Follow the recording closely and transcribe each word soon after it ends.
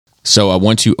So I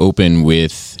want to open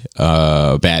with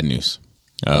bad news.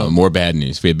 More bad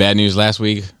news. We had bad news last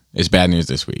week. It's bad news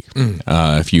this week.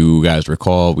 If you guys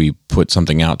recall, we put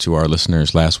something out to our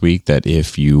listeners last week that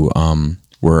if you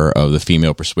were of the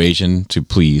female persuasion, to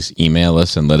please email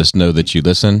us and let us know that you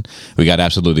listen. We got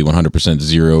absolutely 100%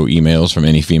 zero emails from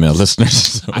any female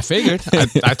listeners. So. I figured.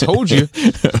 I told you.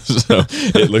 So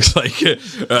it looks like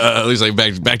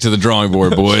back to the drawing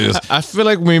board, boys. I feel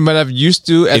like we might have used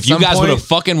to. At if you guys would have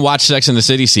fucking watched Sex and the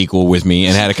City sequel with me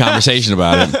and had a conversation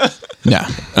about it, yeah.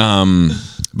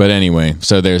 But anyway,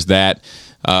 so there's that.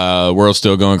 World's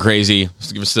still going crazy.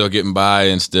 Still getting by,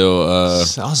 and still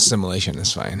simulation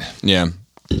is fine. Yeah.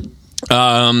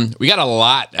 We got a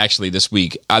lot actually this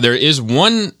week. There is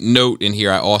one note in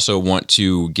here I also want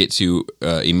to get to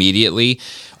immediately,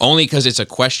 only because it's a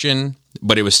question,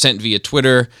 but it was sent via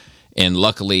Twitter, and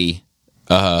luckily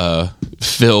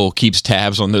Phil keeps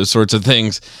tabs on those sorts of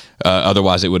things.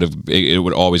 Otherwise, it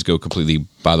would always go completely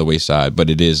by the wayside. But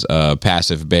it is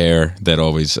Passive Bear that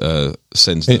always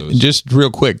sends those. Just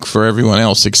real quick for everyone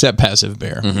else except Passive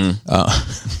Bear.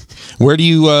 Where do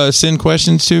you send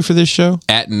questions to for this show?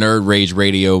 At Nerd Rage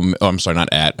Radio. Oh, I'm sorry, not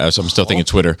at. So I'm still thinking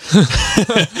Twitter.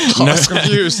 I was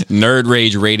confused. Nerd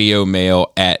Rage Radio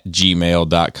Mail at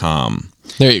gmail.com.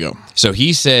 There you go. So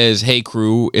he says, hey,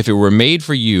 crew, if it were made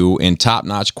for you in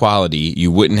top-notch quality,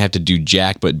 you wouldn't have to do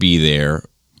jack but be there.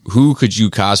 Who could you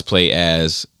cosplay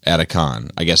as at a con?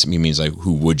 I guess it means like,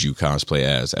 who would you cosplay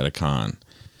as at a con?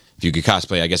 If you could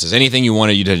cosplay, I guess, as anything you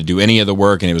wanted, you'd have to do any of the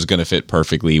work, and it was going to fit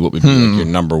perfectly. What would be like your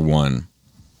number one?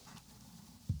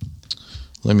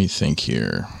 Let me think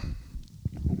here.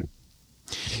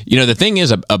 You know, the thing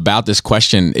is about this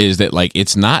question is that, like,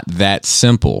 it's not that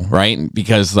simple, right?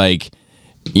 Because, like,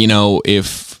 you know,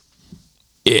 if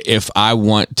I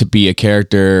want to be a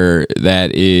character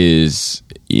that is,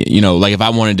 you know, like if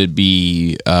I wanted to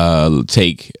be,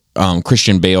 take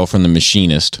Christian Bale from The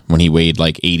Machinist when he weighed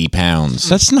like 80 pounds.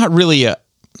 That's not really a...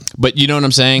 But you know what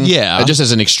I'm saying? Yeah. Just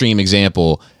as an extreme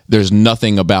example, there's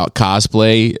nothing about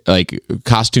cosplay, like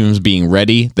costumes being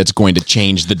ready, that's going to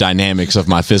change the dynamics of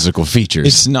my physical features.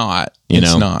 It's not. You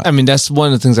it's know? not. I mean, that's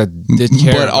one of the things I did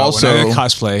care But about also, when I did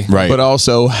cosplay. Right. But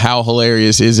also, how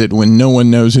hilarious is it when no one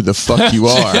knows who the fuck you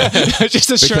are? Just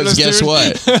a Because shirtless guess dude.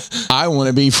 what? I want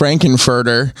to be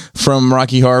Frankenfurter from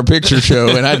Rocky Horror Picture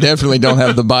Show, and I definitely don't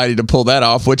have the body to pull that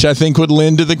off, which I think would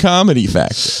lend to the comedy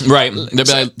factor. Right. They'll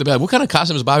be like, what kind of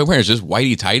costume is Bobby wearing? Is just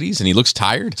whitey tighties and he looks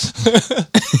tired?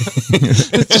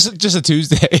 just a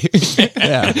Tuesday.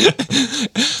 Yeah.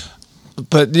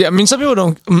 But yeah, I mean, some people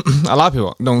don't. A lot of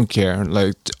people don't care,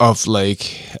 like of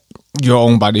like your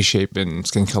own body shape and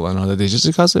skin color and all that. They just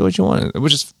cosplay what you want,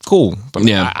 which is cool. But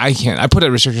Yeah. I can't. I put a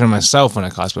restriction on myself when I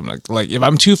cosplay. I'm like if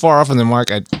I'm too far off on the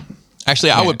mark,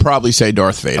 Actually, I would probably say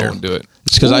Darth Vader. I won't do it.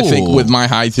 Because I think Ooh. with my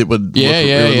height, it would Yeah.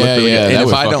 And That if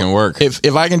would I fucking don't work.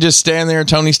 If I can just stand there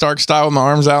Tony Stark style with my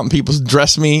arms out and people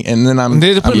dress me, and then I'm...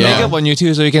 They put I'm makeup on you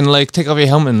too, so you can like take off your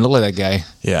helmet and look like that guy.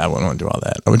 Yeah, I wouldn't want to do all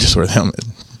that. I would just wear the helmet.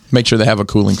 Make sure they have a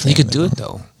cooling fan. You could do it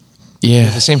though.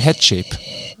 Yeah. The same head shape.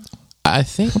 I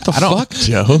think. What the Fuck,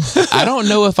 Joe. I don't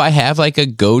know if I have like a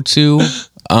go-to.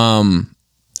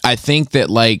 I think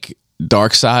that like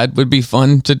Dark Side would be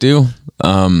fun to do.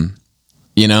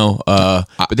 You know, but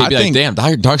they'd be like, damn,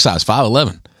 Dark Side's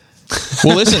 5'11".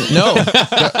 Well, listen, no.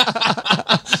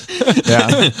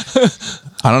 Yeah.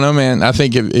 I don't know, man. I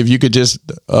think if you could just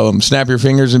snap your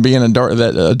fingers and be in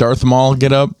a Darth Maul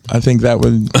get up, I think that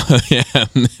would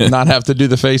not have to do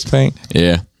the face paint.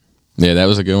 Yeah, that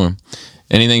was a good one.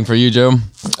 Anything for you, Joe?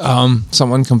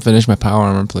 Someone come finish my power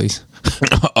armor, please.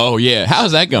 Oh yeah,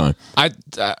 how's that going? I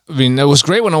mean, it was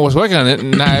great when I was working on it,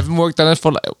 and I haven't worked on it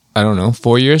for like, I don't know,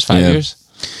 4 years, 5 years.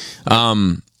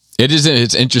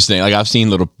 It's interesting. Like I've seen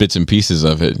little bits and pieces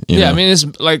of it. You know? I mean, it's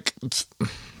like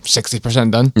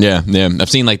 60% done. Yeah. I've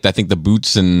seen like I think the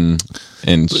boots and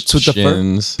Boots with the fur?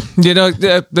 shins. You know,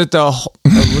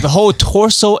 the whole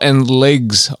torso and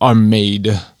legs are made.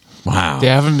 Wow. They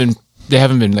haven't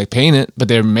been like painted, but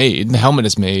they're made. The helmet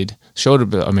is made. Shoulder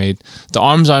bit are made. The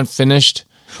arms aren't finished.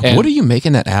 And What are you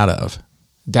making that out of?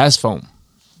 that's foam.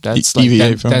 That's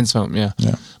EVA foam? dense foam. Yeah.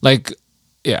 Like,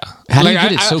 yeah. How do like, you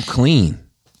get it so clean?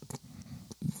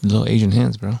 little Asian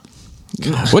hands, bro.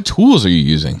 What tools are you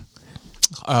using?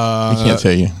 I can't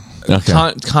tell you. Okay.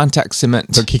 Contact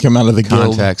cement. They'll kick him out of the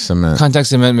guild. Contact cement. Contact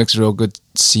cement makes real good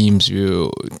seams.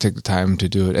 You take the time to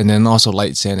do it, and then also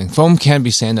light sanding. Foam can be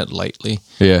sanded lightly,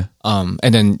 Yeah. and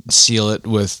then seal it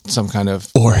with some kind of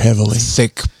Or heavily.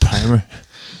 thick primer.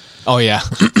 Oh yeah,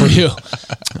 for you.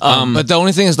 But the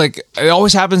only thing is, like, it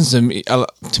always happens to me a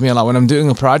lot when I'm doing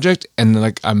a project and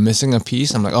like I'm missing a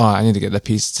piece. I'm like, oh, I need to get that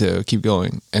piece to keep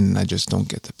going, and I just don't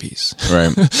get the piece.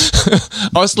 Right.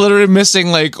 I was literally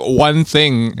missing like one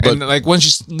thing, and like once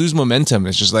you lose momentum,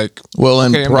 it's just like, Well,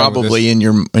 and okay, I'm done with probably in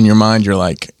your mind, you're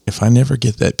like, if I never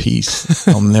get that piece,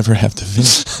 I'll never have to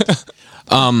finish.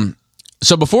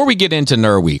 So before we get into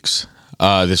Nerd Weeks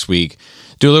this week,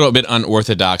 do a little bit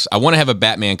unorthodox. I want to have a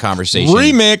Batman conversation.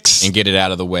 Remix. And get it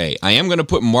out of the way. I am going to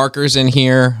put markers in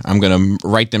here. I'm going to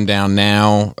write them down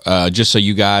now, just so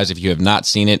you guys, if you have not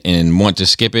seen it and want to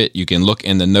skip it, you can look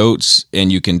in the notes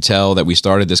and you can tell that we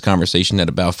started this conversation at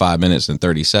about 5 minutes and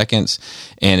 30 seconds,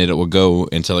 and it will go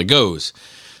until it goes.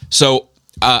 So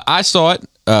I saw it.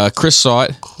 Chris saw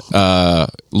it.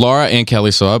 Laura and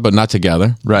Kelly saw it, but not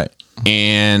together. Right.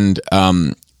 And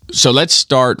so let's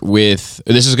start with,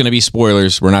 this is going to be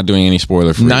spoilers. We're not doing any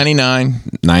spoiler free. 99.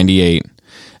 98,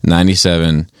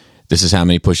 97. This is how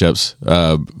many push-ups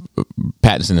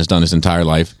Pattinson has done his entire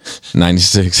life.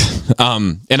 96.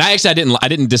 And I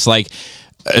didn't dislike,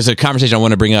 as a conversation I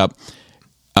want to bring up,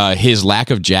 his lack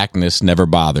of jackness never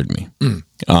bothered me.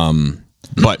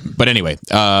 But anyway,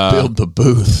 Build the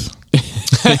booth.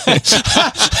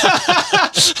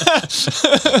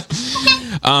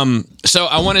 So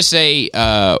I want to say,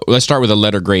 let's start with a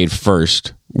letter grade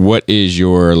first. What is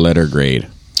your letter grade?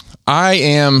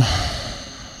 I'm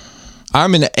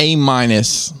an A-.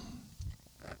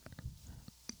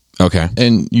 Okay.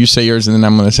 And you say yours, and then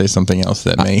I'm going to say something else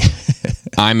that may.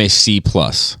 I'm a C+.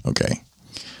 Okay.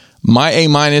 My A-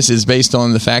 is based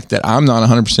on the fact that I'm not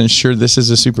 100% sure this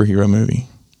is a superhero movie.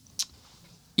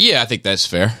 Yeah, I think that's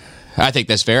fair. I think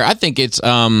it's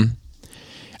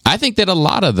I think that a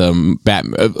lot of them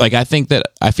I think that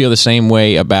I feel the same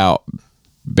way about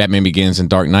Batman Begins and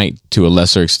Dark Knight to a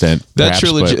lesser extent. That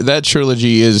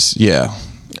trilogy is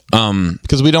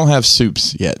because we don't have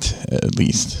soups yet, at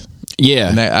least. Yeah.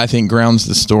 And that, I think, grounds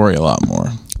the story a lot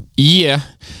more. Yeah.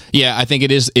 Yeah, I think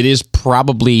it is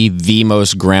probably the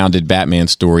most grounded Batman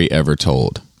story ever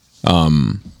told.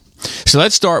 So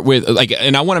let's start with, like,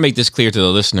 and I want to make this clear to the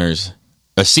listeners.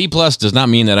 A C+ does not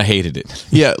mean that I hated it.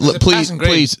 Yeah, please.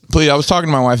 I was talking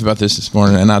to my wife about this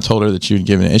morning, and I told her that you'd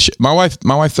given it. My wife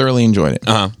thoroughly enjoyed it.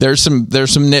 Uh-huh. There's some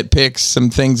nitpicks, some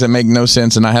things that make no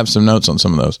sense, and I have some notes on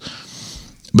some of those.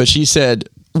 But she said,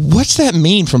 "What's that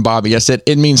mean from Bobby?" I said,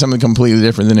 "It means something completely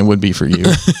different than it would be for you."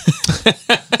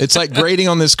 It's like grading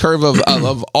on this curve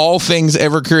of all things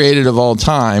ever created of all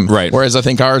time. Right. Whereas I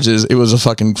think ours it was a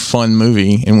fucking fun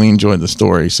movie, and we enjoyed the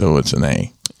story, so it's an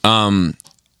A.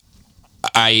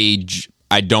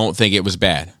 I don't think it was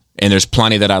bad, and there's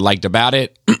plenty that I liked about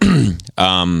it.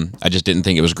 I just didn't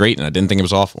think it was great, and I didn't think it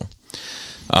was awful.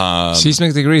 C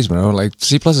make degrees, bro. Like,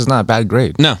 C+ is not a bad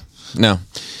grade. No.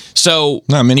 So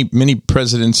many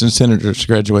presidents and senators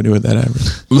graduated with that average.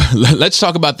 Let's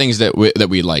talk about things that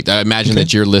we liked. I imagine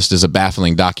that your list is a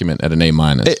baffling document at an A-.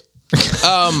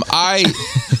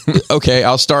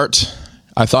 I'll start.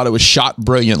 I thought it was shot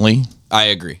brilliantly. I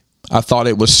agree. I thought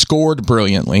it was scored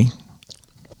brilliantly.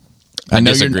 I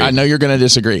know you're going to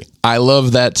disagree. I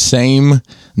love that same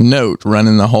note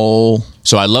running the whole.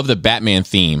 So I love the Batman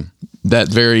theme. That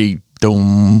very I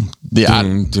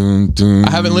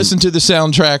haven't listened to the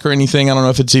soundtrack or anything. I don't know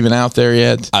if it's even out there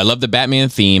yet. I love the Batman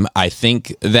theme. I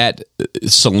think that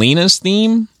Selina's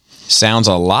theme sounds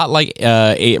a lot like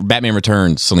Batman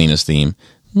Returns Selina's theme.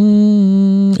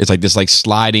 It's like this, like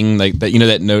sliding, like that. You know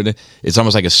that note? It's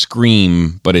almost like a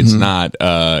scream, but it's not.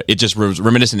 It just was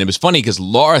reminiscent. It was funny because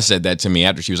Laura said that to me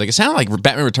after. She was like, "It sounded like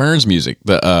Batman Returns music,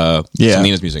 the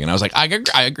Selina's music," and I was like, "I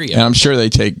agree." And I'm sure they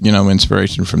take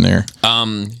inspiration from there.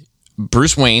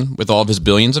 Bruce Wayne, with all of his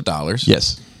billions of dollars,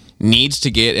 yes, needs to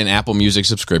get an Apple Music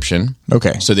subscription.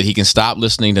 Okay, so that he can stop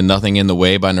listening to "Nothing in the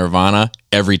Way" by Nirvana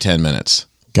every 10 minutes.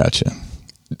 Gotcha.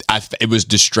 It was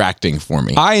distracting for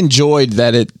me. I enjoyed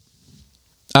that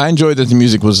the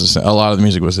music was a lot of the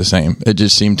music was the same. It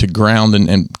just seemed to ground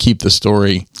and keep the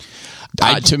story.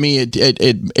 To me,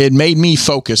 it made me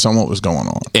focus on what was going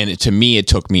on. And to me, it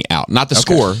took me out. Not the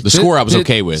score. The score I was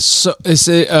okay with. So is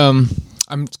it?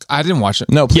 I didn't watch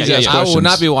it. No, please. Yeah. I will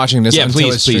not be watching this. Yeah, until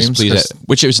please. it streams,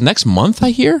 Which is next month, I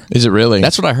hear. Is it really?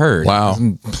 That's what I heard. Wow.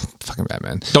 Fucking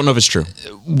Batman. Don't know if it's true.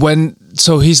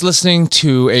 So he's listening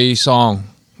to a song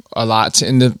a lot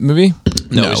in the movie.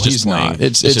 No, it's just he's playing. not.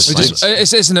 It's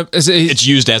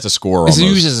used as a score. It's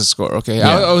almost. used as a score. Okay,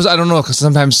 Yeah. I don't know because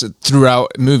sometimes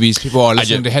throughout movies people are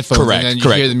listening to headphones and then you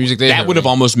hear the music. That would have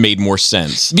almost made more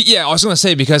sense. Yeah, I was gonna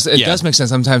say because it does make sense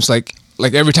sometimes. Like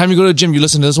like every time you go to the gym, you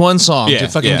listen to this one song to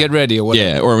fucking get ready or whatever.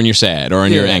 Yeah, or when you're sad or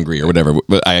when you're angry or whatever.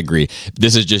 But I agree.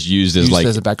 This is just used as like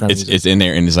as a background it's, music. it's in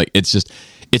there and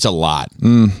it's a lot.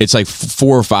 It's like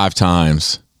 4 or 5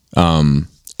 times.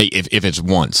 If it's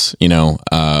once, and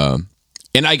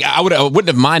I wouldn't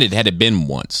have minded had it been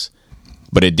once,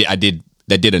 but that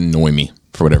did annoy me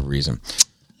for whatever reason.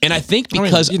 And I think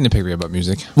because you didn't pick me about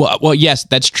music. well, yes,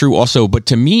 that's true also. But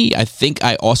to me, I think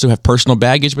I also have personal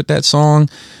baggage with that song.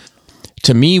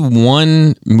 To me,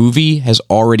 one movie has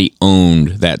already owned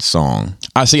that song.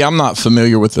 I see. I'm not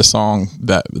familiar with the song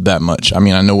that much. I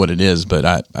mean, I know what it is,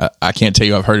 but I can't tell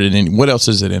you I've heard it in. What else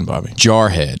is it in, Bobby?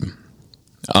 Jarhead,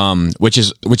 which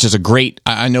is a great.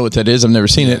 I know what that is. I've never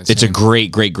seen it. It's a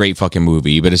great fucking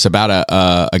movie. But it's about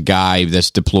a guy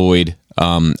that's deployed.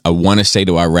 I want to say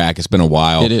to Iraq. It's been a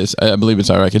while. It is. I believe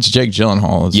it's Iraq. It's Jake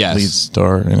Gyllenhaal as the lead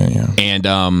star in it. Yeah.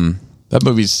 And that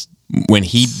movie's when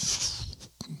he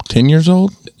 10 years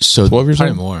old. So 12 years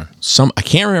probably old. more. I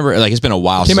can't remember. Like it's been a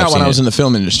while. It came out when I was in the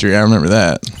film industry. I remember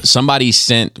that. Somebody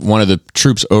sent one of the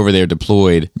troops over there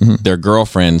deployed. Their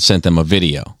girlfriend sent them a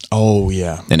video. Oh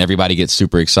yeah. And everybody gets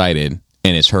super excited.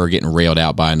 And it's her getting railed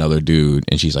out by another dude.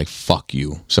 And she's like, fuck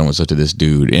you, so-and-so to this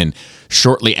dude. And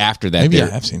shortly after that, Maybe I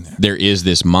have seen that. There is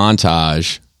this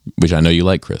montage, which I know you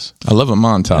like, Chris. I love a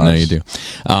montage. I know you do.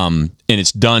 And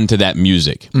it's done to that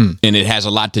music. And it has a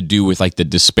lot to do with like the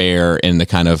despair and the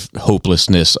kind of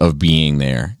hopelessness of being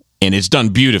there. And it's done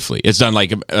beautifully. It's done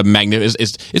like a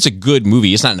magnificent. It's a good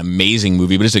movie. It's not an amazing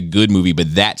movie, but it's a good movie.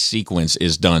 But that sequence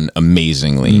is done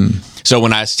amazingly. So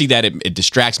when I see that, it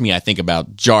distracts me. I think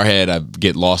about Jarhead. I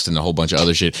get lost in a whole bunch of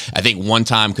other shit. I think one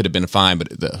time could have been fine, but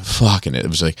the fucking it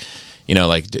was like,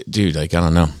 dude, like I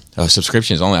don't know.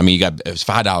 Subscription is only. I mean, it was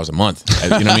 $5 a month. You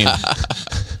know what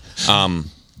I mean?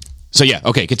 So yeah,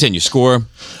 okay. Continue. Score.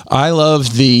 I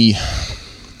love the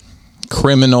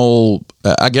criminal.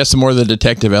 I guess more the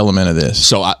detective element of this.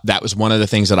 So that was one of the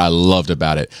things that I loved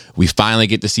about it. We finally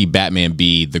get to see Batman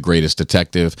be the greatest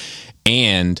detective,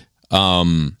 and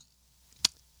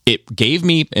it gave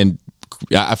me, and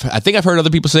I think I've heard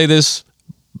other people say this,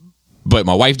 but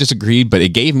my wife disagreed, but it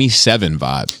gave me 7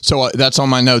 vibes. So that's on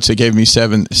my notes. It gave me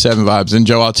seven vibes. And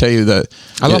Joe, I'll tell you that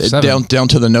I love 7. down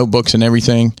to the notebooks and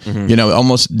everything,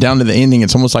 almost down to the ending.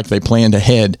 It's almost like they planned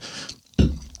ahead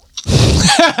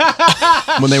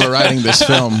when they were writing this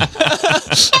film.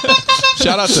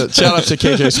 Shout out to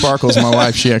KJ Sparkles, my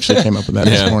wife. She actually came up with that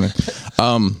this morning.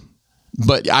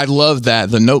 But I love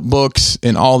that, the notebooks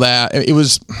and all that. It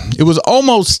was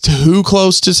almost too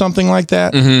close to something like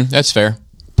that. That's fair.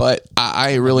 But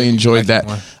I really enjoyed that.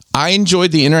 I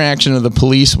enjoyed the interaction of the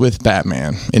police with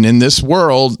Batman, and in this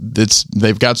world,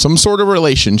 they've got some sort of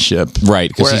relationship, right?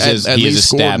 Because he is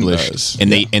established,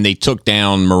 and they took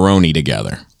down Maroni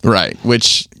together, right?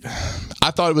 Which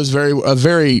I thought it was a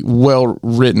very well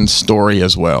written story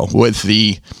as well, with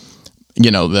the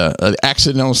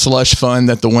accidental slush fund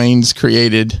that the Waynes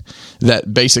created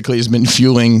that basically has been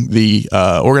fueling the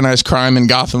organized crime in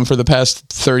Gotham for the past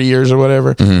 30 years or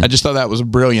whatever. I just thought that was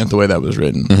brilliant the way that was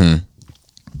written.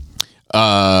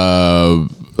 I'm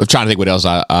trying to think what else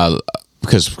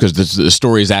because the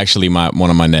story is actually one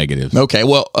of my negatives. Okay,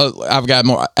 well, I've got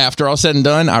more. After all said and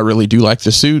done, I really do like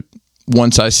the suit.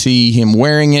 Once I see him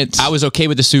wearing it, I was okay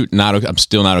with the suit. I'm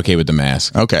still not okay with the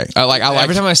mask. Okay, I like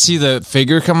every time I see the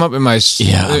figure come up in my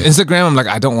Instagram, I'm like,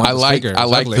 I don't want. I like figure. I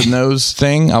like the nose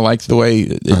thing. I like the way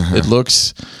it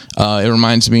looks. It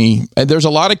reminds me. There's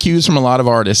a lot of cues from a lot of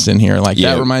artists in here. Like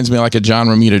that reminds me of like a John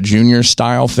Romita Jr.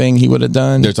 style thing he would have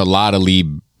done. There's a lot of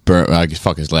Lee. I can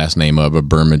fuck his last name up,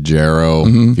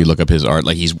 Bermagero. If you look up his art,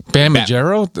 like he's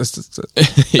Bermagero.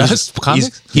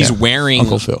 He's wearing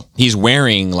Uncle Phil. He's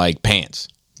wearing like pants.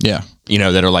 Yeah,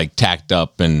 that are like tacked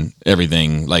up and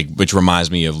everything, like which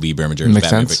reminds me of Lee Bermagero's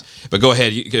Makes Batman. sense. But go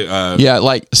ahead.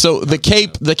 So the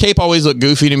cape always looked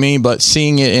goofy to me, but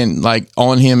seeing it in like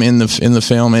on him in the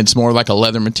film, it's more like a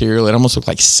leather material. It almost looked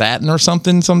like satin or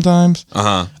something sometimes.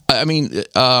 I mean,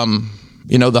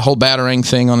 the whole Batarang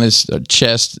thing on his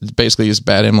chest, basically his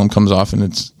bat emblem comes off and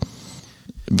it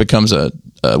becomes a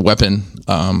weapon.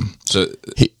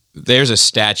 There's a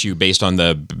statue based on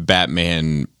the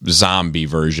Batman zombie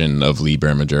version of Lee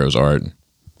Bermagero's art.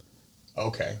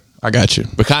 Okay. I got you.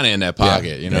 But kind of in that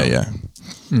pocket, Yeah.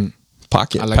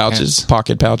 Pocket like pouches. pants.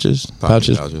 Pocket pouches.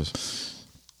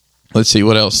 Let's see,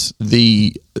 what else?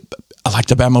 I like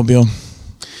the Batmobile.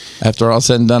 After all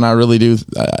said and done, I really do.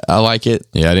 I like it.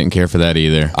 Yeah, I didn't care for that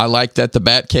either. I like that the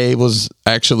Batcave was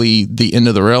actually the end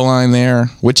of the rail line there,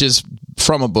 which is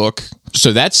from a book.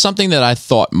 So that's something that I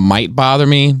thought might bother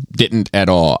me. Didn't at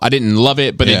all. I didn't love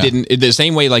it, but it didn't. The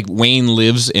same way like Wayne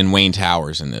lives in Wayne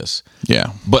Towers in this.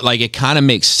 Yeah. But like it kind of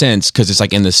makes sense because it's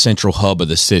like in the central hub of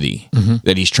the city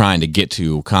that he's trying to get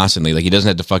to constantly. Like he doesn't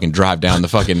have to fucking drive down the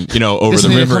fucking over Doesn't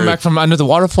the he river. come back from under the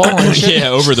waterfall? And shit? Yeah,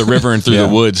 over the river and through Yeah.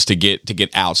 the woods to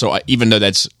get out. So even though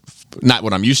that's not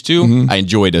what I'm used to, I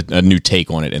enjoyed a new take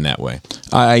on it in that way.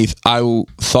 I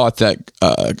thought that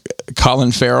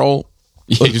Colin Farrell.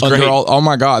 Yeah, he was great. Oh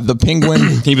my God, the Penguin.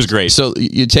 He was great. So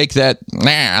you take that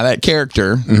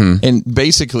character, and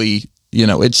basically,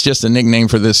 it's just a nickname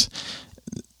for this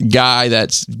guy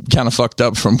that's kind of fucked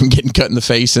up from getting cut in the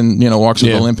face and walks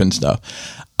with a limp and stuff.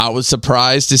 I was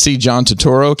surprised to see John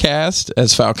Turturro cast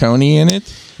as Falcone in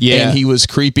it. Yeah. And he was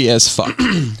creepy as fuck.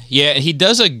 Yeah, he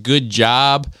does a good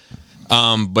job.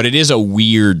 But it is a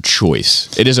weird choice.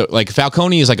 It is like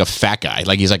Falcone is like a fat guy.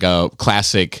 Like he's like a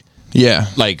classic, Yeah.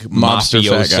 like Mobster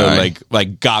fat mafioso, guy.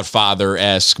 like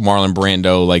Godfather-esque, Marlon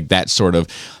Brando, like that sort of.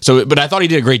 So, but I thought he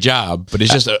did a great job. But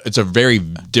it's just it's a very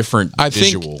different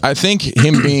visual. I think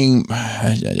him being,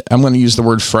 I'm going to use the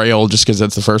word frail just because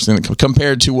that's the first thing that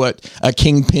compared to what a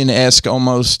Kingpin-esque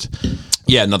almost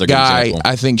yeah, another good guy, example.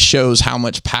 I think shows how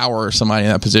much power somebody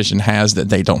in that position has, that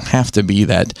they don't have to be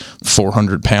that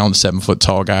 400-pound, 7-foot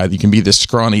tall guy. You can be this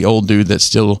scrawny old dude that's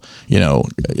still,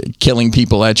 killing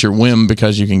people at your whim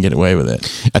because you can get away with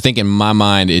it. I think in my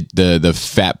mind, the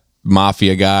fat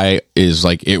mafia guy is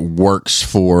like it works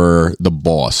for the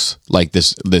boss, like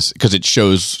this because it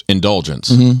shows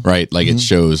indulgence, right? Like it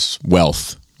shows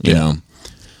wealth, you know,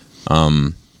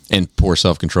 and poor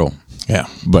self-control. Yeah.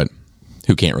 But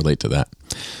who can't relate to that?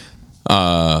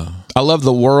 I love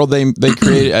the world they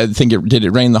created. I think did it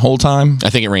rain the whole time? I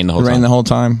think it rained the whole It time. rained the whole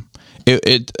time.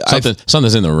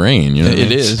 Something's in the rain, you know.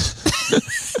 It is.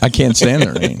 I can't stand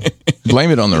the rain.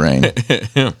 Blame it on the rain.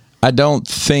 I don't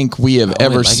think we have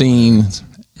ever seen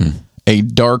a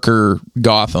darker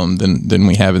Gotham than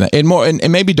we have in that, and more,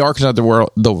 and maybe dark is not the word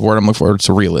I'm looking for. It's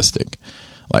realistic.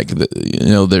 Like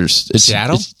there's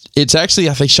Seattle? It's actually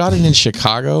they shot it in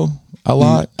Chicago a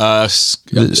lot.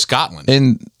 Scotland.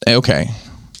 And okay,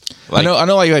 Like- I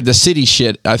know. Like the city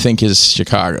shit, I think is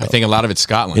Chicago. I think a lot of it's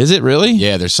Scotland. Is it really?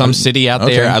 Yeah, there's some city out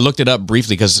there. okay. I looked it up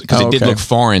briefly because it did okay. look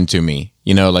foreign to me.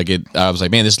 Like it. I was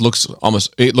like, man, this looks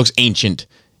it looks ancient.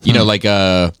 Like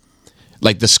the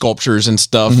sculptures and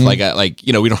stuff. We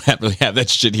don't really have that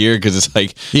shit here because it's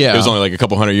like Yeah. it was only like a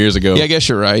couple hundred years ago. Yeah, I guess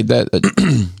you're right. That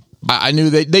I knew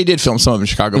they did film some of it in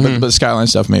Chicago, but the Skyline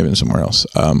stuff may have been somewhere else.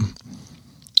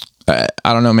 I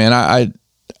don't know, man.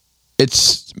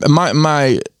 It's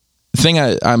my thing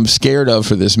I'm scared of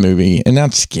for this movie, and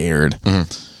not scared.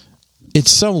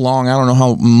 It's so long. I don't know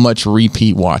how much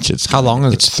repeat watch it's. How long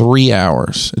is It's 3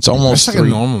 hours. It's almost It's like 3.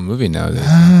 a normal movie nowadays.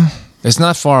 It's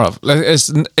not far off. Like it's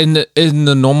in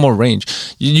the normal range.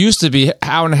 You used to be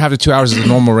hour and a half to 2 hours is the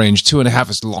normal range. 2.5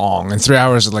 is long, and 3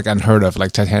 hours is like unheard of,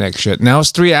 like Titanic shit. Now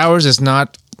it's 3 hours. It's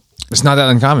not that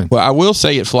uncommon. Well, I will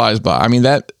say it flies by. I mean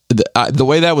the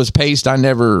way that was paced, I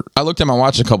looked at my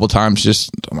watch a couple times.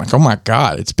 I'm like, oh my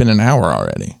God, it's been an hour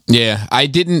already. Yeah, I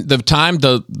didn't. The time,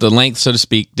 the length, so to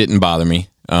speak, didn't bother me.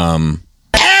 You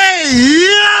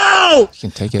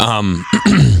can take it.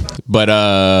 But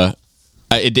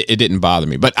it didn't bother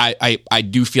me. But I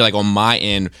do feel like on my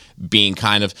end being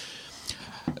kind of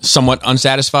somewhat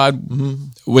unsatisfied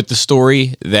with the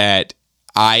story, that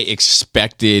I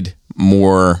expected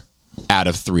more out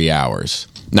of 3 hours.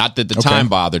 Not that the time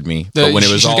bothered me, but when it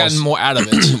was you all gotten more out of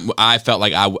it. I felt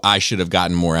like I should have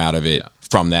gotten more out of it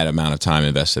from that amount of time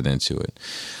invested into it.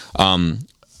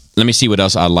 Let me see what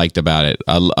else I liked about it.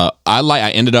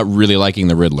 I ended up really liking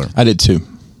the Riddler. I did too.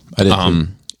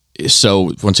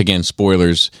 So once again,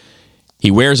 spoilers. He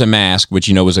wears a mask, which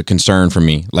was a concern for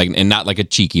me, and not like a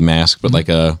cheeky mask, but like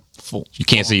a full. You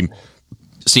can't see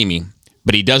me,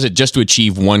 but he does it just to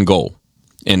achieve one goal.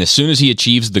 And as soon as he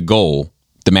achieves the goal,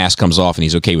 the mask comes off, and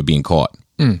he's okay with being caught.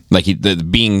 Like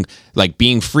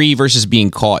being free versus being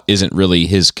caught isn't really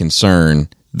his concern.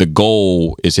 The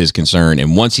goal is his concern,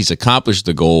 and once he's accomplished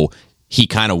the goal, he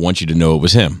kind of wants you to know it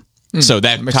was him. So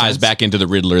that ties back into the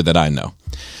Riddler that I know.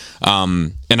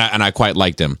 And I quite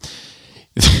liked him.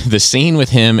 The scene with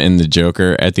him and the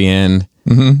Joker at the end,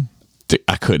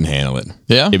 I couldn't handle it.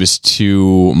 Yeah? It was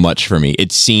too much for me.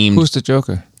 It seemed Who's the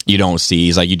Joker? you don't see.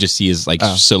 He's like you just see his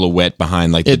silhouette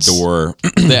behind the door.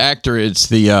 The actor, it's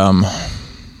the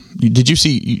did you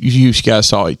see you guys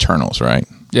saw Eternals, right?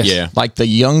 Yes. Yeah. Like the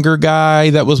younger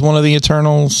guy that was one of the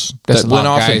Eternals That's that a lot went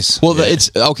of off. guys.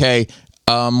 It's okay.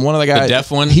 One of the guys,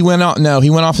 deaf one? He went out. No, he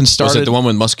went off and Was started. it the one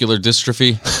with muscular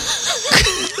dystrophy?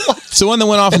 It's the one that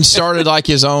went off and started like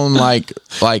his own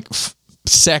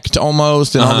sect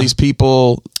almost, and all these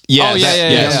people. Yes, Oh, yeah, yeah,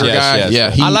 yes, younger yes, guy. yes, Yeah,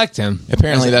 yes. he- I liked him.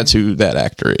 Apparently, that's who that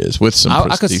actor is with some I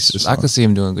could prosthesis. I could see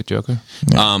him doing a good Joker.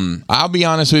 I'll be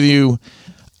honest with you.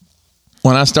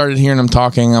 When I started hearing him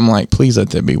talking, I'm like, please let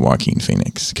that be Joaquin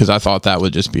Phoenix, because I thought that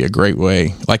would just be a great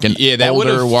way, like an that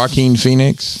older would've Joaquin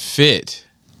Phoenix. Fit.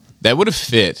 That would have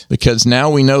fit. Because now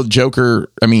we know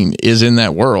Joker, is in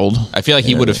that world. I feel like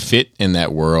he would have fit in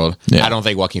that world. Yeah. I don't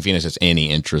think Joaquin Phoenix has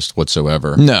any interest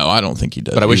whatsoever. No, I don't think he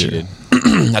does. But I wish he either.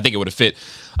 did. I think it would have fit.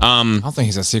 I don't think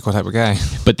he's a sequel type of guy.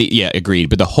 But agreed.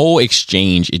 But the whole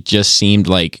exchange, it just seemed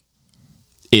like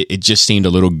it just seemed a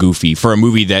little goofy for a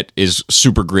movie that is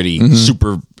super gritty,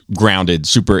 super grounded,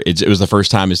 super. It was the first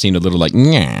time it seemed a little like,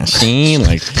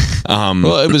 like.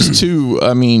 Well, it was two.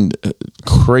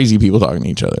 Crazy people talking to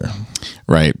each other.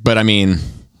 Right, but I mean,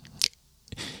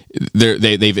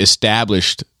 they've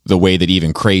established the way that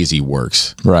even crazy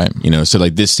works. Right. So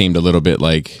like this seemed a little bit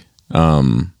like, I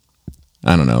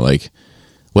don't know, like,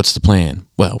 what's the plan?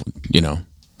 Well,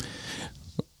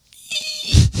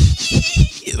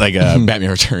 like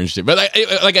Batman Returns did, but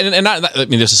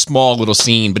there's a small little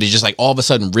scene, but it's just like all of a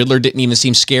sudden Riddler didn't even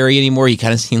seem scary anymore. He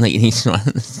kind of seemed like he's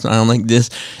smiling like this,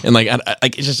 and like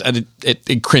it's just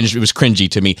it cringed. It was cringy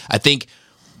to me. I think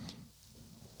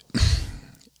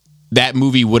that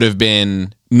movie would have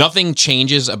been, nothing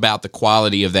changes about the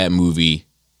quality of that movie,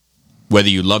 whether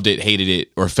you loved it, hated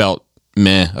it, or felt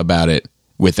meh about it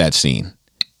with that scene.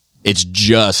 It's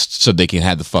just so they can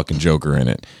have the fucking Joker in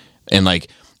it. And like,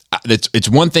 it's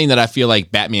one thing that I feel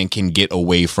like Batman can get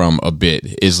away from a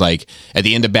bit, is like at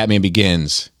the end of Batman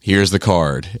Begins, here's the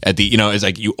card. At the, it's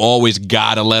like you always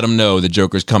gotta let them know the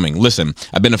Joker's coming. Listen,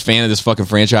 I've been a fan of this fucking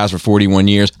franchise for 41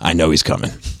 years. I know he's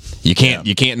coming. You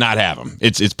can't not have him.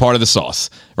 It's part of the sauce,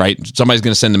 right? Somebody's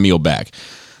gonna send the meal back.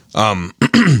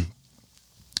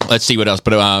 Let's see what else.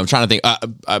 But I'm trying to think.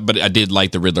 But I did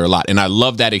like the Riddler a lot, and I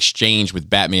love that exchange with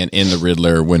Batman in the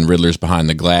Riddler when Riddler's behind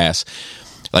the glass.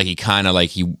 Like he kind of like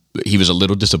he was a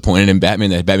little disappointed in Batman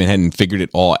that Batman hadn't figured it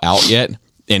all out yet,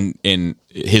 and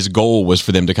his goal was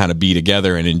for them to kind of be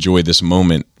together and enjoy this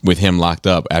moment with him locked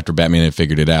up after Batman had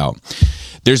figured it out.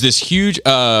 There's this huge.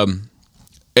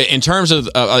 In terms of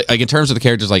the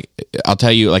characters, like I'll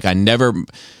tell you, like I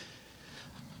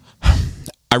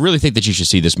really think that you should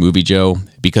see this movie, Joe,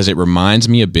 because it reminds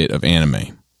me a bit of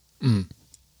anime.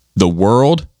 The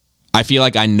world, I feel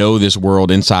like I know this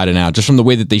world inside and out, just from the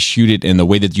way that they shoot it and the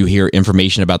way that you hear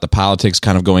information about the politics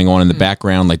kind of going on in the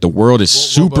background. Like the world is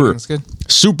super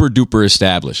duper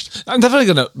established. I'm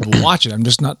definitely gonna watch it. I'm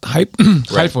just not hyped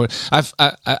for it.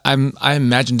 I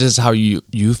imagine this is how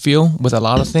you feel with a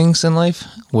lot of things in life,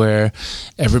 where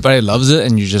everybody loves it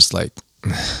and you're just like.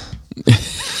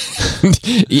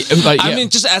 I mean,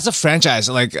 just as a franchise,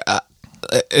 like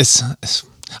it's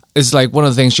like one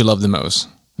of the things you love the most.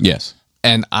 Yes,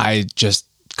 and I just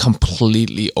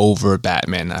completely over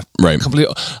Batman. Right. Did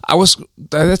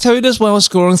I tell you this when I was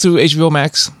scrolling through HBO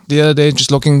Max the other day,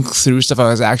 just looking through stuff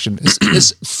as action?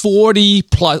 It's 40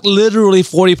 plus, literally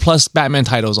 40 plus Batman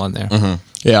titles on there. Mm-hmm.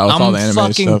 Yeah, with all the I'm anime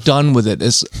fucking stuff. done with it.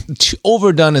 It's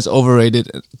overdone. It's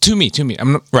overrated to me.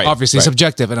 I'm not, obviously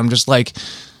subjective, and I'm just like,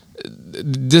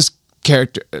 this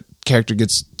character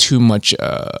gets too much.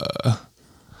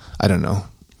 I don't know.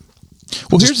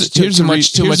 Well, here's the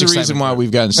reason why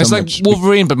we've gotten so much. It's like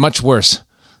Wolverine, but much worse.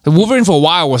 The Wolverine for a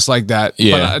while was like that,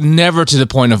 but never to the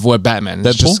point of what Batman.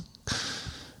 It's Deadpool?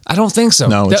 I don't think so.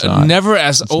 No, it's not. Never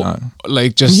as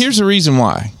like just. And here's the reason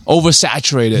why.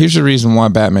 Oversaturated. Here's the reason why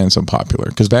Batman's so popular,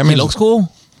 because Batman looks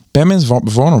cool. Batman's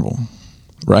vulnerable,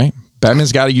 right?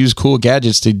 Batman's got to use cool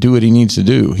gadgets to do what he needs to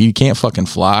do. He can't fucking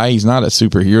fly. He's not a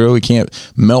superhero. He can't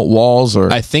melt walls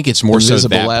or. I think it's more so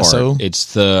that lasso. part.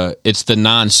 It's the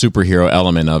non superhero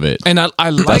element of it, and I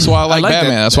like. That's why I like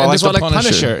Batman. That's why I like the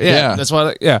Punisher. Yeah, that's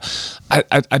why.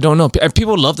 I don't know.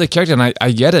 People love the character, and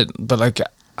I get it, but like,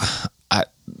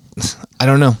 I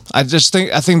don't know. I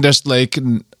think there's like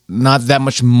not that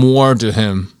much more to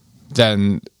him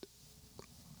than.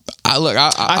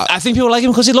 I think people like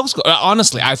him because he looks cool.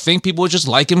 Honestly, I think people just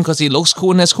like him because he looks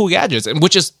cool and has cool gadgets, and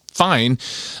which is fine.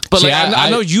 But I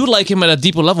know you like him at a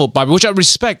deeper level, Bobby, which I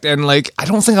respect. And like, I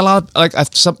don't think a lot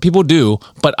of, some people do,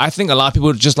 but I think a lot of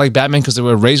people just like Batman because they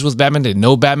were raised with Batman. They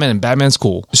know Batman, and Batman's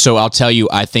cool. So I'll tell you,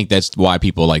 I think that's why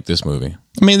people like this movie.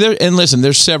 I mean,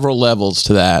 there's several levels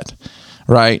to that,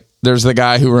 right? There's the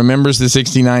guy who remembers the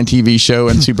 69 TV show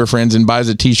and Super Friends and buys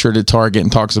a t-shirt at Target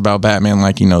and talks about Batman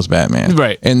like he knows Batman.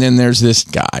 Right. And then there's this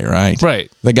guy, right?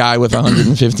 Right. The guy with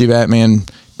 150 Batman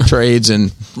trades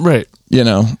and... Right. You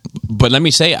know. But let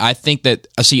me say, I think that,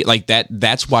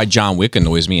 that's why John Wick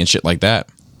annoys me and shit like that.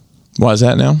 Why is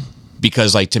that now?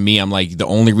 because like to me, I'm like the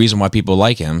only reason why people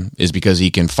like him is because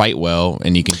he can fight well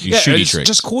and he can do shooty it's tricks.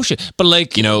 just cool shit. But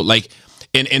like, You know, like,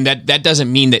 and that doesn't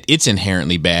mean that it's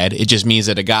inherently bad. It just means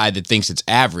that a guy that thinks it's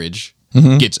average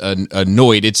gets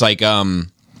annoyed. It's like,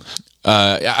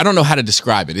 I don't know how to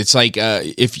describe it. It's like,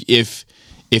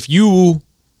 if you,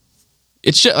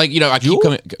 it's just like, you know, I keep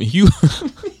coming, you,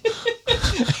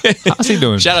 how's he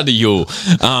doing? shout out to Yule.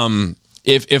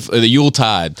 If the Yule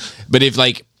Tide, but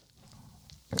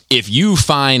if you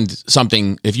find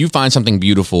something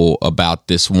beautiful about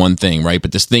this one thing, right?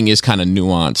 But this thing is kind of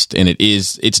nuanced, and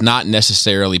it's not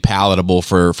necessarily palatable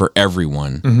for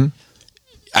everyone.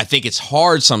 I think it's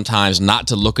hard sometimes not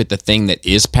to look at the thing that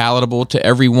is palatable to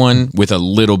everyone with a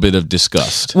little bit of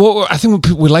disgust. Well, I think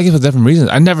we like it for different reasons.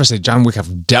 I never say John Wick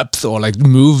have depth or like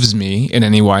moves me in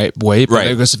any way, but Right.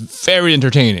 it was very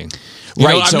entertaining. You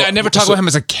Right, know, so- I never talk so- about him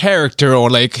as a character or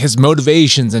like his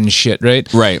motivations and shit, right?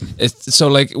 Right. So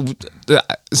like,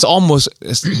 it's almost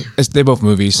they're both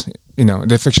movies, you know,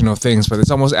 they're fictional things, but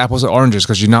it's almost apples and oranges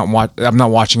because I'm not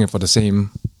watching it for the same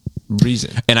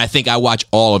reason. And I think I watch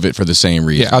all of it for the same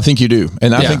reason. I think you do,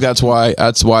 and I Yeah. think that's why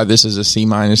this is a C-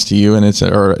 to you, and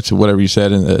or to whatever you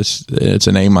said, and it's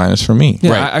an A- for me.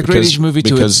 Yeah, Right, I grade because- each movie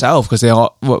to because- itself because they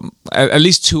all, at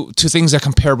least two things that are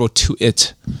comparable to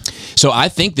it. So I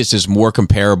think this is more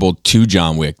comparable to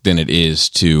John Wick than it is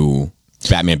to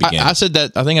Batman Begins. I said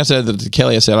that. I think I said that to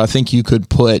Kelly. I said I think you could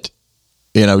put,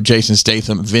 you know, Jason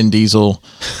Statham, Vin Diesel,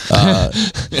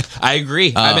 I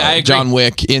agree. I agree. John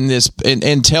Wick in this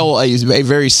and tell a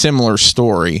very similar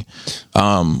story,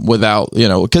 without, you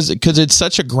know, because it's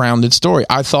such a grounded story.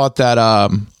 I thought that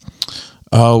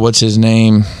what's his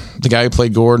name, the guy who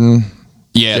played Gordon,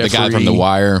 Yeah, the guy from Jeffrey- The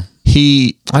Wire.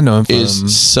 he I know him from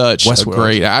is such a Westworld.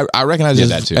 great. I recognize Yeah, his,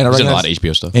 that too. and I He's done a recognize- lot of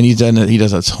HBO stuff. and he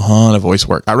does a ton of voice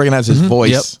work. I recognize his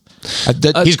voice.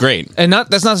 He's great. And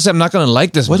that's not to say I'm not going to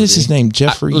like this. What movie. is his name?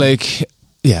 Jeffrey.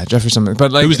 Jeffrey something.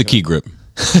 But like, Who was the key grip?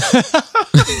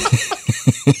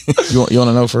 you want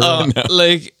to know for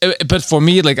like, but for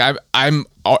me, like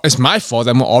it's my fault.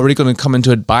 I'm already going to come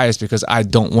into it biased because I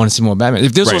don't want to see more Batman.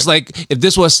 If this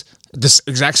was this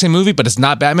exact same movie, but it's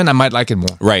not Batman, I might like it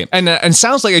more. Right. And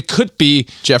sounds like it could be.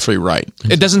 Jeffrey Wright.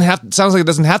 Sounds like it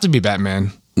doesn't have to be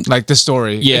Batman. Like the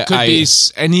story. Yeah, it could be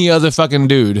any other fucking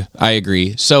dude. I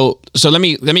agree. So let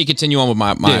me continue on with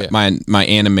my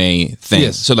anime thing.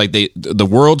 Yes. So like the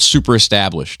world's super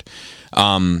established.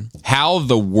 How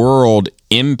the world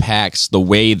impacts the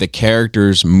way the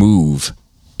characters move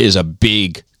is a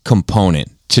big component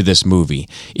to this movie.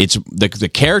 It's the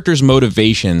characters'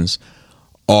 motivations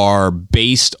are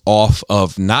based off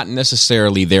of not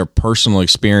necessarily their personal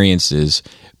experiences,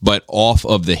 but off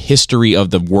of the history of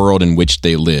the world in which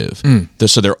they live.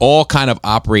 So they're all kind of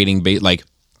operating like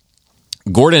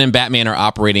Gordon and Batman are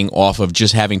operating off of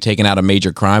just having taken out a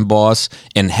major crime boss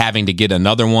and having to get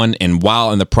another one. And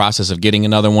while in the process of getting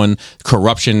another one,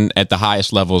 corruption at the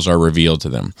highest levels are revealed to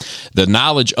them. The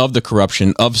knowledge of the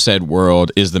corruption of said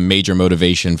world is the major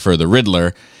motivation for the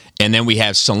Riddler. And then we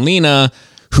have Selena,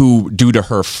 who, due to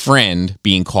her friend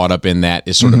being caught up in that,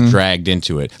 is sort of dragged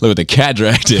into it. Look at the cat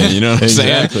dragged in, you know what I'm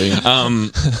Exactly.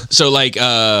 saying? So like,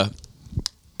 a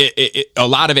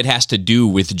lot of it has to do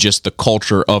with just the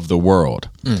culture of the world.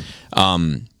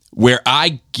 Where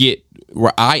I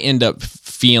end up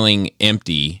feeling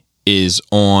empty is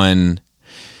on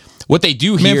what they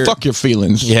do here. Man, fuck your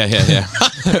feelings. Yeah.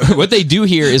 What they do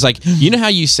here is like, you know how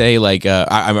you say like,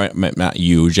 I not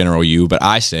you, general you, but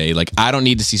I say like, I don't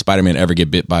need to see Spider-Man ever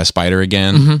get bit by a spider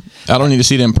again. I don't need to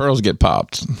see them pearls get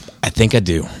popped. I think I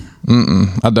do.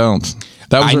 I don't.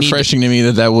 That was I need refreshing to me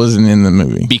that wasn't in the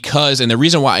movie. Because, and the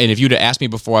reason why, and if you'd have asked me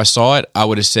before I saw it, I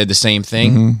would have said the same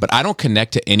thing, but I don't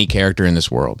connect to any character in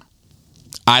this world.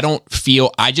 I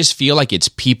just feel like it's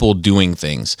people doing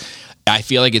things. I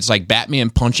feel like it's like Batman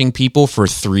punching people for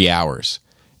 3 hours.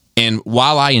 And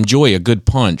while I enjoy a good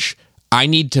punch, I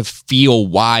need to feel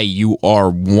why you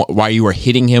are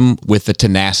hitting him with the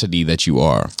tenacity that you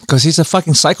are. Because he's a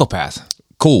fucking psychopath.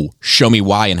 Cool. Show me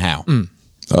why and how.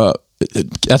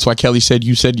 That's why Kelly said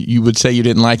you would say you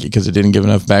didn't like it because it didn't give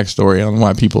enough backstory on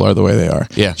why people are the way they are.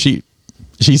 Yeah. She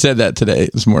said that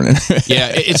this morning.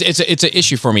 Yeah, it's an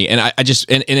issue for me, and I just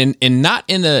and not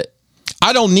in the.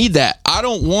 I don't need that. I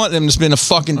don't want them to spend a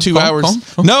fucking 2 Calm,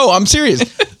 hours. calm. No, I'm serious.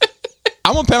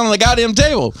 I'm gonna pound on the goddamn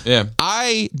table. Yeah.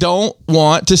 I don't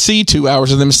want to see 2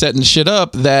 hours of them setting shit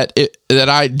up that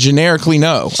I generically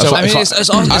know. So, I mean,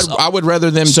 I would rather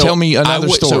them tell me another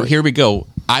story. So here we go.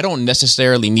 I don't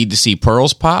necessarily need to see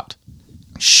pearls popped.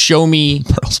 Show me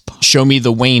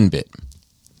the Wayne bit.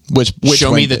 Which Show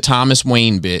me Wayne the bit? Thomas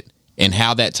Wayne bit and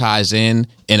how that ties in,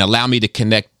 and allow me to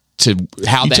connect to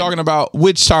how You talking about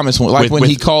which Thomas one? Like when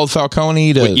he called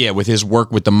Falcone to with his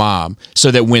work with the mob, so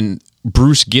that when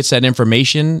Bruce gets that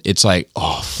information, it's like,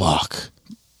 oh fuck,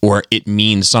 or it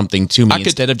means something to me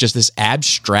instead of just this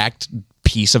abstract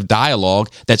piece of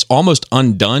dialogue that's almost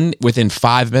undone within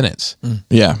 5 minutes.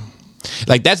 Yeah.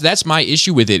 Like that's my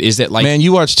issue with it, is that like, Man,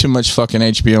 you watch too much fucking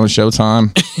HBO and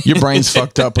Showtime. Your brain's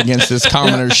fucked up against this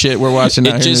commoner shit we're watching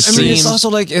out here in the I mean, it's stream.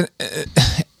 also like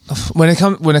when it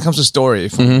comes to story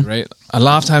for me, right? A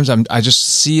lot of times I just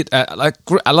see it like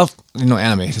I love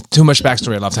anime. Too much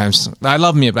backstory. A lot of times I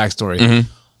love me a backstory.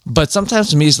 But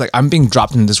sometimes to me, it's like I'm being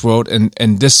dropped in this world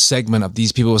and this segment of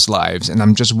these people's lives, and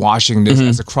I'm just watching this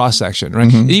as a cross section,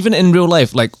 right? Even in real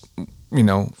life, like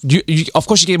you of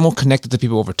course you get more connected to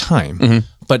people over time.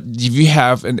 But if you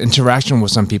have an interaction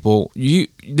with some people,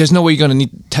 there's no way you're gonna need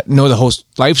to know the whole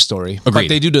life story. Agreed. But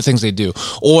they do the things they do,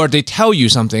 or they tell you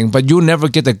something, but you'll never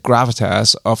get the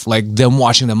gravitas of like them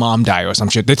watching the mom die or some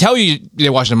shit. They tell you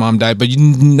they're watching the mom die, but you're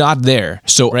not there.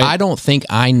 so right? I don't think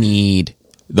I need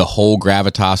the whole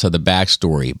gravitas of the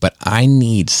backstory, but I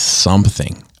need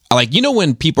something. Like,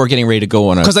 when people are getting ready to go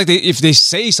on a, Because like if they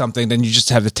say something, then you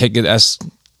just have to take it as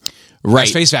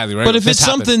face value, right? But if This it's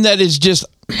happened. something that is just,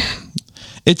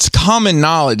 it's common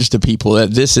knowledge to people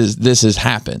that this has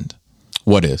happened.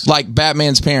 what is? Like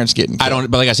Batman's parents getting killed.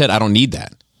 But like I said, I don't need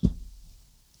that.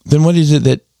 Then what is it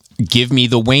that? Give me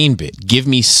the Wayne bit. Give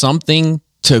me something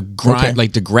to grind,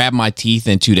 like to grab my teeth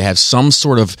into, to have some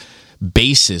sort of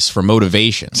basis for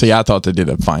motivation. See, I thought they did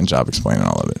a fine job explaining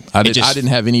all of it. I didn't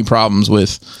have any problems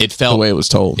with The way it was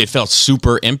told. It felt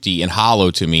super empty and hollow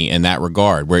to me in that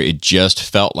regard, where it just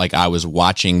felt like I was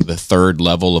watching the third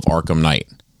level of Arkham Knight.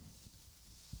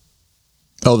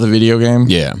 Oh, the video game?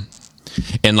 Yeah.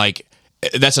 And like,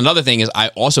 that's another thing, is I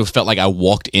also felt like I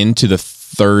walked into the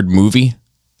third movie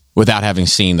without having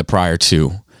seen the prior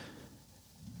two.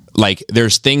 Like,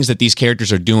 there's things that these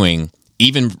characters are doing,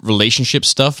 even relationship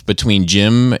stuff between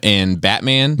Jim and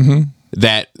Batman,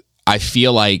 that I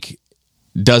feel like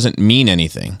doesn't mean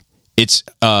anything. It's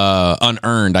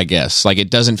unearned, I guess. Like, it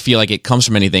doesn't feel like it comes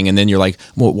from anything. And then you're like,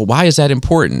 well, why is that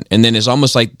important? And then it's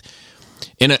almost like,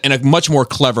 in a much more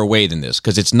clever way than this,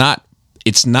 because it's not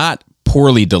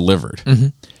poorly delivered.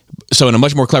 So in a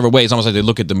much more clever way, it's almost like they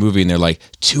look at the movie and they're like,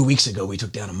 2 weeks ago we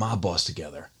took down a mob boss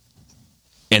together.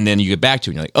 And then you get back to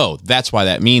it and you're like, oh, that's why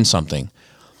that means something.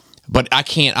 But I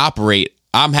can't operate.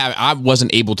 I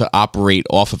wasn't able to operate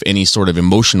off of any sort of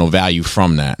emotional value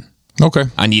from that. Okay.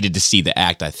 I needed to see the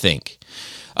act, I think.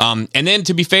 And then,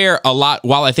 to be fair,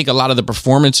 while I think a lot of the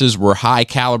performances were high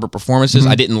caliber performances,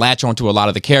 I didn't latch onto a lot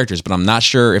of the characters, but I'm not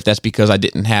sure if that's because I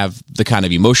didn't have the kind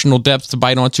of emotional depth to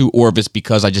bite onto, or if it's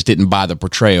because I just didn't buy the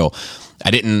portrayal.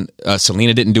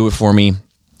 Selena didn't do it for me.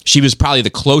 She was probably the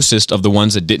closest of the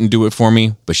ones that didn't do it for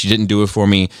me, but she didn't do it for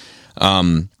me.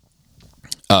 Penguin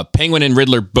and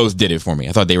Riddler both did it for me.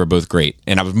 I thought they were both great,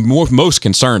 and I was most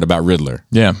concerned about Riddler.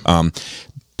 Yeah.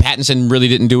 Pattinson really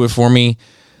didn't do it for me.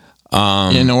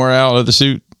 In or out of the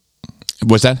suit?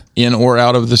 What's that? In or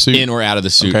out of the suit? In or out of the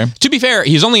suit. Okay. To be fair,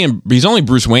 he's only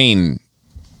Bruce Wayne.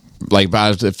 Like,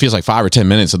 it feels like 5 or 10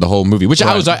 minutes of the whole movie, which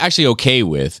I was actually okay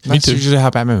with. That's usually how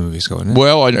Batman movies go, isn't it?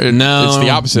 Well, it's the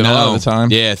opposite a lot of the time.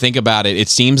 Yeah, think about it. It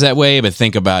seems that way, but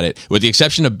think about it. With the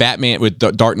exception of Batman, with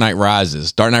Dark Knight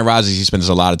Rises. Dark Knight Rises, he spends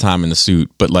a lot of time in the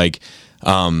suit, but like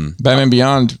Batman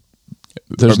Beyond,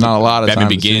 there's not a lot of Batman time.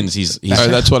 Begins. He's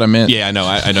that's what I meant. Yeah, I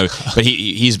know, but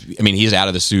he's out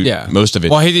of the suit. Yeah, most of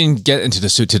it. Well, he didn't get into the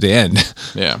suit to the end.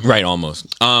 Yeah, right,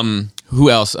 almost. Who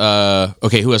else?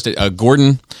 Okay, who else?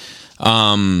 Gordon.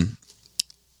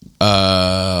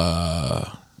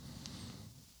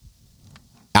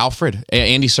 Alfred,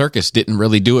 Andy Serkis didn't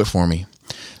really do it for me.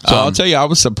 So I'll tell you, I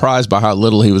was surprised by how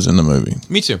little he was in the movie.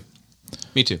 Me too.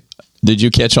 Did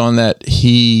you catch on that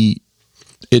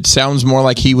it sounds more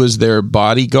like he was their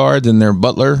bodyguard than their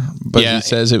butler, but he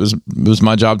says it was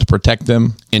my job to protect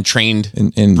them and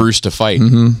trained and Bruce to fight,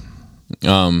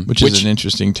 which is an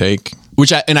interesting take.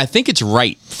 I think it's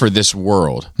right for this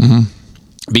world,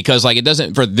 because like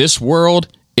for this world,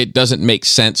 it doesn't make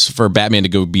sense for Batman to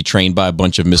go be trained by a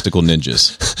bunch of mystical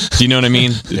ninjas. Do you know what I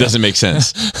mean? It doesn't make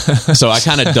sense. So I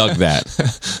kind of dug that.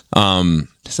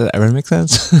 Does that ever make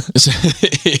sense?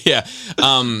 Yeah.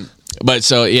 But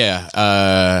so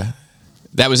that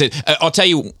was it. I'll tell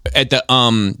you, at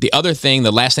the other thing,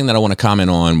 the last thing that I want to comment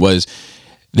on was,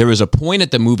 there was a point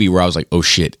at the movie where I was like, oh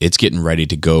shit, it's getting ready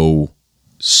to go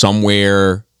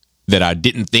somewhere that I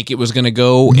didn't think it was going to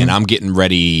go, and I'm getting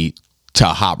ready to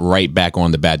hop right back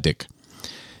on the Bat Dick.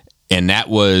 And that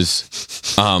was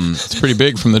it's pretty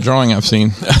big from the drawing I've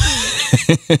seen.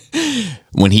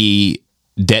 when he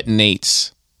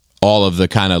detonates all of the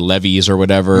kind of levees or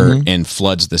whatever and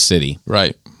floods the city.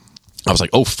 Right. I was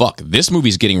like, oh, fuck, this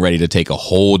movie's getting ready to take a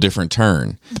whole different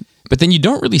turn. But then you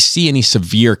don't really see any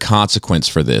severe consequence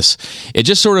for this. It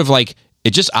just sort of like,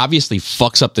 it just obviously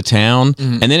fucks up the town.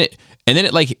 And then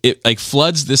it like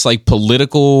floods this like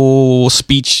political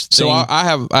speech thing. So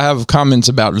I have comments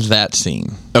about that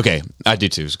scene. Okay, I do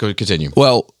too. So go continue.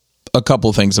 Well, a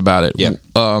couple things about it. Yeah.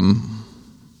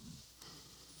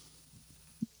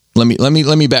 Let me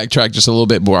backtrack just a little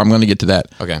bit more. I'm going to get to that.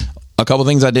 Okay. A couple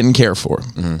things I didn't care for.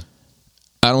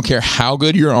 I don't care how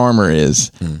good your armor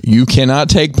is. You cannot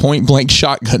take point blank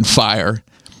shotgun fire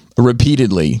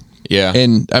repeatedly. Yeah.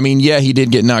 And I mean, yeah, he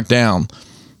did get knocked down.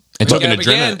 It took an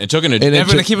again. adrenaline. It took an And it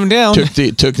Never to keep him down. Took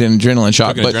an adrenaline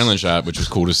shot. took an adrenaline shot, which was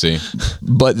cool to see.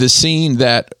 But the scene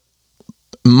that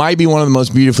might be one of the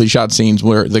most beautifully shot scenes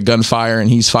where the gunfire and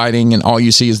he's fighting and all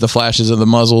you see is the flashes of the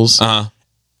muzzles.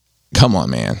 Come on,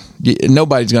 man.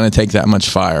 Nobody's going to take that much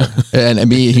fire and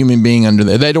be a human being under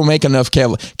there. They don't make enough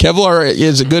Kevlar. Kevlar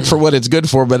is good for what it's good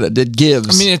for, but it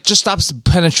gives. I mean, it just stops the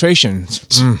penetration.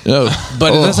 But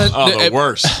it doesn't. The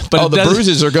worst. But the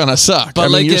bruises are going to suck. But I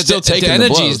mean, like you're still taking the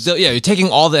energy. blows. You're taking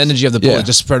all the energy of the bullet, Yeah.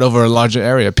 just spread over a larger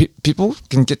area. People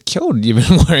can get killed even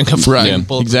wearing a Right,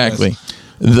 bullet. exactly.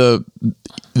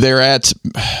 They're at,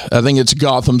 I think it's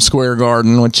Gotham Square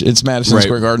Garden, which it's Madison Right.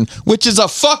 Square Garden, which is a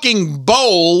fucking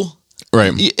bowl.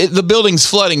 Right. The building's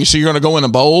flooding, so you're going to go in a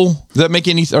bowl. Does that make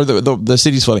any? Or the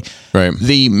city's flooding. Right.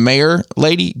 The mayor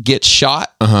lady gets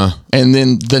shot, and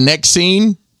then the next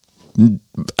scene,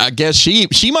 I guess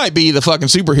she might be the fucking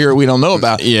superhero we don't know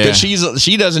about. Yeah. Because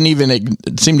she doesn't even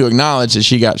seem to acknowledge that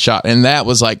she got shot, and that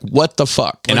was like, what the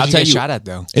fuck? And I'll Where'd tell you you, get shot at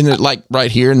though. In the, like right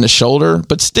here in the shoulder,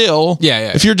 but still,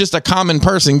 Yeah. If you're just a common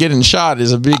person getting shot,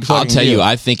 is a big fucking. I'll tell deal. you,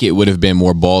 I think it would have been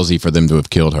more ballsy for them to have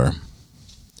killed her.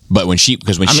 But when she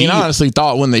I honestly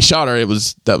thought when they shot her,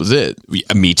 that was it.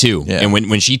 me too. Yeah. And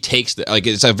when she takes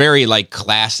it's a very like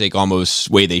classic almost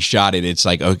way they shot it. It's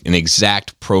like an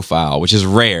exact profile, which is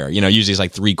rare. Usually it's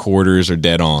like 3/4 or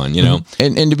dead on.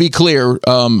 And to be clear,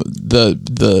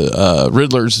 the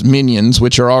Riddler's minions,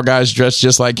 which are all guys dressed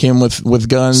just like him with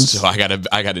guns. So I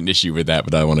got an issue with that,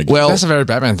 but I want to. Well, That's a very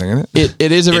Batman thing, isn't it?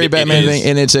 it is a very Batman thing,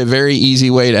 and it's a very easy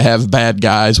way to have bad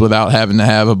guys without having to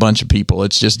have a bunch of people.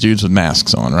 It's just dudes with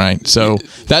masks on, right? So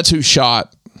that's who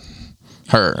shot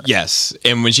her. Yes,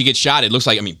 and when she gets shot, it looks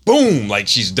like boom, like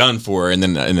she's done for. And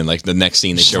then like the next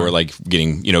scene, they show her like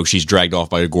getting, she's dragged off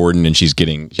by Gordon, and she's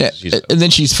getting. She's, and then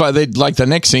she's they like the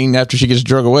next scene after she gets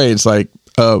drug away. It's like,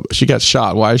 she got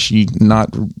shot. Why is she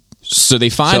not? So they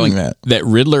find selling that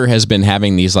Riddler has been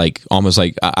having these like almost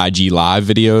like IG live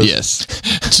videos. Yes.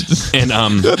 And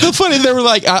the funny, they were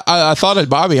like, I thought at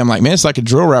Bobby, I'm like, man, it's like a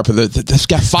drill rapper that's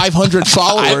got 500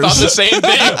 followers. I thought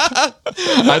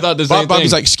the same thing.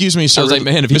 Bobby's like, excuse me, sir. I was like,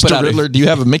 man, if you Mr. put out Riddler, do you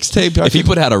have a mixtape? if he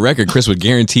put out a record, Chris would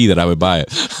guarantee that I would buy it.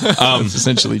 That's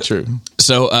essentially true.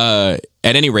 So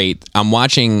at any rate, I'm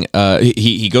watching.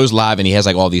 He goes live and he has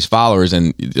like all these followers,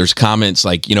 and there's comments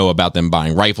like about them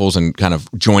buying rifles and kind of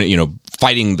joining,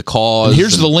 fighting the cause. And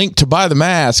here's the link to buy the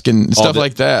mask and stuff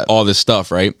like that. All this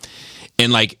stuff, right?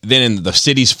 And like then the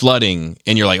city's flooding,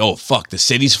 and you're like, oh fuck, the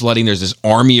city's flooding. There's this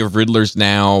army of Riddlers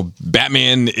now.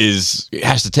 Batman has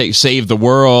to save the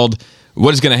world.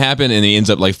 What is going to happen? And he ends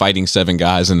up like fighting 7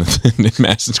 guys in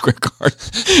Madison Square Garden.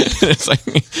 And it's like,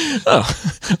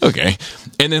 oh, okay.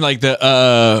 And then like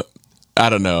the I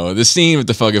don't know, the scene with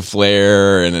the fucking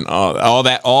flare and then all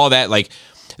that like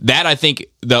that. I think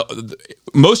the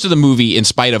most of the movie, in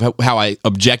spite of how I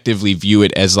objectively view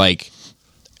it as like,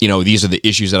 these are the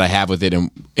issues that I have with it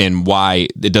and why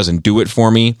it doesn't do it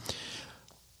for me.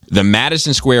 The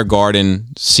Madison Square Garden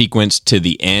sequence to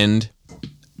the end,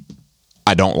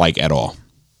 I don't like at all.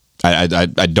 I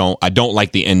don't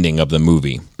like the ending of the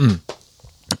movie.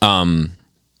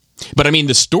 But I mean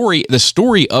the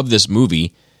story of this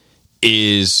movie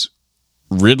is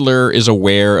Riddler is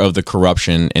aware of the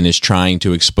corruption and is trying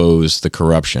to expose the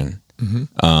corruption.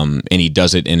 And he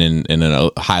does it in a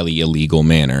highly illegal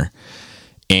manner.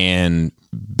 And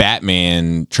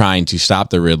Batman trying to stop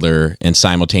the Riddler and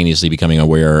simultaneously becoming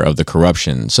aware of the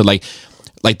corruption. So like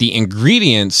the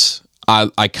ingredients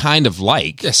I kind of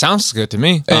like. Yeah, sounds good to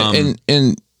me.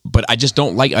 But I just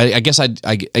don't like. I guess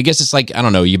it's like, I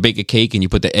don't know. You bake a cake and you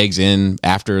put the eggs in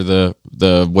after the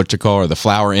or the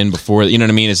flour in before. You know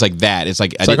what I mean? It's like that. It's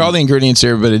like all the ingredients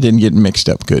here, but it didn't get mixed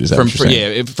up good. Is that what you're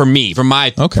saying? Yeah, for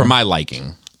my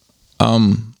liking.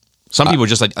 Some people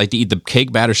just like to eat the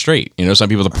cake batter straight. Some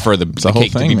people prefer the whole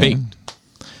cake thing, to be man. baked.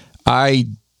 I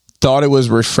thought it was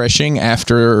refreshing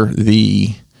after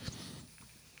the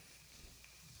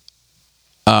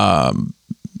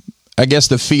I guess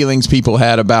the feelings people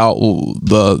had about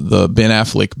the Ben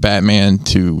Affleck Batman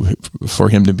for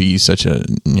him to be such a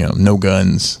no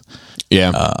guns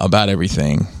about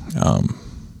everything.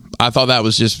 I thought that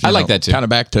was just I like that too. Kind of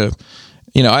back to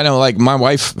I know like my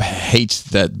wife hates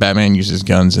that Batman uses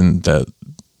guns in the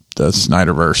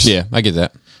Snyderverse. Yeah, I get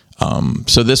that.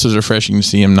 So this was refreshing to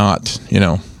see him not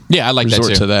I like that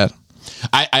resort too. to that.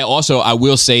 I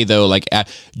will say though, like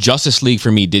Justice League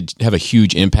for me did have a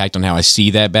huge impact on how I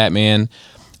see that Batman.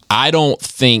 I don't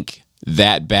think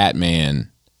that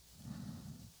Batman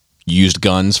used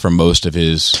guns for most of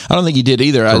his. I don't think he did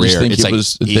either. Career. I just think It's it like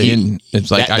was.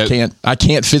 It's like that- I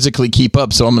can't physically keep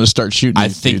up, so I'm going to start shooting. I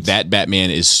these think dudes. that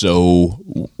Batman is so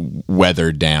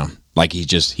weathered down. Like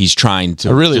he's trying to.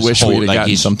 I really just wish hold, we'd have like gotten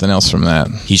he's, something else from that.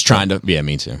 He's trying to. Yeah,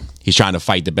 me too. He's trying to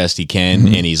fight the best he can,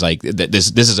 and he's like, this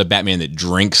is a Batman that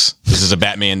drinks. This is a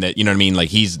Batman that what I mean.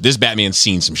 Like this Batman's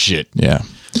seen some shit. Yeah.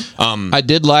 I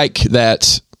did like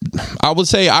that. I would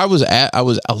say I was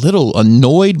a little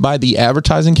annoyed by the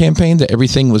advertising campaign that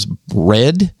everything was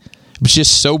red. It was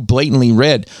just so blatantly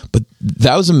red. But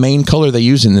that was the main color they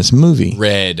used in this movie.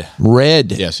 Red.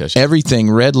 Yes. Everything,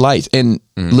 red lights. And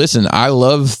listen, I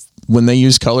love when they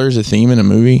use color as a theme in a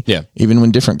movie. Yeah. Even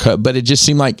when different cut. But it just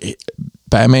seemed like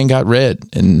Batman got red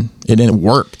and it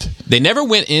worked. They never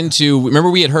went into. Remember,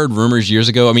 we had heard rumors years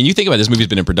ago. I mean, you think about it, this movie's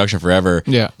been in production forever.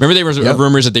 Yeah. Remember, there was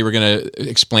rumors that they were going to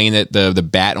explain that the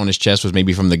bat on his chest was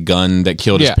maybe from the gun that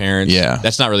killed his Yeah. parents. Yeah.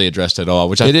 That's not really addressed at all.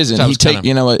 Which It isn't. Which I was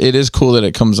kinda, it is cool that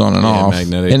it comes on and off,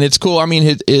 magnetic. and it's cool. I mean,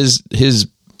 his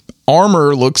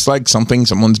armor looks like something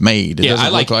someone's made. It Yeah, doesn't I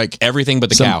look like everything but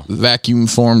the some cow. vacuum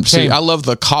formed. See, Same. I love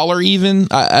the collar. Even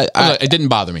It didn't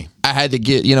bother me. I had to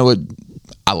get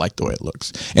I like the way it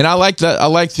looks, and I like the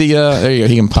there you go.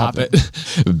 He can pop it.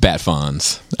 Bat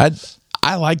fawns.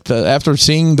 I like after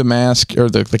seeing the mask or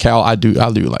the cowl. I do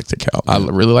like the cowl. I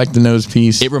really like the nose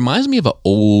piece. It reminds me of an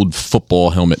old football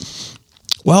helmet.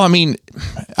 Well, I mean,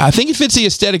 I think it fits the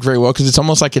aesthetic very well because it's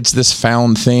almost like it's this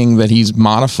found thing that he's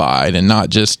modified and not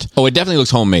just. Oh, it definitely looks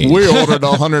homemade. We ordered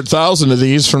 100,000 of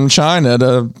these from China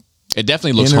to. It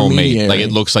definitely looks homemade. Intermediary. Like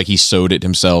it looks like he sewed it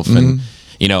himself, and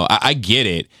I get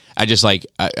it. I just I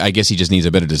guess he just needs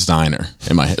a better designer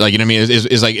in my head. Like, you know what I mean?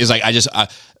 It's like I just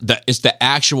it's the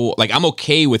actual, like, I'm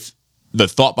okay with the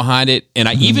thought behind it, and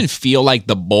I even feel like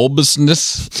the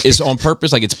bulbousness is on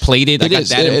purpose. Like it's plated. I got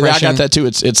that impression. I got that too.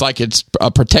 It's like it's a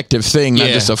protective thing, not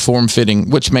Yeah. just a form fitting,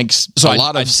 which makes So a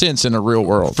lot of sense in a real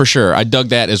world. For sure. I dug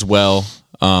that as well.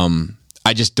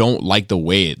 I just don't like the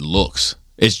way it looks.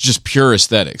 It's just pure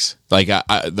aesthetics. Like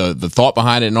the thought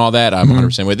behind it and all that, I'm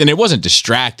 100% with. And it wasn't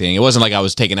distracting. It wasn't like I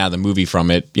was taken out of the movie from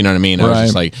it. You know what I mean? I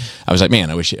was like, man,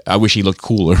 I wish he looked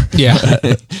cooler. Yeah.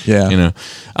 Yeah. You know.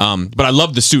 But I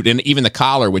love the suit and even the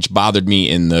collar, which bothered me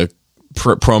in the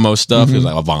promo stuff. It was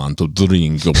like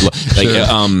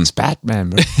It's Batman.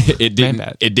 Bro. it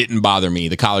didn't bother me.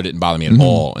 The collar didn't bother me at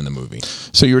all in the movie.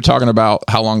 So you were talking about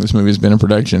how long this movie has been in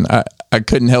production. I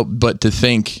couldn't help but to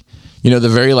think, the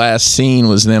very last scene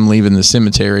was them leaving the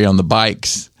cemetery on the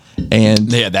bikes.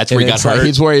 And Yeah, that's where he got it's like, hurt.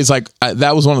 he's where he's like,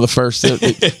 that was one of the first.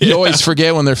 You always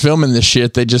forget when they're filming this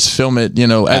shit. They just film it,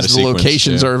 as the sequence,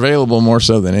 locations yeah. are available more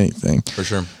so than anything. For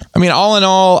sure. I mean, all in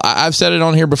all, I've said it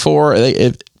on here before.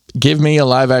 Give me a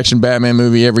live action Batman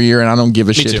movie every year, and I don't give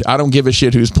a shit. too. I don't give a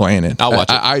shit who's playing it. I'll watch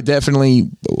it. I definitely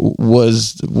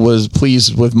was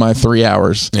pleased with my 3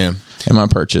 hours. Yeah. And my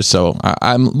purchase. So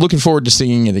I'm looking forward to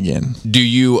seeing it again. Do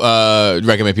you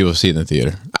recommend people see it in the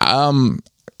theater?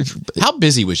 How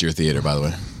busy was your theater, by the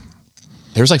way?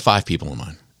 There was like 5 people in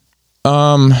mine.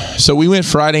 So we went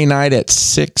Friday night at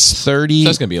 6:30. So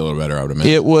that's gonna be a little better, I would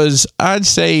imagine. It was, I'd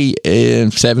say,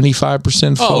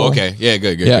 75% full. Oh, okay. Yeah,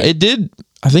 good. Yeah, good. it did.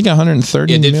 I think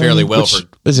 130. It did million, fairly well which for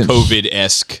isn't-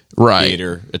 COVID-esque Right.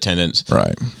 theater attendance.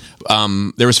 Right.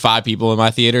 There was 5 people in my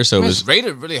theater, so it was. It's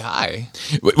rated really high.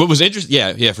 What was interesting?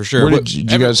 Yeah, for sure. Where did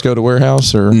you guys go to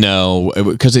Warehouse or? No,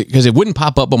 because it wouldn't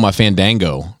pop up on my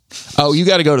Fandango. Oh, you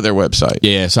got to go to their website.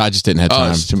 Yeah, so I just didn't have Oh,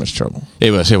 time. it's too much trouble.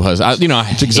 It was.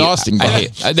 It's exhausting,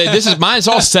 this is mine's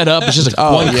all set up. It's just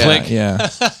Oh, one yeah, click. Yeah.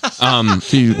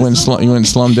 So you went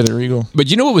slummed at a Regal. But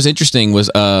you know what was interesting was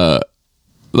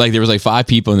like there was like 5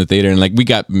 people in the theater, and like we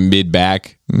got mid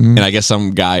back, and I guess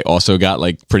some guy also got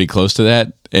like pretty close to that,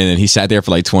 and then he sat there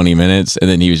for like 20 minutes, and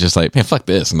then he was just like, man, fuck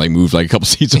this, and like moved like a couple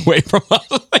seats away from us.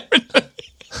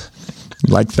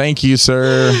 Like, thank you,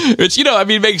 sir. Which,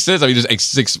 it makes sense. I mean,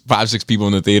 there's like 5, 6 people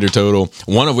in the theater total.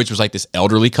 One of which was like this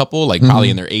elderly couple, like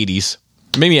probably in their 80s.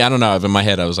 Maybe, I don't know. In my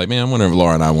head, I was like, man, I wonder if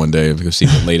Laura and I one day have seen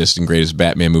the latest and greatest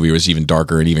Batman movie was even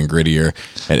darker and even grittier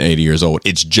at 80 years old.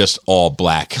 It's just all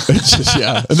black. It's just,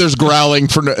 yeah. And there's growling,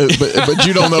 but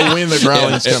you don't know when the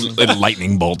growling's coming. And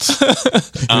lightning bolts.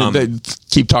 They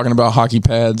keep talking about hockey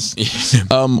pads.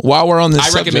 While we're on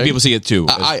this I recommend people see it too.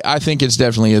 I think it's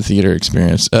definitely a theater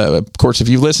experience. Of course, if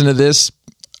you listen to this,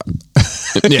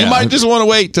 you might just want to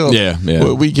wait till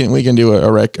we can do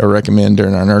a recommend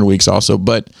during our Nerd Weeks also.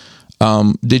 But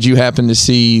did you happen to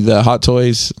see the Hot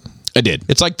Toys? I did.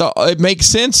 It's like it makes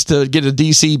sense to get a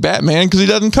DC Batman because he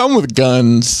doesn't come with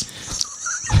guns.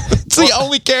 It's the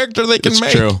only character they can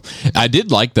make. True. I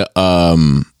did like the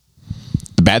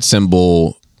bat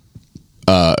symbol.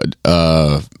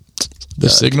 The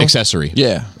signal accessory,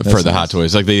 for the Hot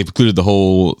Toys. Like they included the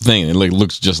whole thing. It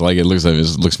looks just like it looks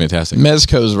fantastic.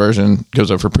 Mezco's version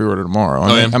goes up for pre-order tomorrow.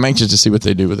 I'm anxious to see what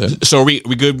they do with it. So are we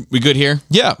good? We good here?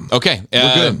 Yeah. Okay.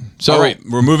 We're good. So all right,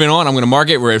 we're moving on. I'm going to mark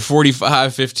it. We're at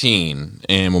 45:15,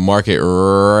 and we'll mark it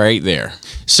right there.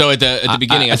 So at the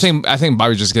beginning, I think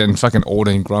Bobby's just getting fucking old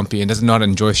and grumpy and doesn't know how to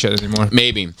enjoy shit anymore.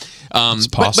 Maybe. It's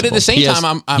possible. But at the same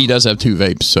time, he does have 2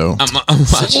 vapes. So I'm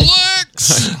watching.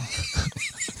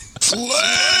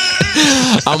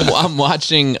 I'm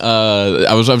watching.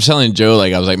 I was telling Joe,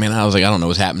 like, I was like, I don't know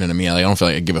what's happening to me. Like, I don't feel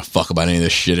like I give a fuck about any of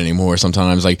this shit anymore.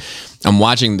 Sometimes, like, I'm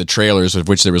watching the trailers, of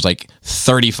which there was like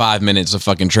 35 minutes of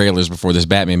fucking trailers before this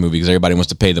Batman movie because everybody wants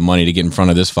to pay the money to get in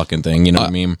front of this fucking thing. You know what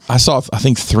I mean? I saw, I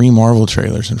think, 3 Marvel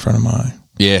trailers in front of mine.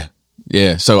 Yeah.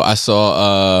 So I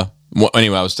saw.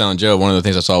 Anyway, I was telling Joe one of the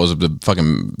things I saw was the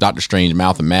fucking Doctor Strange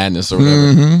Mouth of Madness or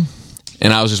whatever. Mm-hmm.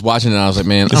 And I was just watching it and I was like,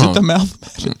 man, is it the Mouth of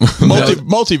Madness?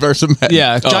 Multiverse of Madness.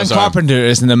 Yeah, John Carpenter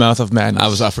is in the Mouth of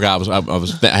Madness. I forgot. I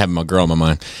was having my girl in my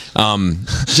mind.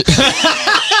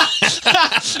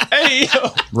 Hey,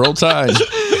 yo. Roll Tide.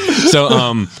 So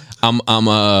I'm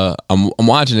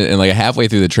watching it and like halfway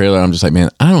through the trailer, I'm just like, man,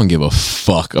 I don't give a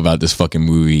fuck about this fucking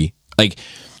movie. Like,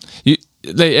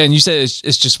 and you said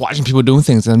it's just watching people doing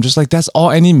things, and I'm just like, that's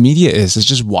all any media is. It's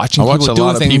just watching people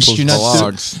doing things. You're not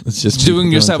vlogs. It's just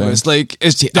doing yourself. It's like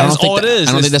that's all it is.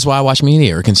 I don't think that's why I watch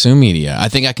media or consume media. I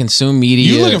think I consume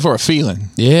media. You're looking for a feeling.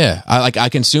 Yeah, I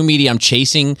consume media. I'm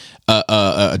chasing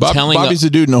telling. Bobby's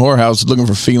the dude in the whorehouse looking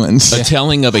for feelings. A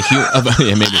telling of a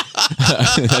yeah, maybe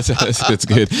that's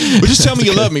good. But just tell me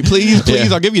you love me, please.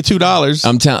 I'll give you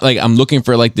 $2. I'm looking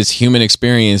for like this human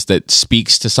experience that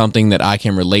speaks to something that I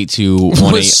can relate to.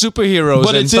 With superheroes,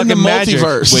 but it's in the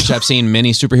multiverse, which I've seen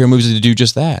many superhero movies that do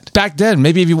just that. Back then,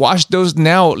 maybe if you watched those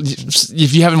now,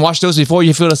 if you haven't watched those before,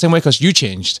 you feel the same way because you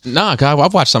changed. Nah, God,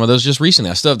 I've watched some of those just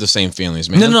recently. I still have the same feelings,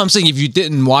 man. No, I'm saying if you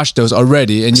didn't watch those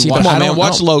already, and come on, man,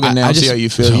 watch Logan now. See how you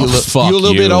feel. You're a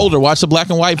little bit older. Watch the black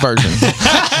and white version.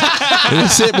 It'll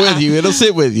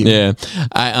sit with you. Yeah,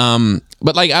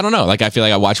 but like I don't know. Like I feel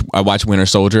like I watch Winter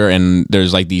Soldier, and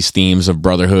there's like these themes of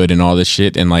brotherhood and all this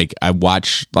shit, and like I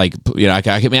watch like I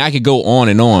could go on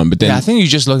and on, but then I think you're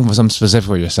just looking for something specific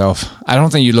for yourself. I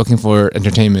don't think you're looking for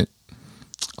entertainment.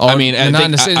 I mean, I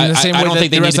don't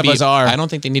think the rest of us are. I don't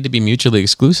think they need to be mutually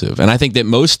exclusive, and I think that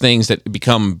most things that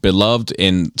become beloved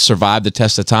and survive the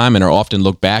test of time and are often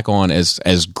looked back on as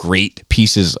great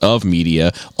pieces of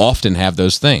media often have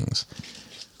those things.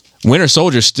 Winter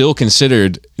Soldier is still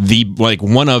considered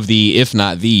one of the, if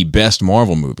not the best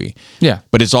Marvel movie. Yeah,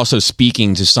 but it's also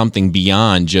speaking to something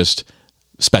beyond just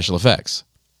special effects.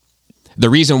 The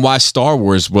reason why Star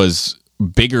Wars was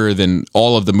bigger than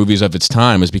all of the movies of its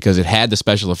time is because it had the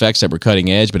special effects that were cutting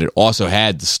edge, but it also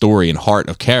had the story and heart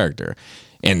of character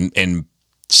and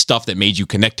stuff that made you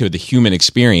connect to the human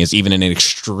experience, even in an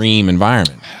extreme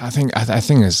environment. I think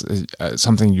it's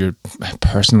something you're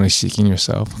personally seeking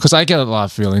yourself, because I get a lot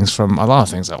of feelings from a lot of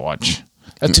things I watch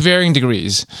to varying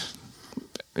degrees.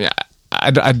 Yeah,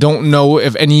 I don't know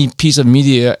if any piece of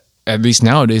media, at least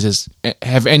nowadays,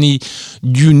 have any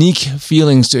unique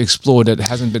feelings to explore that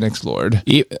hasn't been explored.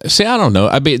 See, I don't know.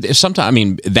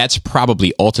 That's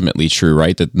probably ultimately true,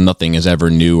 right? That nothing is ever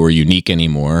new or unique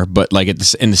anymore. But like in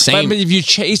the same, but if you're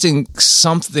chasing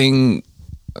something,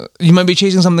 you might be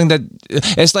chasing something that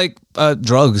it's like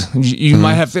drugs. You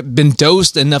might have been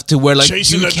dosed enough to where like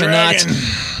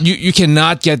you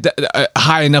cannot get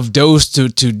high enough dose to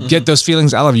get those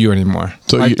feelings out of you anymore.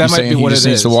 So like, that might be what it is. He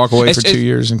needs to walk away for 2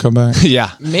 years and come back.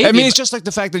 Yeah, maybe. I mean, it's just like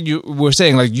the fact that you were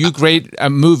saying, like, you grade a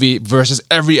movie versus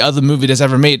every other movie that's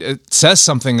ever made. It says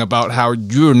something about how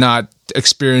you're not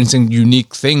experiencing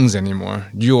unique things anymore.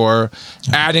 You're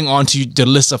adding on to the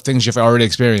list of things you've already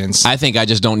experienced. I think I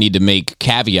just don't need to make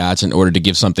caveats in order to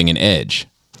give something an edge.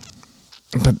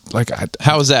 But like,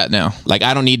 How is that now? Like,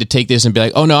 I don't need to take this and be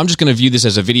like, oh no, I'm just going to view this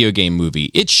as a video game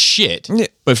movie. It's shit. Yeah.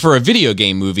 But for a video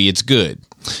game movie, it's good.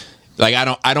 Like,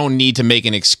 I don't need to make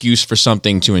an excuse for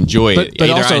something to enjoy it. But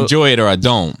Either also- I enjoy it or I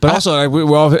don't. But also, like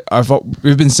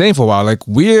we've been saying for a while, like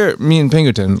me and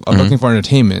Pinkerton are looking for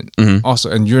entertainment.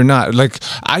 Also, and you're not. Like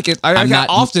I can not-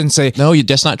 often say, No,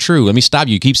 that's not true. Let me stop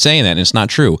you. You keep saying that, and it's not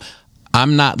true.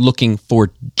 I'm not looking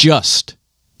for just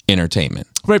entertainment.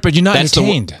 right, but you're not That's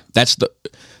entertained.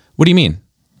 What do you mean?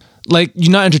 Like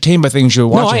you're not entertained by things you're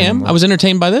watching. No, I am. anymore. I was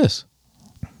entertained by this.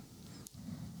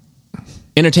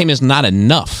 Entertainment is not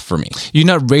enough for me. You're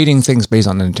not rating things based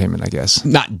on entertainment, I guess.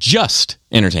 Not just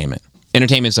entertainment.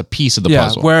 Entertainment's a piece of the Yeah.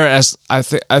 puzzle. Whereas I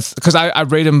think, because I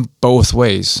rate them both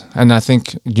ways, and I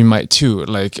think you might too.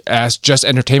 Like as just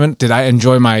entertainment, did I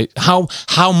enjoy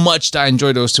how much did I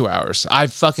enjoy those 2 hours? I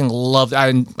fucking loved. I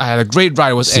had a great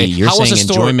ride. It was See, you're how was saying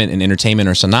the story? enjoyment and entertainment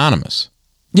are synonymous.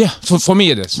 Yeah, for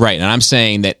me it is. Right. And I'm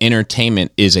saying that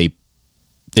entertainment it's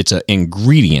an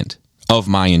ingredient of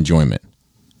my enjoyment.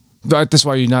 But that's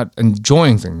why you're not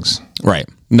enjoying things. Right.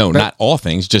 No, not all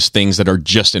things, just things that are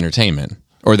just entertainment.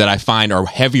 Or that I find are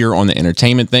heavier on the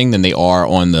entertainment thing than they are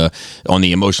on the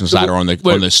emotional side or on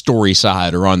the story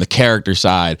side or on the character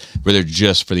side, where they're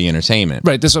just for the entertainment.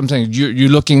 Right. That's what I'm saying. You're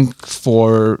looking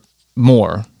for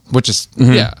more, which is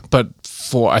yeah. But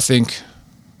for I think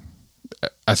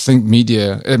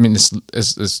media. I mean, is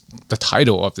the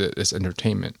title of it is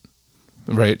entertainment.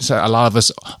 Right. So a lot of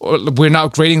us, we're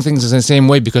not grading things in the same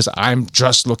way because I'm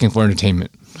just looking for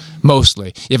entertainment.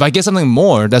 Mostly. If I get something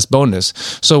more, that's bonus.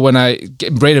 So when I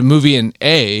rate a movie an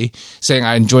A, saying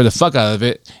I enjoy the fuck out of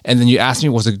it, and then you ask me,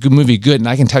 was a good movie good? And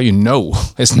I can tell you, no,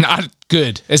 it's not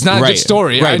good. It's not a Right. good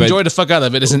story. Right, I enjoy the fuck out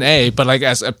of it. It's an A, but like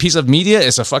as a piece of media,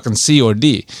 it's a fucking C or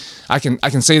D. I can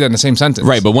say that in the same sentence.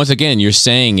 Right, but once again, you're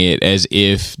saying it as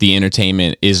if the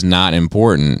entertainment is not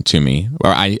important to me, or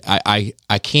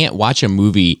I can't watch a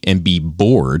movie and be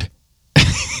bored.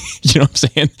 You know what I'm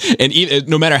saying? And even,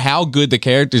 no matter how good the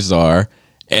characters are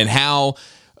and how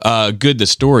good the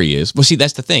story is, well, see,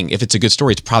 that's the thing. If it's a good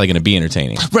story, it's probably going to be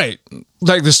entertaining. Right.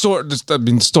 Like the story. I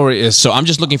mean, the story is So I'm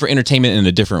just looking for entertainment in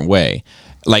a different way.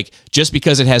 Like, just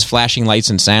because it has flashing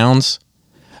lights and sounds,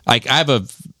 like I have a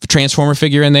Transformer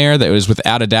figure in there that was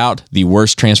without a doubt the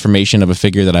worst transformation of a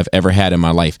figure that I've ever had in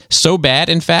my life. So bad,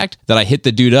 in fact, that I hit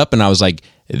the dude up and I was like,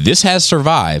 this has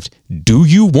survived. Do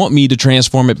you want me to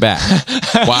transform it back?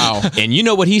 Wow. And you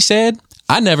know what he said?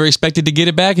 I never expected to get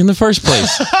it back in the first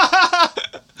place.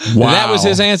 Wow. That was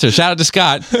his answer. Shout out to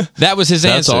Scott. That was his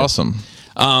That's answer. awesome.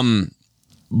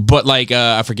 But like,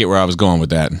 I forget where I was going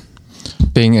with that.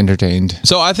 being entertained.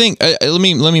 So I think let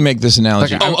me make this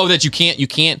analogy. Oh, that you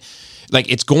can't like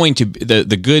it's going to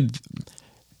the good.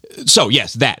 So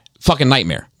yes, that fucking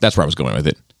Nightmare. That's where I was going with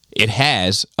it. It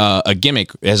has a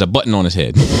gimmick. It has a button on his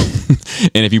head,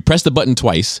 and if you press the button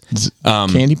twice,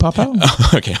 Candy pop out?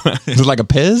 okay. Is it like a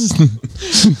Pez?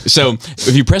 So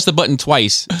if you press the button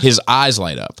twice, his eyes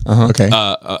light up. Okay.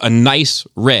 A nice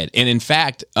red, and in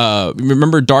fact,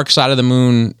 remember Dark Side of the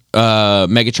Moon?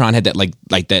 Megatron had that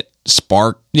like that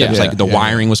spark. That was like the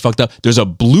wiring was fucked up. There's a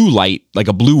blue light, like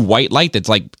a blue white light that's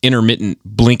like intermittent,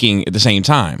 blinking at the same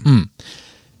time.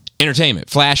 Entertainment,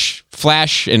 flash,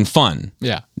 and fun.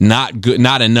 Yeah. Not good,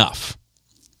 not enough.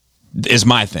 Is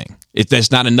my thing. That's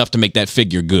not enough to make that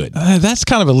figure good. That's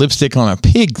kind of a lipstick on a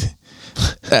pig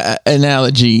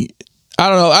analogy. I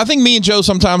don't know. I think me and Joe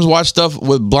sometimes watch stuff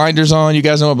with blinders on. You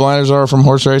guys know what blinders are from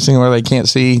horse racing, where they can't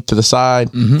see to the side.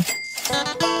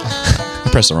 I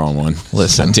pressed the wrong one.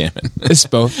 Listen. Damn it. It's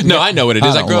both. No, I know what it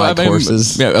is. I don't like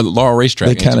horses. Yeah, Laurel Racetrack.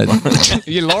 They kind of.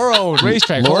 Yeah, Laurel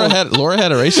racetrack. Laura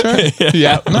had a racetrack.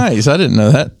 Yeah. Nice. I didn't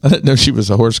know that. I didn't know she was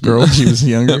a horse girl when she was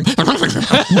younger.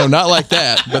 No, not like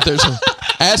that. But there's.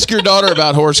 Ask your daughter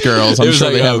about horse girls. I'm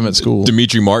sure they have them at school.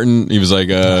 Dimitri Martin. He was like,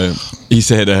 he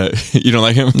said, you don't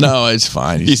like him? No, it's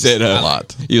fine. He said a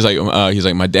lot. He was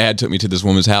like, my dad took me to this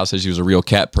woman's house, said she was a real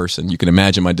cat person. You can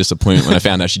imagine my disappointment when I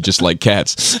found out she just liked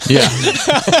cats. Yeah.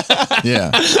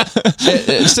 Yeah.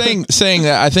 Saying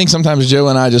that, I think sometimes Joe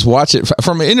and I just watch it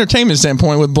from an entertainment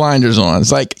standpoint with blinders on.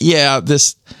 It's like, yeah,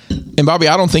 this, and Bobby,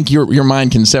 I don't think your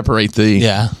mind can separate the.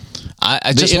 Yeah.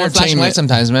 I just want flashing lights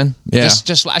sometimes, man. Yeah.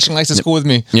 Just flashing lights is cool with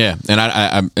me. Yeah, and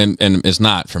I it's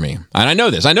not for me. And I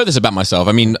know this. I know this about myself.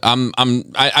 I mean, I'm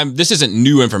this isn't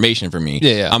new information for me.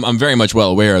 Yeah. I'm very much well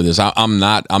aware of this.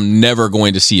 I'm never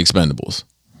going to see Expendables.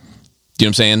 Do you know what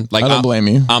I'm saying? Like, I don't blame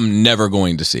you. I'm never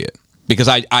going to see it because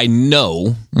I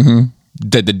know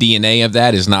that the DNA of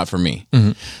that is not for me.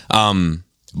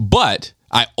 But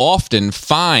I often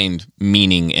find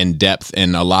meaning and depth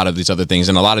in a lot of these other things,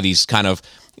 and a lot of these kind of,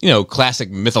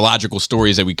 classic mythological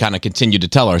stories that we kind of continue to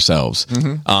tell ourselves.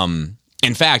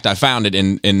 In fact, I found it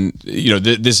in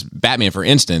this Batman, for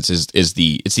instance, it's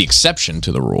the exception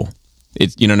to the rule.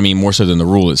 It's, you know what I mean, more so than the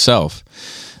rule itself.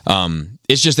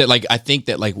 It's just that, like, I think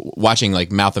that, like, watching,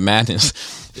 like, Mouth of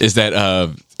Madness is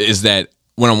that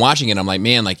when I'm watching it, I'm like,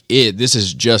 man, like,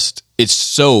 it's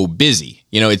so busy.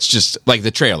 It's just like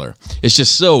the trailer. It's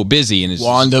just so busy, and it's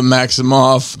Wanda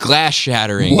Maximoff, glass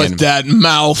shattering. what that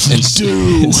mouth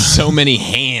do? And so many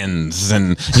hands,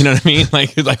 and you know what I mean?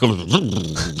 Like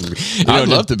I'd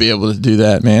love to be able to do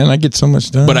that, man. I get so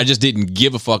much done. But I just didn't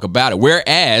give a fuck about it.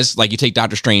 Whereas, like, you take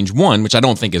Doctor Strange 1, which I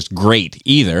don't think is great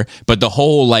either, but the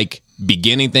whole, like,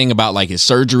 beginning thing about, like, his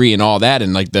surgery and all that,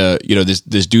 and, like, the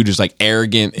this dude who's, like,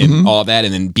 arrogant and all that,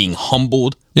 and then being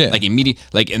humbled, like, immediate,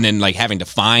 like, and then, like, having to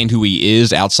find who he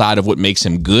is outside of what makes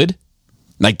him good,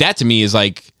 like, that to me is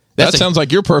like, that sounds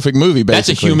like your perfect movie.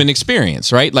 Basically, that's a human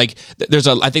experience, right? Like,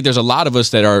 I think there's a lot of us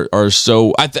that are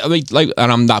so, and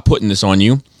I'm not putting this on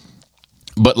you,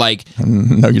 but, like,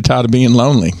 no, you're tired of being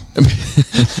lonely.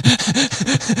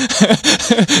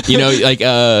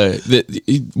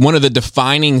 One of the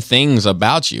defining things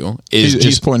about you is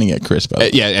he's pointing at Chris, by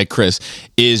the way. At Chris,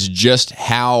 is just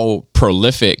how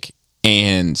prolific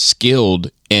and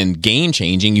skilled and game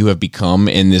changing you have become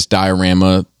in this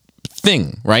diorama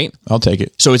thing, right? I'll take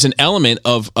it. So it's an element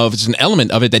of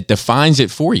it that defines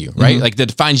it for you, right? Like, that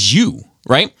defines you,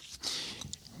 right?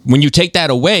 When you take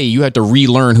that away, you have to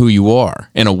relearn who you are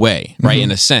in a way, right? In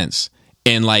a sense.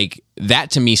 And, like,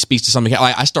 that to me speaks to something.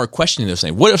 I start questioning this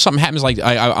thing. What if something happens, like,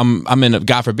 I'm in a,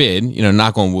 God forbid,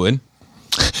 knock on wood,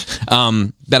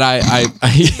 that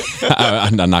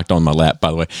I knocked on my lap, by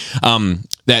the way,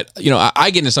 that, I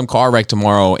get into some car wreck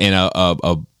tomorrow, and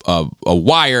a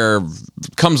wire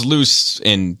comes loose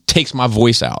and takes my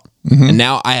voice out. And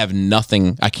now I have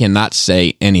nothing. I cannot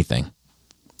say anything.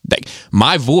 Like,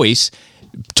 my voice,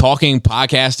 talking,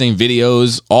 podcasting,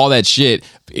 videos, all that shit,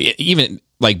 even,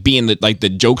 like, being the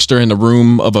jokester in the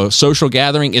room of a social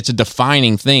gathering, it's a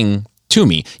defining thing to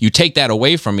me. You take that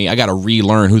away from me, I got to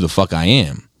relearn who the fuck I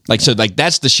am. Like, so, like,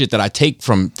 that's the shit that I take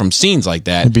from scenes like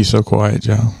that. It'd be so quiet,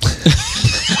 Joe.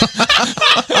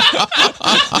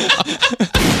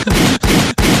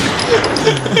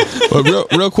 But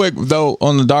real quick though,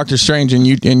 on the Doctor Strange, and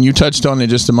you touched on it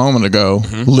just a moment ago.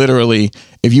 Literally,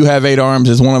 if you have 8 arms,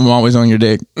 is one of them always on your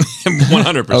dick?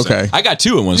 100%. Okay, I got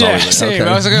 2 and one's always there. Same. Okay.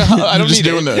 I was like, I don't need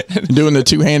doing the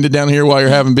 2-handed down here while you're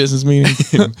having business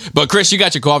meetings. But Chris, you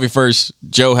got your coffee first.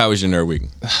 Joe, how was your nerd week?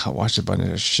 I watched a bunch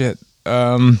of shit.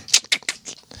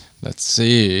 Let's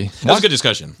see. That was a good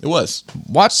discussion. It was.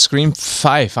 Watch Scream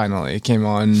 5 finally. It came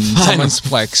on someone's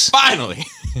Plex. Finally.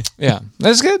 Yeah,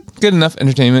 that's good. Good enough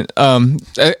entertainment.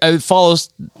 It follows.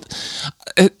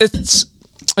 It's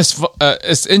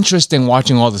interesting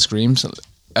watching all the Screams,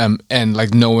 and,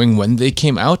 like, knowing when they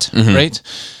came out, right?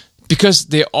 Because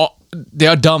they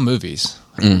are dumb movies,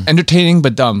 entertaining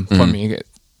but dumb for me.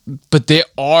 But they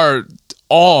are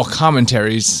all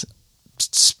commentaries,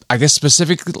 I guess,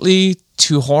 specifically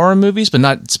to horror movies, but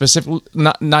not specifically,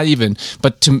 not even,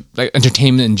 but to, like,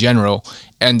 entertainment in general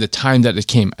and the time that it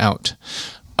came out.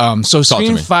 So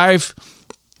Scream 5,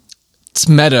 it's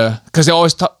meta, because they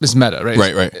always talk, it's meta, right?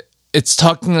 Right. It's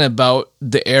talking about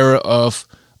the era of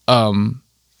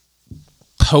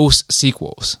post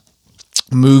sequels,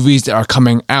 movies that are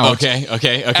coming out. Okay.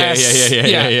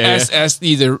 As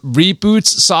either reboots,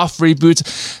 soft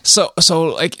reboots. So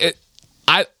like,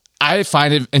 I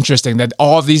find it interesting that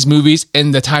all of these movies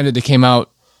in the time that they came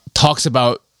out talks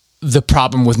about the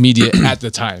problem with media at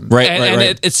the time. Right.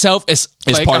 It itself is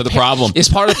like part of the problem. It's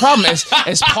part of the problem.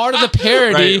 It's part of the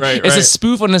parody. Right. It's a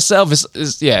spoof on itself.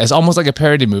 It's almost like a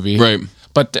parody movie. Right.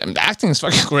 But the acting is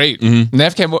fucking great.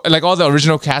 Nev Campbell, like, all the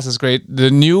original cast is great.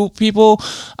 The new people,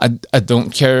 I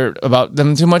don't care about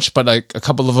them too much, but, like, a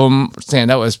couple of them stand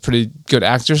out as pretty good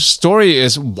actors. Story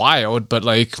is wild, but,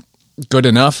 like, good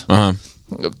enough.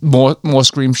 More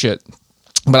Scream shit.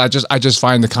 But I just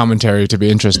find the commentary to be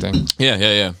interesting.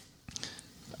 Yeah.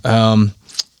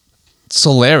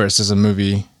 Solaris is a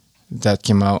movie that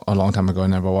came out a long time ago. I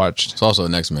never watched. It's also the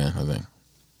Next Man, I think.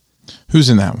 Who's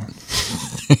in that one?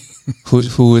 Who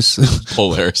is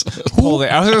Polaris?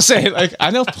 Polaris? I was gonna say, like,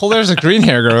 I know Polaris is a green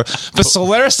hair girl, but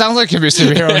Solaris sounds like it could be a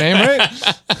superhero name, right?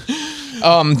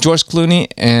 George Clooney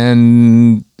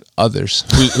and others.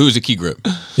 Who's the key grip?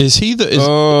 Is he is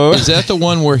that the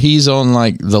one where he's on,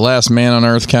 like, the Last Man on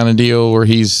Earth kind of deal, where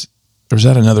he's, or is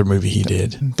that another movie he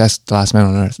did? That's The Last Man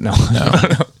on Earth. No.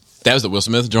 That was the Will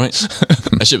Smith joint.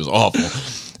 That shit was awful.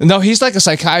 No, he's like a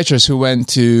psychiatrist who went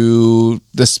to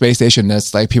the space station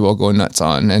that's like people are going nuts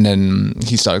on, and then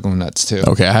he started going nuts too.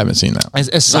 Okay, I haven't seen that. It's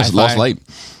sci-fi. Lost Light.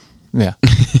 Yeah.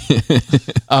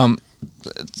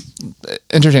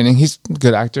 Entertaining. He's a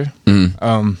good actor.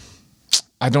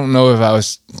 I don't know if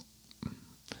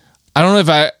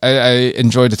I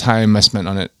enjoyed the time I spent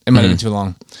on it. It might have been too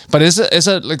long, but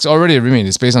it's already a remake.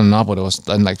 It's based on a novel that was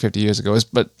done like 50 years ago.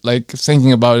 But like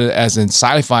thinking about it as a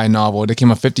sci-fi novel that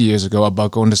came out 50 years ago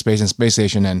about going to space and space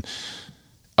station and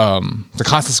the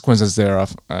consequences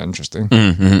thereof are interesting.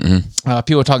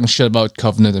 People were talking shit about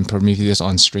Covenant and Prometheus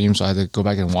on stream, so I had to go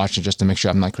back and watch it just to make sure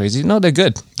I'm not crazy. No, they're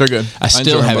good. They're good. I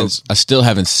still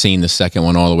haven't seen the second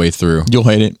one all the way through. You'll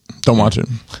hate it. Don't watch it.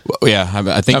 Well, yeah,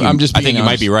 I think I'm just. I think you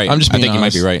might be right. I'm just. I think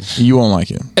honest. you might be right. You won't like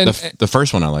it. And, The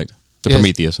first one I liked. The yes,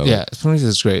 Prometheus. Prometheus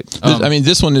is great. I mean,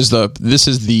 this one is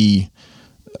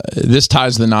this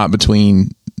ties the knot between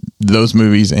those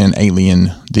movies and Alien,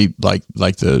 the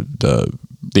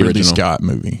Ridley original Scott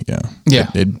movie. Yeah. Yeah.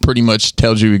 It pretty much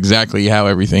tells you exactly how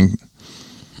everything.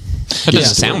 It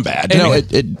doesn't sound bad. No,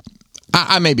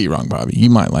 I may be wrong, Bobby. You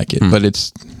might like it, but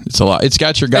it's a lot. It's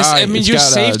got your guy. I mean, it's you're got,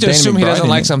 safe to Danny assume he McBride doesn't in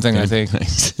like it. something, I think.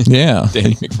 Yeah.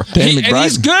 Danny McBride. Danny And McBride.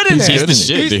 he's good in He's it. good in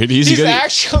Shit, it. dude. He's good.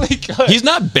 actually good. He's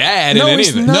not bad in no, he's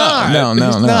anything. not. No.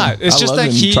 He's not. It's I just love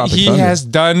like him in Tropic he Thunder. has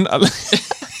done.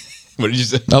 What did you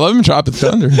say? I love him in Tropic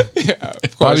Thunder.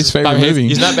 Bobby's favorite movie.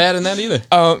 He's not bad in that either.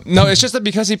 No, it's just that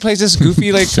because he plays this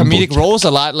goofy, like comedic roles a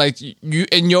lot. Like you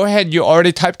in your head, you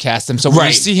already typecast him. So when you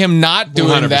Right. see him not doing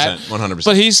 100%, that, 100%.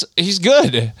 But he's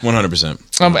good.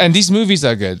 100%. And these movies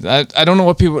are good. I don't know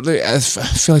what people. I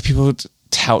feel like people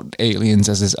tout Aliens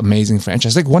as this amazing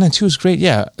franchise. Like 1 and 2 is great.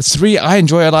 Yeah, 3 I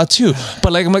enjoy a lot too.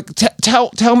 But like I'm like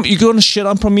tell me you're going to shit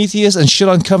on Prometheus and shit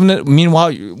on Covenant.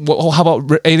 Meanwhile, how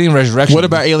about Alien Resurrection? What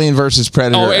about Alien versus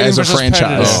Predator Alien as a versus franchise?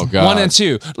 Predator. Oh, God. 1 and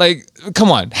 2. Like,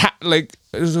 come on.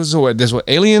 There's what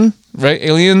Alien, right?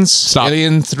 Aliens. Stop.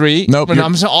 Alien 3. Nope, No,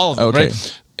 I'm saying all of them, okay.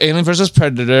 right? Alien versus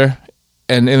Predator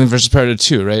and Alien versus Predator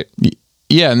 2, right?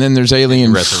 Yeah, and then there's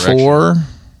Alien Resurrection. 4.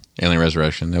 Alien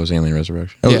Resurrection. That was Alien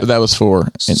Resurrection. Oh, Yeah. that was 4.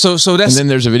 And, So that's and then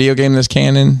there's a video game that's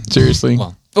canon. Seriously.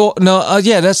 well, no,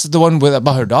 yeah, that's the one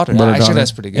about her daughter. About her Actually, daughter.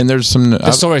 that's pretty good. And there's some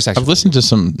story's actually I've listened to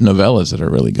some novellas that are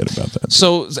really good about that.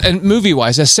 So, and movie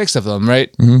wise, there's 6 of them,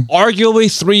 right? Mm-hmm.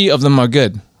 Arguably, 3 of them are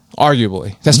good.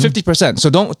 Arguably. That's 50%. So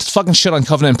don't fucking shit on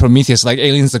Covenant and Prometheus like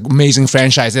Alien's the amazing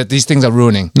franchise that these things are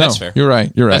ruining. No, That's fair. You're right.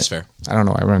 You're right. That's fair. I don't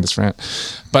know why I ran this rant.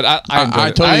 But I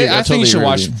I totally think agree you should with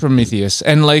watch you. Prometheus.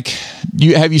 And like,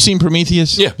 Have you seen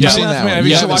Prometheus? Yeah. You've Yeah. seen Yeah, that yeah, one. you You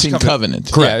should haven't watch seen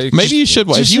Covenant. Covenant. Yeah, Maybe you should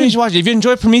watch. Just If you watch it. If you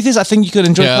enjoy Prometheus, I think you could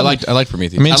enjoy Yeah, Covenant. I like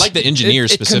Prometheus. I mean, I like the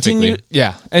engineers specifically.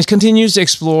 And it continues to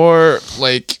explore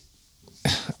like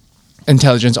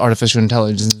intelligence, artificial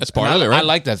intelligence. That's part And of it, right? I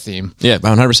like that theme. Yeah,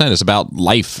 100%. It's about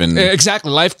life and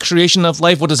Exactly, life, creation of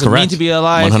life. What does it mean Correct. to be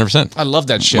alive? 100%. I love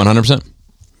that shit. 100%.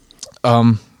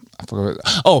 I forgot.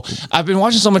 Oh, I've been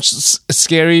watching so much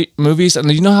scary movies,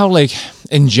 and you know how, like,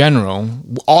 in general,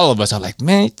 all of us are like,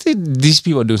 man, these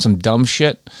people are doing some dumb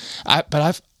shit.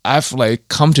 But I've like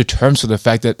come to terms with the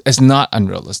fact that it's not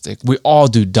unrealistic. We all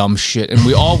do dumb shit, and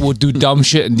we all will do dumb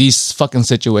shit in these fucking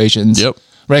situations. Yep.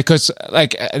 Right, because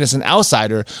like as an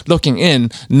outsider looking in,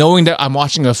 knowing that I'm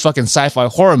watching a fucking sci-fi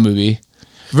horror movie,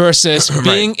 versus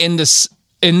being in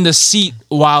the seat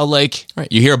while like Right.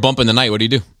 You hear a bump in the night. What do you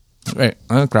do? right,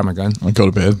 I'll grab my gun. I go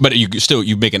to bed. But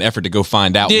you make an effort to go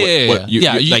find out. Yeah,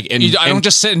 I don't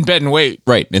just sit in bed and wait.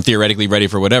 Right, and theoretically ready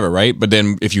for whatever, right? But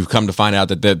then if you come to find out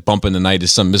that bump in the night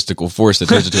is some mystical force that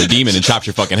turns into a demon and chops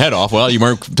your fucking head off, well, you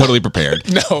weren't totally prepared.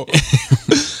 No.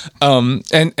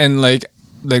 And like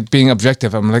being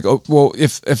objective, I'm like, oh well,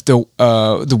 if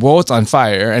the world's on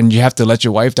fire and you have to let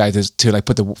your wife die to like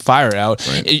put the fire out,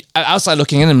 Right. Outside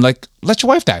looking in, I'm like, let your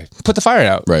wife die, put the fire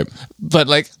out. Right. But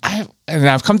like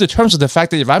I've come to terms with the fact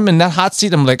that if I'm in that hot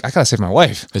seat, I'm like, I gotta save my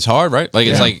wife. It's hard, right? Like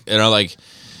it's Yeah. like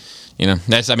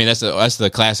that's the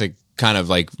classic kind of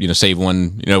like save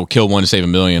one, kill one to save a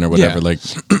million or whatever. Yeah. Like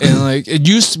And like it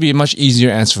used to be a much easier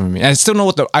answer for me. And I still know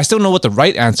what the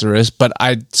right answer is, but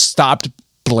I stopped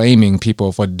blaming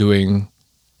people for doing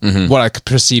what I could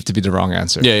perceive to be the wrong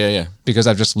answer. yeah. Because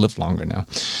I've just lived longer now.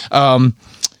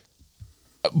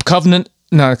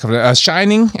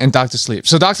 Shining and Doctor Sleep.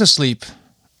 So Doctor Sleep,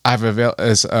 I've revealed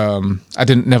is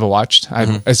never watched.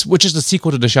 Which is the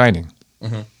sequel to The Shining.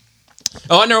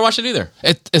 Oh, I never watched it either.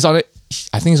 It's on it.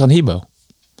 I think it's on Hebo.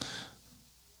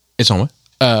 It's on what?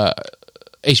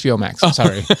 HBO Max.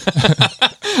 Sorry,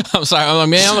 I'm sorry. I'm like,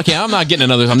 man, okay, I'm not getting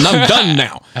another. I'm done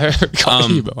now.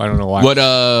 Hebo. I don't know why. What?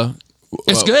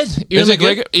 It's good. Is it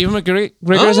good? Ewan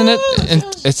McGregor's in it, and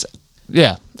it's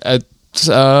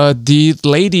the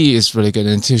lady is really good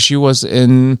into. She was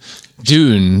in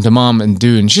Dune, the mom in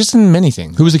Dune. She's in many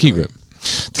things. Who was the key grip?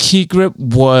 The key grip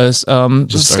was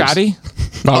Scotty.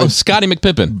 Scotty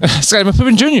McPippin. Scotty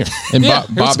McPippin Jr. And Yeah, it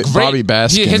was great. Bobby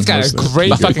Baskin. He's got a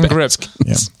great fucking grip.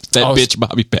 Yeah. That Oh, bitch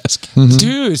Bobby Baskin.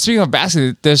 Dude, speaking of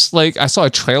Baskin, there's like I saw a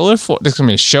trailer for there's gonna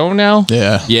be a show now.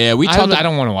 Yeah. Yeah, we talked. I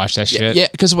don't want to watch that shit. Yeah,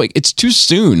 because like it's too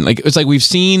soon. Like it's like we've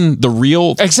seen the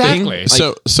real Exactly.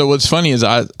 thing. So what's funny is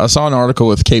I saw an article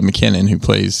with Kate McKinnon, who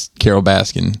plays Carol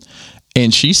Baskin,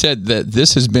 and she said that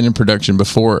this has been in production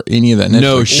before any of that Netflix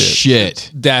No shit.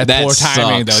 shit. That poor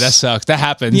timing sucks. though. That sucks. That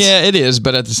happens. Yeah, it is,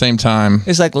 but at the same time,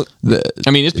 It's like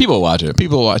I mean, it's people watch it.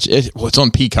 people watch it. Well, it's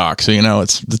on Peacock, so you know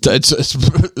it's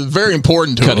very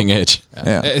important to Cutting them. edge.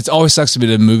 Yeah. it always sucks to be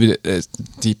the movie that is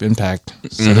deep impact,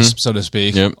 so to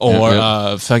speak, Yep, or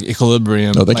yep. fuck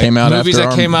Equilibrium. Oh, they Like, came out movies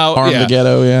after that came out. Arm Yeah. the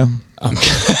Ghetto, yeah.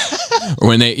 Or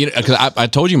when they, because I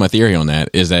told you my theory on that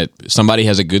is that somebody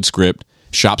has a good script,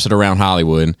 shops it around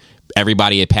Hollywood,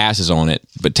 everybody passes on it,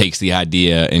 but takes the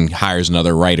idea and hires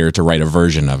another writer to write a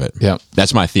version of it. Yeah.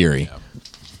 That's my theory.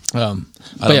 I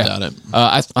But don't yeah, doubt it.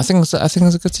 I think it's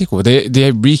a good sequel. They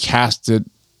recasted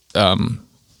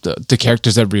the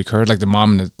characters that recurred, like the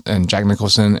mom and Jack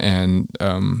Nicholson, and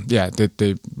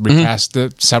they recast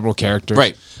several characters,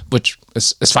 Right. Which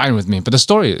is fine with me. But the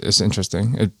story is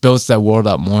interesting. It builds that world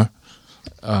up more.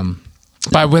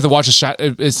 But with the watch,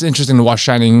 it's interesting to watch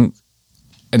Shining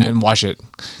and then watch it,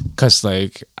 because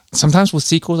like sometimes with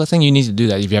sequels, I think you need to do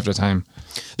that if you have the time.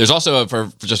 There's also, for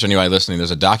just anybody listening,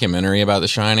 there's a documentary about The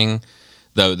Shining,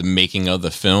 the making of the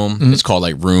film. It's called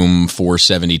like Room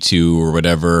 472 or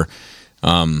whatever.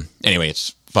 Anyway,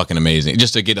 it's fucking amazing.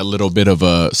 Just to get a little bit of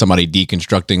somebody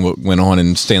deconstructing what went on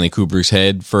in Stanley Kubrick's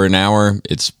head for an hour,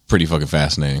 it's pretty fucking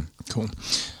fascinating. Cool.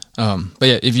 But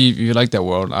yeah, if you like that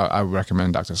world, I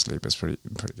recommend Doctor Sleep. It's pretty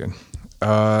good.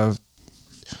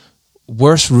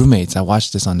 Worst Roommates. I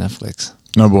watched this on Netflix.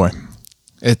 No boy.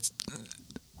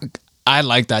 I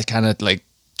like that kind of like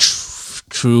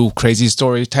true crazy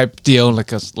story type deal.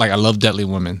 Like I Love Deadly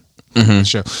Women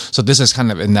show. So this is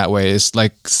kind of in that way. It's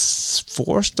like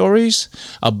 4 stories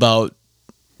about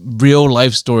real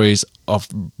life stories of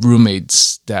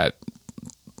roommates that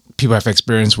people have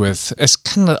experience with. It's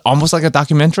kind of almost like a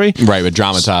documentary. Right, but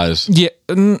dramatized. Yeah,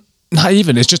 not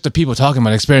even. It's just the people talking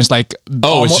about experience. Like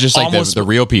It's just like the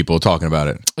real people talking about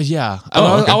it. yeah.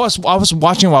 Okay. I was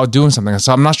watching while doing something,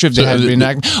 so I'm not sure if they had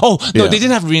reenactment. Oh no, Yeah. they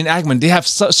didn't have reenactment. They have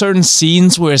certain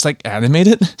scenes where it's like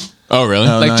animated, Oh, really?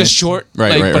 Oh, like nice. just short,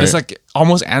 Right, like, right, but right. it's like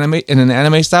almost anime in an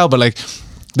anime style. But like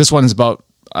this one's about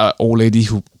an old lady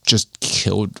who just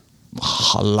killed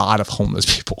a lot of homeless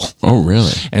people. Oh,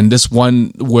 really? And this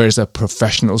one wears a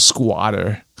professional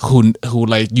squatter who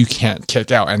like you can't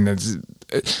kick out. And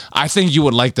I think you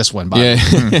would like this one. Bobby.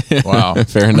 Yeah. Wow.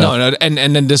 Fair enough. No, and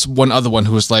then this one other one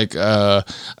who's like a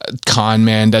con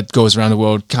man that goes around the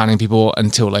world conning people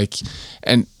until like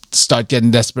and start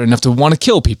getting desperate enough to want to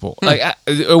kill people. Like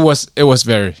it was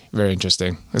very, very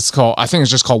interesting. I think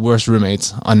it's just called Worst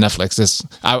Roommates on Netflix.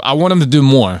 I want them to do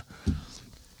more,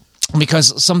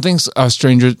 because some things are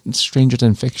stranger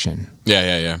than fiction.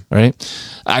 Yeah. Right?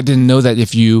 I didn't know that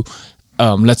if you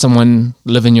let someone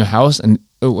live in your house and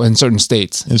in certain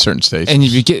states, In certain states. and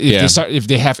if you get Yeah. if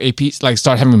they have APs, like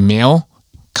start having mail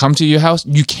come to your house,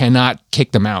 you cannot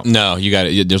kick them out. No, you got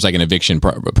it. There's like an eviction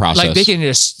process. Like they can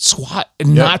just squat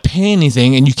and not pay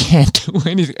anything, and you can't do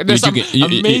anything. And there's some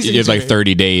amazing. It's like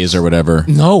 30 days or whatever.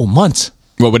 No, months.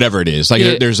 Well, whatever it is, like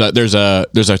Yeah. there's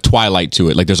a twilight to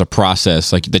it. Like there's a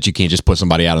process, like that you can't just put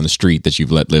somebody out on the street that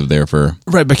you've let live there for.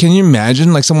 Right, but can you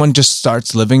imagine like someone just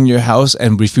starts living in your house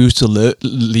and refuse to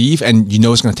leave, and you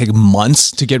know it's going to take months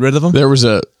to get rid of them? There was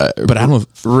But I don't.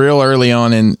 real early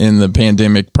on in the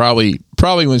pandemic, probably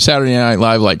when Saturday Night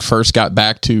Live like first got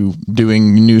back to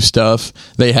doing new stuff,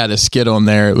 they had a skit on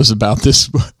there. It was about this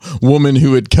woman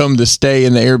who had come to stay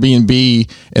in the Airbnb,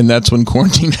 and that's when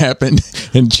quarantine happened,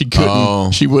 and she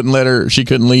couldn't. She wouldn't let her. She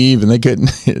couldn't leave, and they couldn't.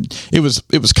 It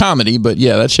was comedy, but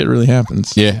yeah, that shit really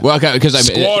happens. Yeah, well, because I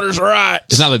mean, Squatters' rights.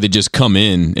 it's not like they just come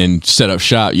in and set up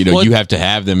shop. You know, Well, you have to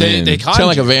have them in. They Sound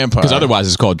like a vampire. because otherwise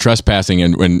it's called trespassing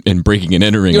and breaking and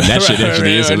entering. And that shit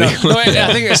actually is illegal. No,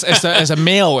 I think it's a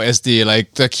mail is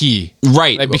the key.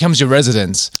 Right. It becomes your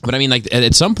residence. But I mean, like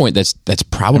at some point, that's I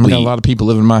probably got a lot of people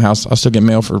living in my house. I still get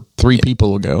mail for 3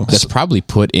 people ago. that's probably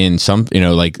put in some,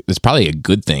 like it's probably a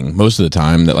good thing most of the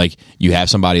time that like you have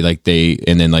somebody like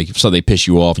and then like so they piss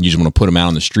you off and you just want to put them out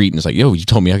on the street and it's like, yo, you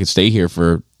told me I could stay here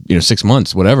for 6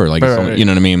 months, whatever. Like, Right. you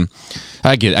know what I mean?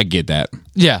 I get that.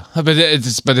 Yeah, but it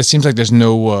seems like there's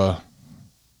no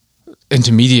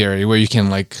intermediary where you can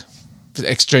like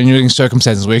extenuating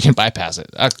circumstances where you can bypass it.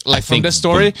 Like from this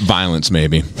story, violence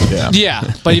maybe. yeah.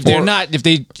 But if they're not,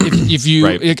 if you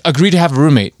Right. agree to have a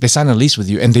roommate, they sign a lease with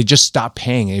you, and they just stop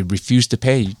paying, they refuse to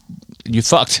pay, you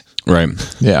fucked. Right.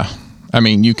 Yeah. I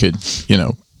mean, you could,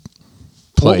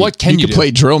 play. What can you could do?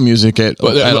 play drill music at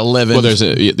 11. Well, there's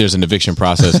an eviction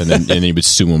process, and then you would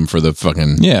sue them for the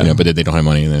fucking but they don't have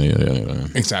money. And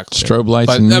then, Exactly. Strobe lights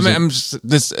But and I music. mean,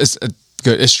 this is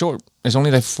good. It's short. It's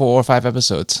only like 4 or 5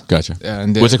 episodes. Gotcha.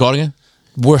 And What's it called again?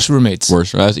 Worst roommates.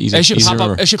 Worse. That's easy. It should easy to pop up.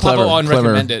 remember. It should pop Clever, up on clever.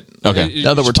 recommended. Okay.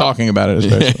 Now that we're talking about it,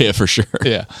 especially. Yeah, for sure.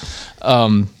 Yeah.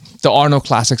 The Arnold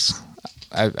Classics.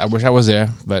 I wish I was there,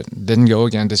 but didn't go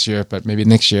again this year. But maybe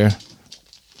next year.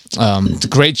 It's a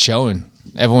great showing.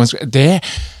 Everyone's there.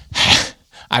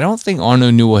 I don't think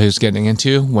Arnold knew what he was getting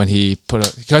into when he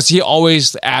because he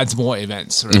always adds more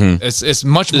events. Right? It's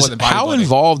much more than How bodybuilding.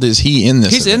 involved is he in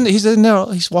this? He's in there.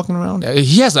 He's walking around.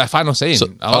 He has that final say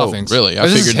in a lot of things. Really? I But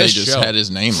this is figured they his just show. had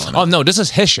his name on it. Oh no, this is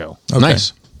his show.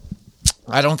 Nice.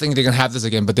 I don't think they're gonna have this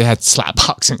again. But they had slap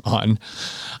boxing on,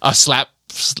 slap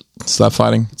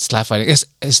fighting. fighting.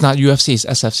 It's not UFC. It's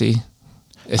SFC.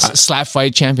 It's slap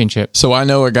fight championship. So I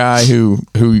know a guy who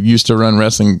used to run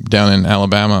wrestling down in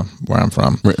Alabama, where I'm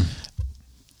from. Right.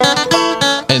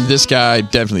 And this guy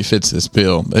definitely fits this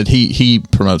bill. But he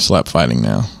promotes slap fighting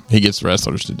now. He gets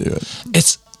wrestlers to do it.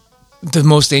 It's the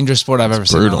most dangerous sport I've ever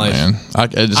seen Brutal, in my life. man.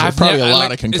 There's I've probably never- a lot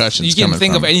like, of concussions. You can coming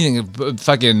think from of it. anything.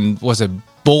 Fucking was it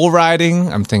bull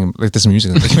riding? I'm thinking like this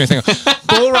music. Like, me think of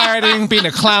bull riding, being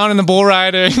a clown in the bull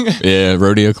riding, Yeah,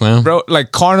 rodeo clown. bro.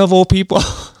 Like carnival people.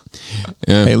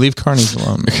 Yeah. Hey, leave carnies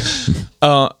alone.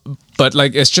 But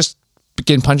like it's just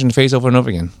getting punched in the face over and over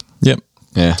again. Yep.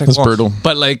 Yeah. That's brutal.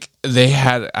 But like they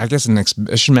had, I guess, an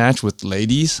exhibition match with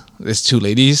ladies. There's 2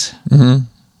 ladies,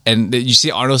 and you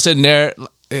see Arnold sitting there.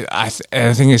 I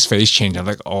think his face changed. I'm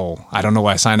like, oh, I don't know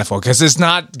what I signed up for because it's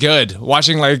not good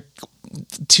watching like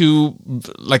 2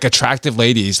 like attractive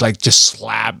ladies like just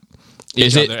slap each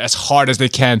Is it- other as hard as they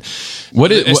can.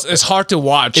 What is- It's hard to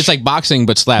watch. It's like boxing,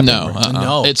 but slapping. No. right?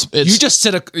 no, It's you just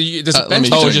sit. There's a let bench. me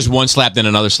Oh, show it's just one slap, then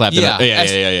another slap. Then Yeah.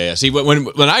 yeah. See,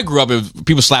 when I grew up,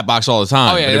 people slap box all the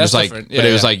time. Oh, yeah, but it was that's like, different. but Yeah,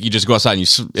 it was yeah. like you just go outside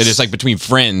and and it's like between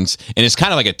friends, and it's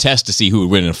kind of like a test to see who would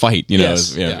win in a fight. You know?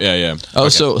 Yes. Yeah. Oh, Okay.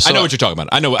 so I know what you're talking about.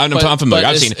 I'm familiar.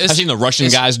 I've seen the Russian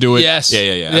guys do it. Yes.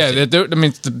 Yeah. I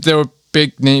mean, there were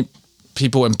big name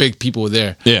people and big people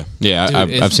there. Yeah. Dude,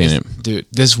 I've seen it. Dude,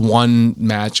 this one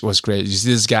match was great. You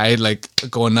see this guy like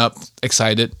going up,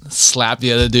 excited, slap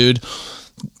the other dude.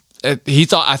 I think he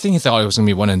thought it was gonna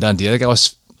be one and done. The other guy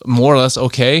was more or less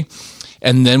okay.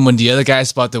 And then when the other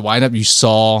guy's about to wind up, you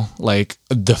saw like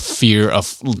the fear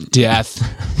of death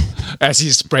as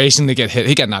he's bracing to get hit.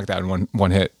 He got knocked out in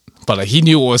one hit, but like he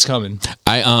knew what was coming.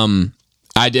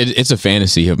 I did. It's a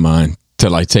fantasy of mine to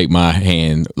like take my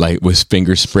hand like with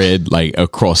fingers spread like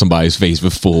across somebody's face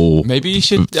with full Maybe you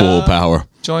should full power.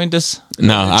 join this.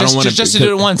 No, I don't want just to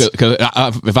do it once. Because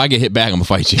if I get hit back, I'm gonna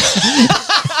fight you.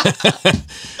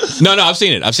 No, I've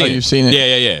seen it. you've seen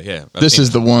it? Yeah. This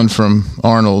is the one from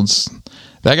Arnold's.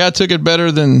 That guy took it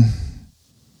better than.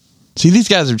 See, these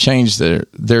guys have changed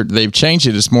they've changed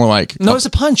it. It's more like No, it's a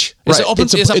punch. It's right. an open.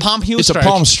 It's a palm heel It's strike. a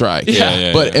palm strike.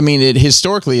 Yeah. But I mean, it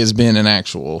historically has been an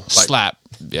actual like, slap.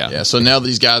 Yeah. Yeah. So now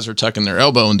these guys are tucking their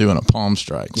elbow and doing a palm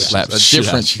strike. Slap a the shit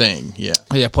different out you. thing. Yeah.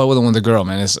 Yeah, play with the girl,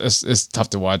 man. It's tough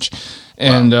to watch.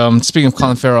 And speaking of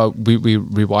Colin Farrell, we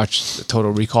rewatched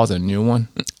Total Recall, the new one.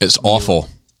 It's awful.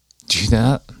 Do you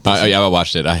know that? I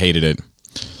watched it. I hated it.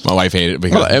 My wife hated it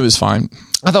because Well, it was fine.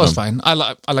 I thought it was fine. I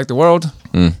like the world.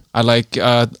 I like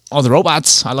all the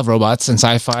robots. I love robots and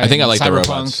sci-fi. I think I and like the cyberpunk.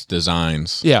 robots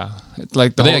designs. Yeah,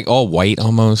 like the Are they whole- like all white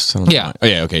almost? I don't know. Yeah. Oh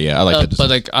yeah. Okay. Yeah. I like that. but design.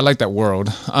 like I like that world.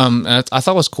 And I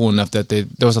thought it was cool enough that there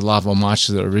was a lot of homage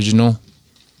to the original,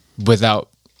 but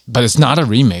it's not a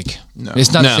remake. No.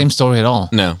 It's not the No. same story at all.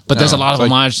 No. but there's a No. lot of Like-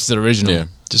 homage to the original. Yeah.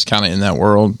 Just kind of in that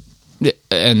world. Yeah,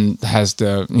 and has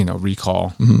the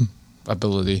recall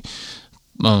ability.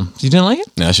 You didn't like it?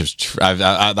 No, it's just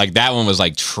I like that one was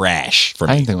like trash for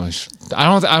I me. didn't think it was. I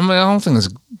don't think it's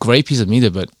a great piece of media,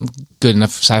 but good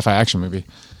enough sci-fi action movie,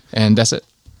 and that's it.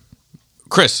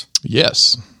 Chris,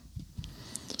 Yes.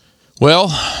 Well.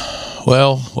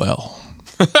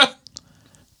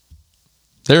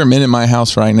 There are men in my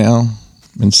house right now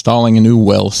installing a new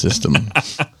well system.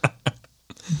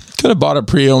 Could have bought a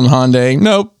pre-owned Hyundai.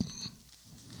 Nope.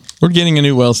 We're getting a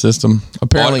new well system.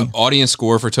 Apparently, audience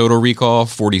score for Total Recall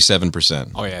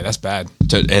 47%, Oh yeah, that's bad.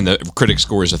 and the critic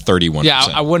score is a 31%. Yeah,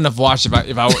 I wouldn't have watched if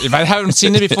I haven't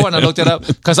seen it before and I looked it up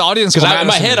because the audience. Because in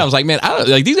my head, I was like, man, I don't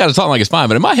like these guys are talking like it's fine,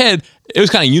 but in my head, it was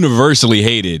kind of universally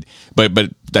hated. But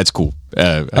that's cool.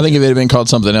 I think if it had been called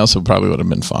something else, it probably would have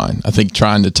been fine. I think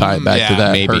trying to tie it back to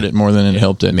that maybe. hurt it more than it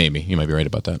helped it. Maybe you might be right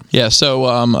about that. Yeah, so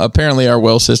apparently our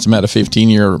well system had a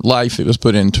 15-year life. It was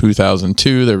put in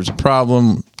 2002. There was a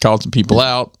problem. Called some people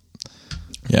out.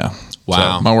 Yeah.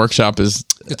 Wow. So my workshop is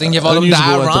Good thing you have all them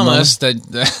unusable at the dioramas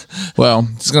that well.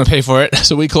 it's going to pay for it.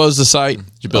 So we closed the site.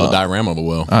 You build a diorama of a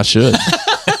well. I should.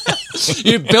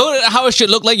 You build it how it should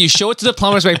look like. You show it to the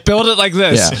plumbers. Like, build it like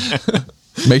this. Yeah.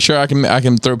 Make sure I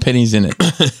can throw pennies in it.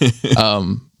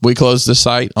 We closed the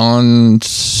site on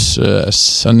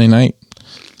Sunday night.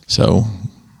 So,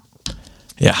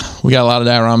 yeah, we got a lot of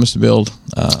dioramas to build.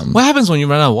 What happens when you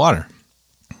run out of water?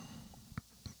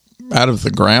 Out of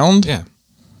the ground? Yeah.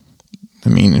 I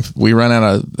mean, if we run out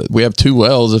of, we have 2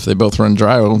 wells. If they both run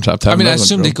dry, we'll have to have I mean, I another one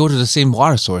assume they drilled. go to the same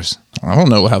water source. I don't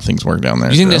know how things work down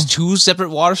there. You think bro. there's 2 separate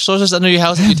water sources under your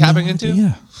house that you're tapping into?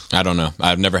 Yeah. I don't know.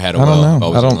 I've never had a I don't well. know. I've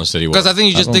always I don't- been on a city well. Because I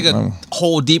think you just dig don't a know.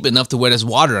 hole deep enough to where there's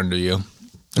water under you.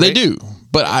 They Right? do,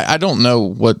 but I don't know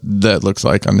what that looks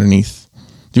like underneath.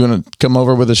 Do you want to come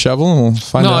over with a shovel and we'll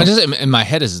find No, out? I just in my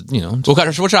head is We'll try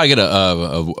to get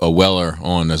a weller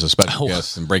on as a special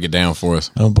guest and break it down for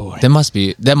us. Oh boy. there must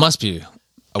be.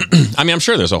 I mean, I'm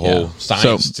sure there's a whole So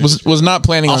science. to it. was not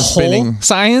planning on spending. Whole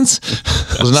science.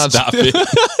 Was not Stop it.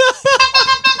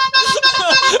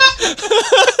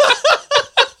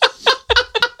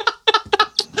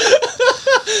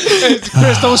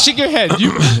 Chris, don't shake your head.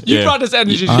 You Yeah. brought this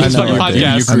energy to I this know fucking I did. podcast.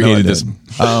 You I know created I this.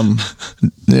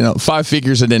 did. 5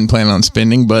 figures I didn't plan on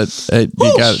spending, but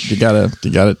you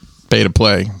gotta pay to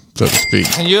play, so to speak.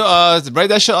 Can you write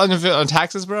that shit on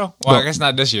taxes, bro? Well, I guess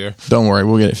not this year. Don't worry,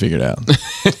 we'll get it figured out.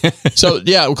 So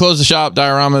yeah, we'll close the shop.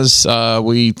 Dioramas.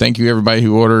 We thank you everybody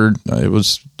who ordered. It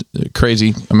was a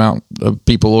crazy amount of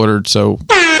people ordered. So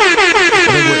I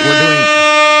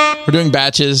think we're doing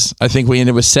batches. I think we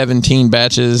ended with 17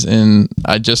 batches, and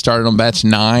I just started on batch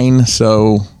 9.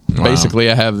 So basically,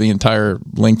 I have the entire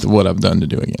length of what I've done to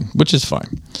do again, which is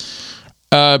fine.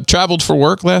 Traveled for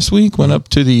work last week. Went up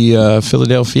to the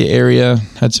Philadelphia area.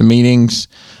 Had some meetings.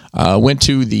 Went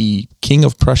to the King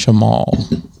of Prussia Mall,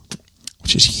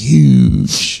 which is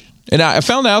huge. And I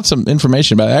found out some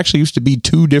information about it. It actually used to be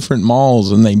 2 different malls,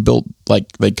 and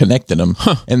they connected them.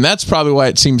 And that's probably why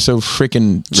it seems so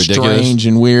freaking Ridiculous. strange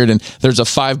and weird. And there's a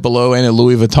Five Below and a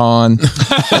Louis Vuitton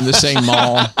in the same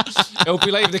mall. It would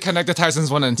be like if they connect the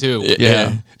Titans 1 and 2.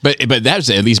 Yeah. but that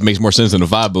at least makes more sense than the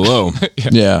Five Below.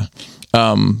 Yeah.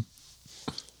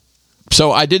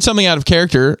 So I did something out of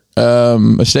character.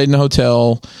 I stayed in a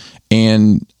hotel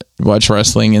and watched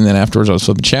wrestling, and then afterwards I was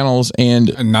flipping channels, and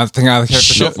And nothing out of the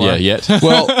character so far. Yeah, yet.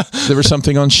 well, there was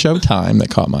something on Showtime that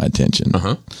caught my attention.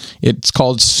 It's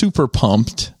called Super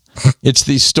Pumped. It's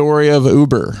the story of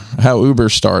Uber, how Uber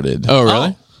started. Oh,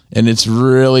 really? And it's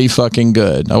really fucking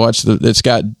good. I watched it's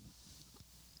got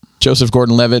Joseph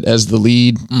Gordon-Levitt as the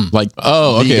lead. Like,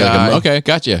 Oh, the okay. guy. Okay,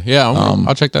 gotcha. Yeah,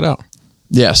 I'll check that out.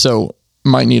 Yeah, so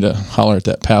might need to holler at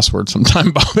that password sometime,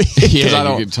 Bobby. 'Cause I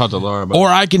don't, you can talk to Laura about or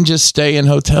I can just stay in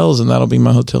hotels and that'll be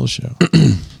my hotel show.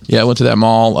 Yeah, I went to that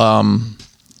mall.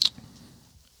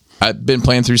 I've been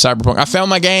playing through Cyberpunk. I found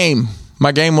my game.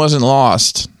 My game wasn't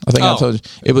lost. I think I told you.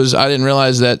 It was. I didn't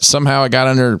realize that somehow I got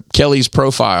under Kelly's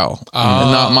profile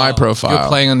and not my profile. You're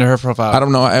playing under her profile. I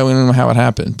don't know. I don't know how it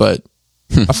happened, but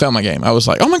I found my game. I was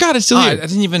like, oh my God, it's still I here.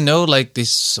 didn't even know like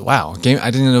this. Wow, game. I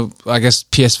didn't know. I guess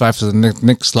PS5 is the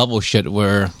next level shit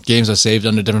where games are saved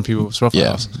under different people's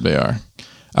profiles. Yeah, they are.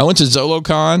 I went to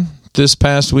ZoloCon this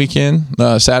past weekend,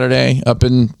 Saturday, up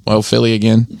in Philly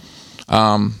again.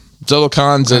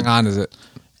 ZoloCon's What kind of con is it?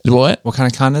 what? What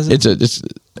kind of con is it? It's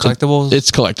Collectibles?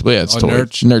 It's collectible. Yeah, it's Oh, toy.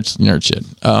 Nerd shit.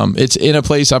 It's in a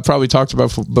place I've probably talked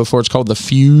about before. It's called the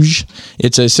Fuge.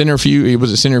 It's a centrifuge. It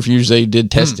was a centrifuge they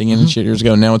did testing in shit years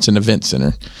ago. Now it's an event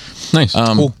center. Nice.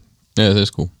 Cool. Yeah,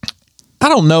 that's cool. I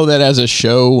don't know that as a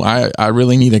show, I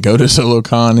really need to go to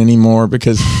ZoloCon anymore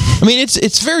because I mean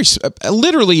it's very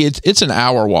literally it's an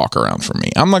hour walk around for me.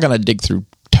 I'm not gonna dig through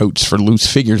totes for loose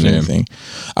figures or anything.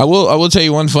 I will tell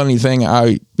you one funny thing.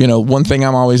 One thing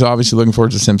I'm always obviously looking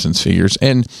forward to Simpsons figures,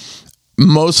 and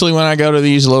mostly when I go to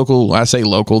these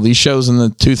these shows in the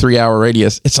 2-3 hour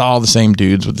radius, it's all the same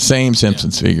dudes with the same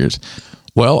Simpsons figures.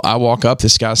 Well, I walk up,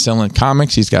 this guy's selling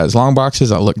comics. He's got his long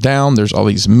boxes. I look down. There's all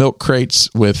these milk crates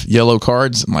with yellow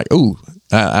cards. I'm like, ooh.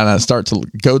 And I start to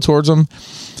go towards them.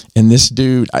 And this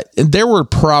dude, there were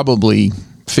probably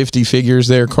 50 figures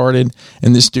there carded.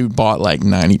 And this dude bought like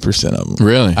 90% of them.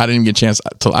 Really? I didn't get a chance.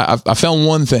 I found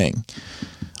one thing,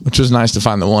 which was nice to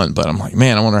find the one. But I'm like,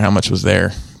 man, I wonder how much was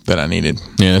there that I needed.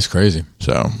 Yeah, that's crazy.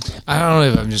 So I don't know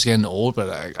if I'm just getting old,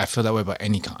 but I feel that way about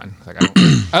any con. Like I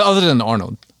don't, other than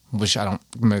Arnold. which I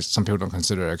don't. Some people don't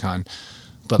consider it a con,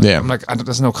 but Yeah. I'm like,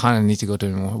 there's no con I need to go to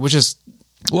anymore. Which is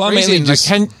Well, I crazy. mainly And, just-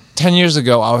 like 10 years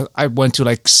ago, I went to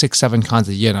like 6-7 cons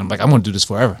a year, and I'm like, I'm going to do this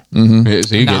forever. Yeah,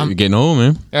 so you're Now- getting old,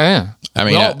 man. Yeah. I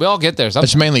mean, we all get there. I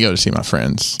Sometimes. just mainly go to see my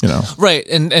friends, you know. Right,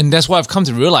 and that's what I've come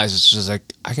to realize. It's just like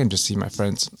I can just see my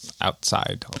friends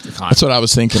outside of the con. That's what I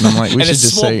was thinking. I'm like, we and should it's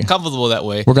just more say, comfortable that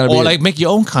way. We're gonna or be- like make your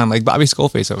own con, like Bobby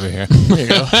Skullface over here. there you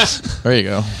go. There you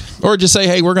go. Or just say,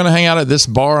 hey, we're going to hang out at this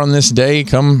bar on this day.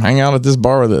 Come hang out at this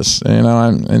bar with us. You know,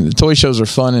 and the toy shows are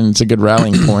fun and it's a good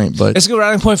rallying point. But It's a good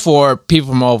random point for people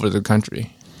from all over the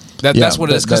country. Yeah, That's what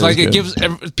it is, because that like is it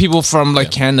good. gives people from like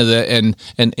Canada and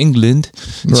England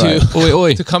Right.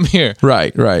 to come here.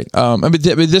 right. But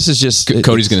this is just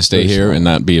Cody's going to stay here and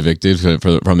not be evicted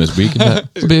from this week.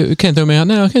 You can't throw me out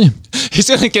now, can you? He's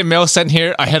gonna get mail sent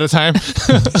here ahead of time.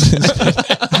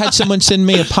 I had someone send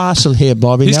me a parcel here,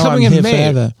 Bobby. He's coming in May.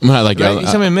 I'm not like, Right?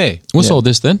 He's coming in May. what's all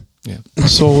this then? Yeah.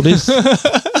 So this.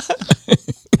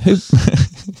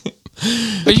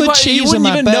 But Put cheese you wouldn't in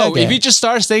my even know. bag. If he just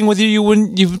started staying with you,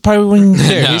 you probably wouldn't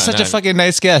care. No, He's such no. a fucking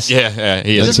nice guest. Yeah,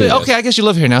 he Just is. be, okay, I guess you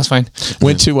live here now. It's fine.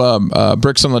 Went to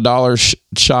Bricks on the Dollar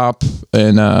shop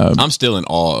and I'm still in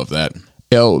awe of that.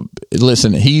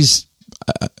 listen, he's.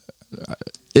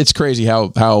 It's crazy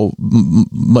how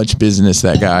much business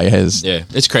that guy has. Yeah,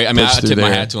 it's crazy. I mean, I pushed tip through my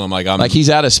there. hat to him. Like, I'm. Like he's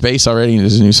out of space already in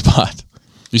his new spot.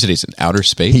 You said he's in outer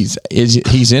space.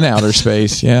 He's in outer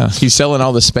space. Yeah, he's selling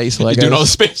all the space Legos. doing all the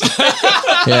space.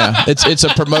 Yeah, it's a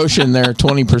promotion there,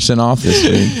 20% off this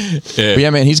week. Yeah. But yeah,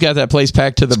 man, he's got that place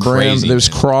packed to the brim. crazy, There's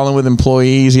man. crawling with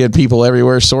employees. He had people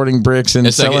everywhere sorting bricks and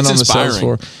It's like- selling it's on the sales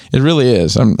inspiring. floor. It really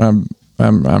is.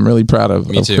 I'm really proud of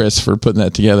too. Chris for putting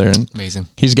that together. And Amazing.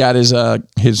 he's got his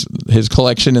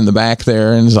collection in the back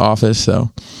there in his office.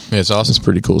 So Yeah, it's awesome. it's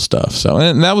pretty cool stuff. So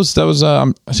and that was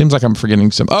it seems like I'm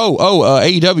forgetting some.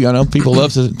 AEW. I know people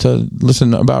love to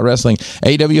listen about wrestling.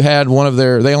 AEW had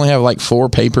they only have like 4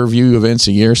 pay-per-view events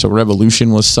a year. So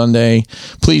Revolution was Sunday.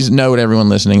 Please note, everyone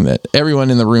listening, that everyone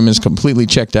in the room is completely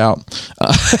checked out.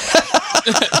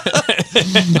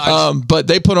 But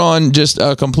they put on just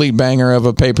a complete banger of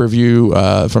a pay-per-view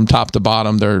from top to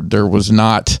bottom. There was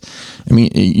not. I mean,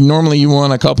 normally you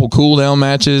want a couple cool down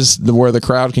matches where the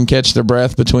crowd can catch their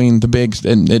breath between the big,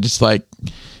 and it's like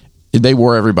they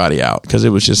wore everybody out because it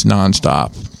was just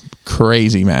nonstop,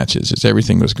 crazy matches. Just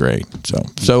everything was great.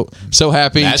 So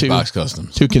happy That's to Box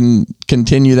Customs. to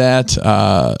continue that.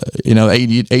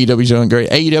 AEW's doing great.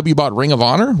 AEW bought Ring of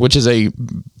Honor, which is a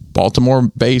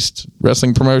Baltimore-based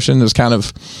wrestling promotion. That's kind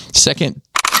of second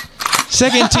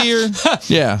tier.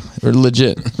 Yeah, or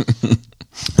legit.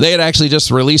 They had actually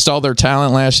just released all their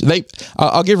talent last year.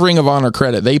 I'll give Ring of Honor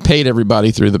credit. They paid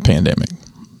everybody through the pandemic.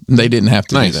 They didn't have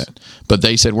to Nice. do that. But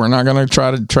they said, we're not going to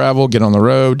try to travel, get on the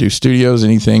road, do studios,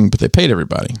 anything. But they paid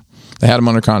everybody. They had them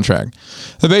under contract.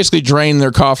 They basically drained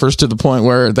their coffers to the point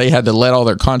where they had to let all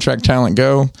their contract talent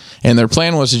go. And their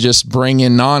plan was to just bring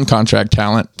in non-contract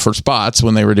talent for spots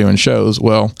when they were doing shows.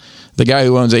 Well, the guy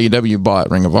who owns AEW bought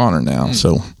Ring of Honor now.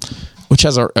 So, which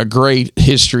has a great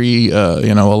history. A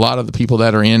lot of the people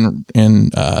that are in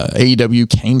AEW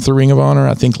came through Ring of Honor.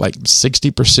 I think like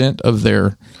 60% of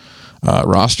their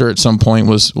roster at some point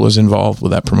was involved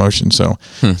with that promotion. So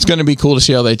it's going to be cool to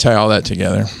see how they tie all that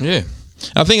together. Yeah.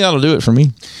 I think that'll do it for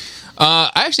me. I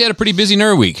actually had a pretty busy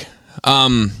nerd week.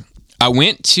 I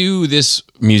went to this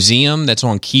museum that's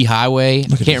on Key Highway.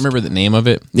 I can't remember the name of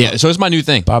it. Yeah, so it's my new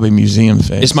thing. Bobby Museum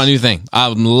face. It's my new thing.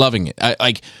 I'm loving it.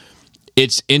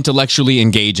 It's intellectually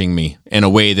engaging me in a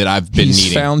way that I've been He's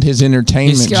needing. found his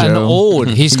entertainment. He's gotten Joe. old.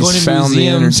 He's going to found the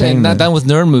museums and entertainment. not done with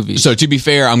nerd movies. So to be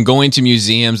fair, I'm going to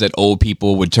museums that old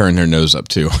people would turn their nose up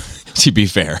to. To be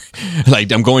fair,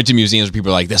 like I'm going to museums where people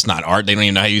are like, "That's not art. They don't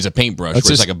even know how to use a paintbrush." That's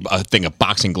Where it's just- like a thing of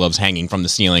boxing gloves hanging from the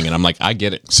ceiling, and I'm like, "I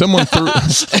get it." Someone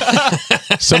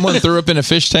threw up in a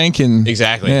fish tank and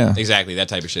Exactly. Yeah. Exactly. That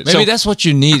type of shit. Maybe So- that's what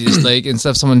you need is like instead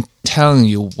of someone telling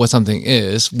you what something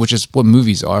is, which is what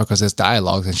movies are, because there's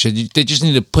dialogue and shit. They just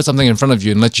need to put something in front of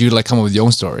you and let you like come up with your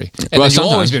own story, and Well, then you'll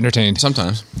always sometimes. be entertained.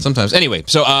 Sometimes. Anyway,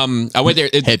 so I went there.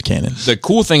 Headcanon. The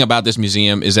cool thing about this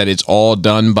museum is that it's all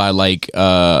done by like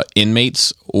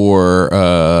inmates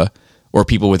or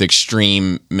people with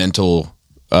extreme mental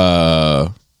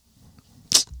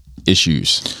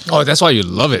issues. Oh, that's why you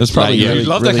love it. That's probably Yeah, really, you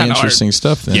love that really kind of art. interesting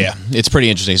stuff. Then Yeah, it's pretty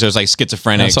interesting. So it's like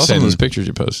schizophrenic. I saw some of those pictures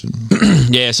you posted.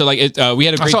 Yeah, so like we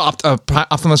had a I great. saw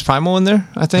Optimus Primal in there,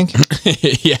 I think.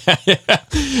 Yeah.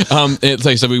 It's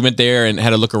like, so we went there and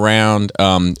had a look around.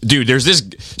 Dude, there's this.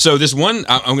 So this one,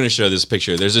 I'm going to show this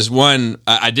picture. There's this one.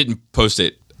 I didn't post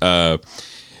it. All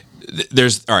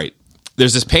right.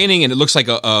 there's this painting, and it looks like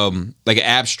an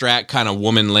abstract kind of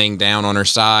woman laying down on her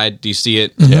side. Do you see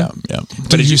it? Yeah.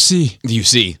 But Do you see? Do you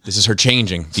see? This is her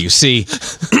changing. Do you see?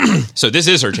 So this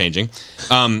is her changing.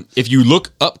 If you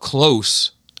look up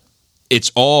close,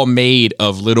 it's all made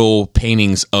of little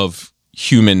paintings of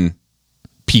human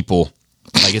people.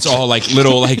 Like it's all like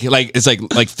little like it's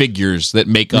like figures that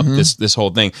make up this whole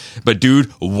thing. But dude,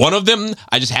 one of them,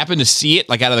 I just happened to see it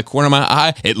like out of the corner of my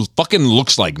eye. It fucking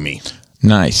looks like me.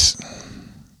 Nice.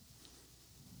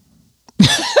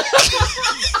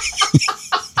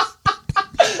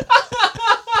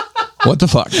 What the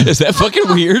fuck? Is that fucking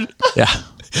weird? Yeah.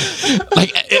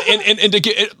 Like and to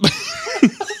get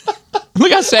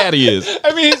look how sad he is.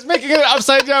 I mean, he's making an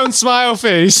upside down smile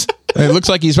face. It looks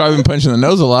like he's probably been punching the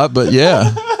nose a lot, but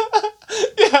yeah.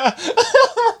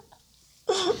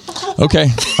 Okay,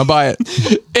 I'll buy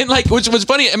it. And like, what's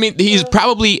funny? I mean,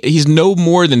 he's no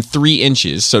more than 3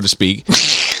 inches, so to speak,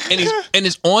 and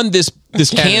it's on this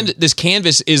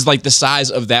canvas is like the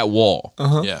size of that wall.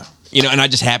 Yeah. You know, and I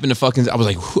just happened to I was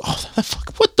like,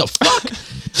 what the fuck?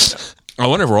 I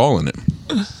wonder if we're all in it.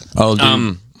 Oh,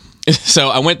 dude. So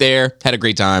I went there, had a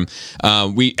great time.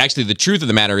 The truth of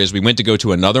the matter is we went to go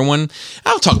to another one.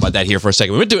 I'll talk about that here for a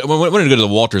second. We wanted to go to the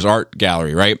Walters Art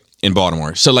Gallery, right, in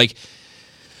Baltimore. So like,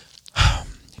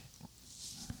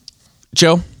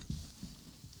 Joe,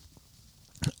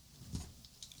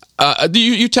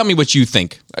 you tell me what you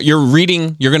think. You're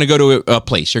reading, you're going to go to a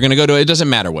place. You're going to go to, it doesn't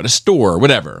matter what, a store or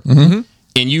whatever. Mm-hmm.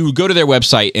 And you go to their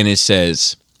website and it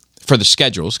says, for the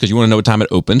schedules, because you want to know what time it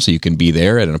opens so you can be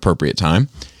there at an appropriate time.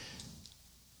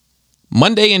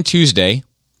 Monday and Tuesday,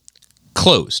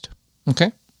 closed.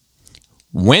 Okay.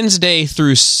 Wednesday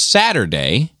through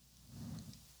Saturday,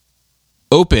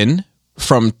 open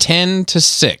from 10 to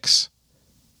 6.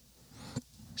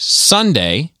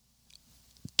 Sunday,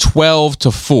 12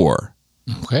 to 4.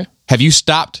 Okay. Have you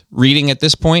stopped reading at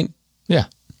this point? Yeah.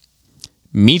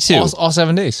 Me too. All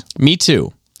 7 days. Me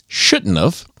too. Shouldn't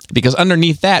have, because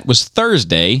underneath that was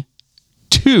Thursday,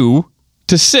 2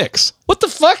 to 6. What the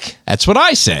fuck? That's what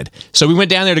I said. So we went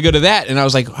down there to go to that, and I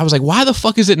was like, why the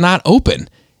fuck is it not open?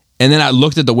 And then I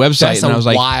looked at the website, and I was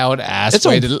like, wild ass. it's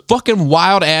a fucking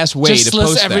wild ass way just to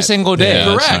list post every that. single day. Yeah,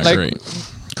 Correct. that's not great.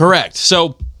 Correct.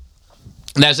 So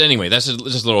that's just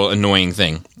a little annoying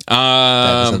thing.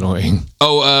 That is annoying.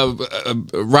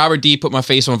 Robert D put my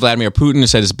face on Vladimir Putin and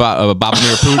said it's Vladimir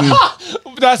Putin.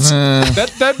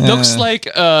 That looks like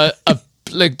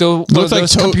Looks like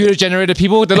those computer generated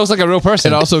people. That looks like a real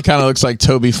person. It also kind of looks like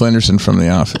Toby Flenderson from The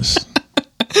Office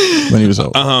when he was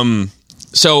old.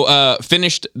 So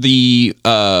finished the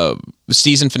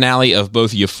season finale of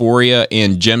both Euphoria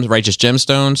and Righteous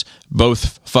Gemstones.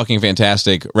 Both fucking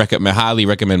fantastic. Highly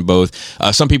recommend both.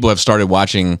 Some people have started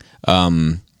watching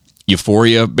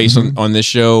Euphoria based on this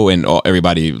show, and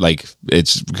everybody like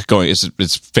it's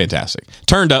fantastic.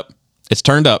 It's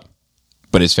turned up,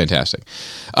 but it's fantastic.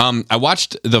 I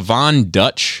watched the Von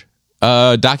Dutch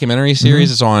documentary series.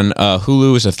 It's on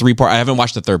Hulu. It's a 3-part. I haven't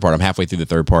watched the 3rd part. I'm halfway through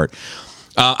the 3rd part.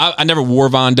 I never wore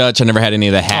Von Dutch. I never had any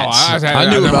of the hats. I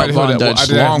knew about Von Dutch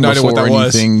long before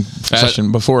anything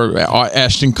fashion, before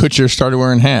Ashton Kutcher started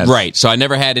wearing hats. Right. So I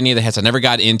never had any of the hats. I never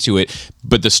got into it.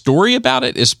 But the story about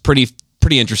it is pretty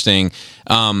interesting.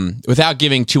 Without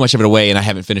giving too much of it away, and I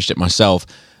haven't finished it myself,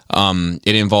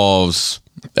 it involves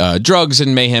drugs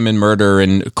and mayhem and murder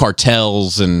and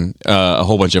cartels and a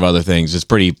whole bunch of other things. It's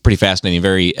pretty fascinating,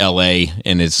 very LA,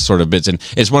 and it's sort of bits. And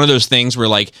it's one of those things where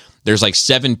like there's like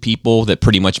 7 people that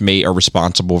pretty much are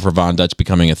responsible for Von Dutch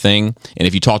becoming a thing. And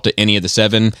if you talk to any of the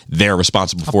 7, they're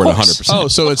responsible for it 100%. Oh,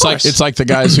 so it's like the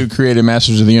guys who created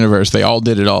Masters of the Universe. They all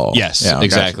did it all. Yes, Yeah,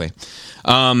 exactly.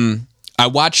 I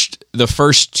watched the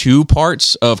first 2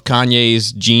 parts of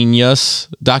Kanye's Genius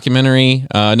documentary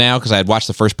now because I had watched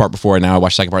the first part before, and now I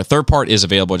watched the second part. The 3rd part is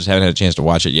available. I just haven't had a chance to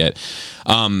watch it yet.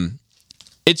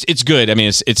 It's good. I mean,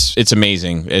 it's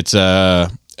amazing. It's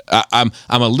I'm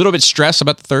a little bit stressed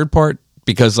about the 3rd part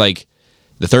because like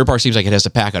the 3rd part seems like it has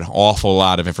to pack an awful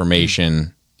lot of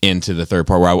information into the 3rd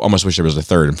part, where I almost wish there was a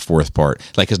 3rd and 4th part.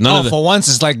 Like, because none of the for once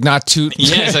it's like not too.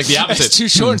 Yeah, it's like the opposite. It's too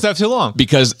short instead of too long.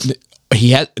 Because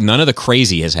none of the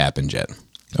crazy has happened yet.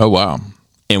 Oh, wow.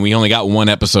 And we only got 1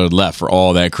 episode left for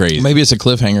all that crazy. Maybe it's a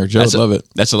cliffhanger. Joe would love it.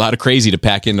 That's a lot of crazy to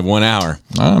pack into 1 hour.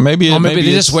 Maybe they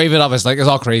just wave it off. It's like it's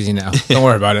all crazy now. Don't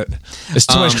worry about it. It's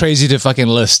too much crazy to fucking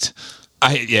list.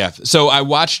 So I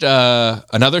watched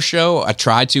another show I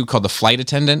tried to called The Flight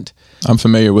Attendant. I'm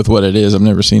familiar with what it is. I've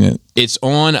never seen it. It's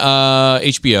on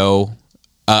HBO.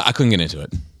 I couldn't get into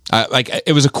it. Like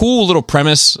it was a cool little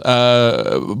premise,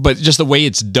 but just the way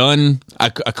it's done, I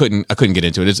couldn't get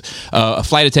into it. It's a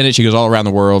flight attendant. She goes all around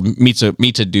the world, meets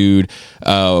a dude.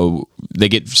 They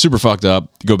get super fucked up.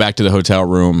 Go back to the hotel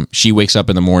room. She wakes up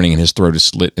in the morning and his throat is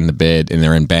slit in the bed, and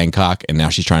they're in Bangkok. And now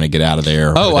she's trying to get out of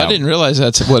there. Oh, I didn't realize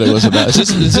that's what it was about.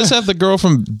 Does this have the girl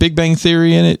from Big Bang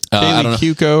Theory in it? I don't know.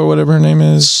 Bailey Cuoco or whatever her name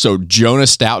is. So Jonah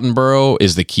Stoutenborough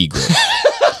is the key girl.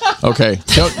 Okay,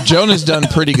 Jonah's done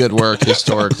pretty good work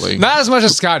historically. Not as much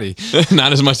as Scotty.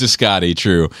 Not as much as Scotty.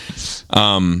 True. This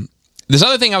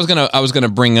other thing I was gonna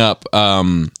bring up.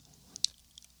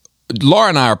 Laura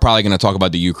and I are probably going to talk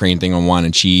about the Ukraine thing on Wine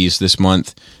and Cheese this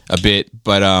month a bit,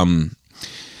 but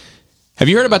have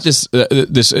you heard about this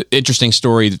this interesting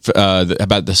story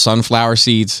about the sunflower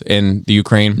seeds in the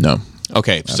Ukraine? No.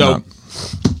 Okay, so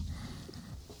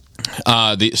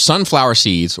the sunflower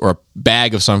seeds, or a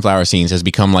bag of sunflower seeds, has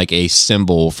become like a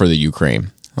symbol for the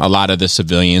Ukraine. A lot of the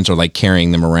civilians are like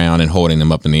carrying them around and holding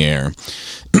them up in the air.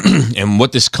 And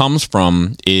what this comes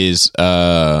from is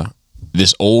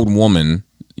this old woman,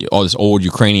 this old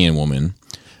Ukrainian woman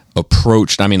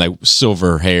approached, I mean, like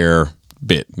silver hair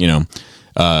bit, you know,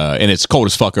 and it's cold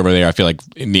as fuck over there. I feel like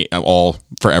all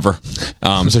forever.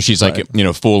 So she's like, you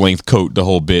know, full length coat, the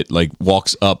whole bit, like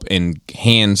walks up and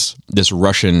hands this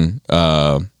Russian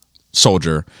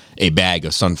soldier a bag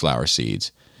of sunflower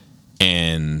seeds.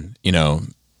 And, you know,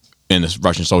 and this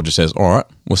Russian soldier says, all right,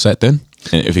 what's that then?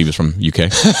 And if he was from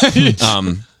UK.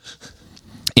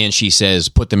 And she says,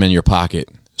 put them in your pocket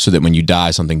so that when you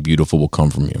die, something beautiful will come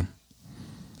from you.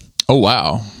 Oh,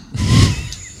 wow.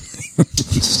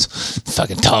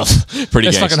 Fucking tough. Pretty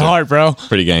It's gangster. fucking hard, bro.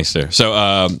 Pretty gangster. So,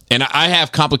 and I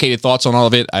have complicated thoughts on all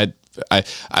of it. I'm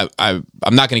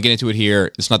not going to get into it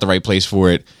here. It's not the right place for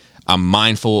it. I'm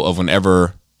mindful of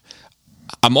whenever.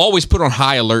 I'm always put on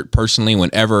high alert personally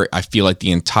whenever I feel like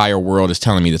the entire world is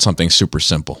telling me that something's super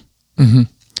simple. Mm-hmm.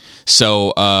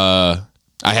 So,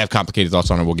 I have complicated thoughts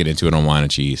on it. We'll get into it on Wine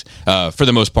and Cheese. For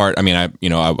the most part, I mean,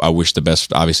 I wish the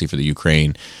best, obviously, for the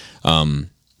Ukraine.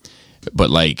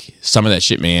 But like some of that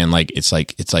shit, man, like it's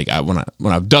like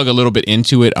when I've dug a little bit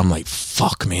into it, I'm like,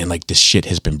 fuck, man, like this shit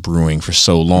has been brewing for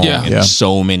so long, and there's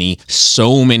so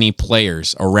many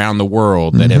players around the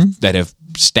world that have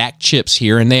stacked chips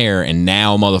here and there, and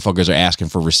now motherfuckers are asking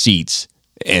for receipts,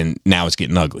 and now it's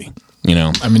getting ugly. You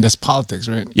know, I mean, that's politics,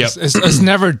 right? Yep. It's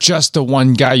never just the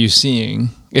one guy you're seeing.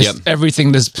 It's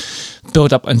everything that's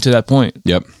built up until that point.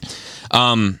 Yep.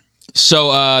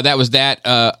 So that was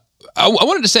that. I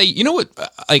wanted to say, you know what?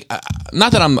 Like,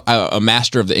 not that I'm a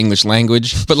master of the English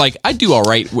language, but like I do all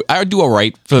right. I do all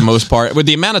right for the most part. With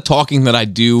the amount of talking that I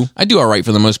do all right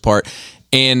for the most part.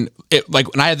 And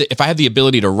like when if I have the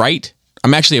ability to write,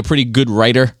 I'm actually a pretty good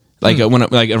writer. Like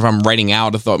if I'm writing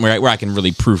out a thought where I can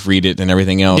really proofread it and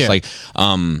everything else, like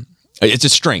it's a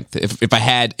strength. If I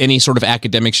had any sort of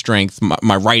academic strength,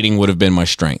 my writing would have been my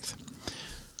strength.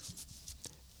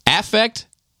 Affect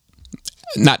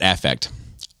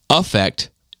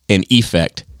and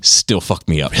effect still fuck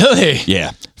me up. Really?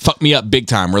 Yeah, fuck me up big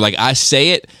time. Where like I say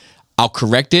it, I'll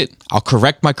correct it, I'll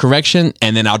correct my correction,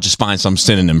 and then I'll just find some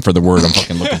synonym for the word I'm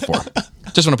fucking looking for.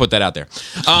 Just want to put that out there.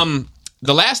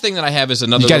 The last thing that I have is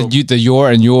another. You got to use the your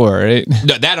and your, right?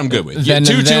 No, that I'm good with. Then,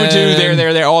 two, and then.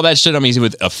 there, all that shit I'm easy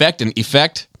with. Affect and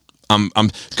effect. I'm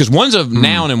because one's a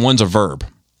noun and one's a verb.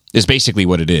 Is basically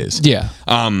what it is. Yeah.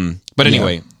 But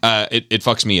anyway, it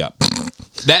fucks me up.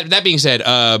 That being said,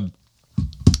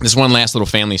 this one last little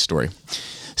family story.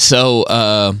 So,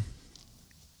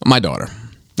 my daughter,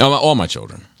 all my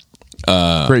children.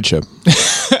 Great show.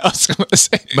 I was going to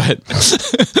say, but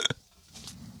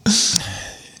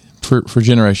for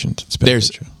generations. It's been a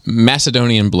there's good show.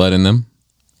 Macedonian blood in them.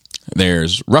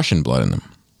 There's Russian blood in them.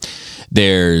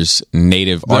 There's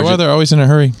native. Is that why they're always in a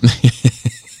hurry?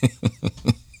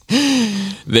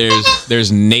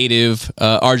 There's native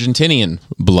Argentinian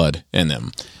blood in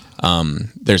them.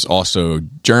 There's also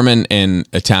German and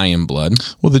Italian blood.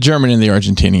 Well, the German and the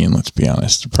Argentinian, let's be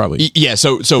honest, probably. Yeah.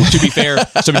 So to be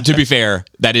fair,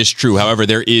 that is true. However,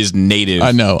 there is native.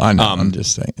 I know. I'm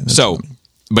just saying. That's So, funny.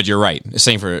 but you're right.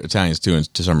 Same for Italians too,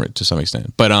 and to some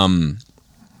extent. But and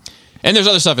there's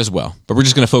other stuff as well. But we're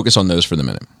just going to focus on those for the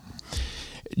minute.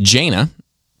 Jaina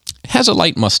has a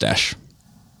light mustache.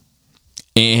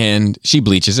 And she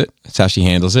bleaches it. That's how she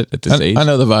handles it at this age. I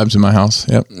know the vibes in my house.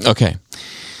 Yep. Okay.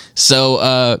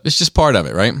 So it's just part of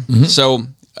it, right? Mm-hmm. So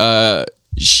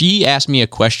she asked me a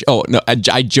question. Oh, no,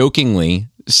 I jokingly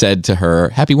said to her,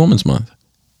 Happy Women's Month.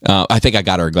 I think I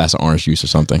got her a glass of orange juice or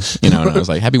something, and I was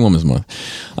like, Happy Women's Month.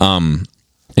 And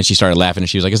she started laughing, and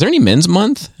she was like, Is there any Men's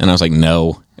Month? And I was like,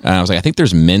 No. And I was like, I think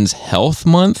there's Men's Health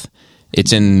Month.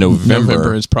 It's in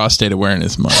November. Is Prostate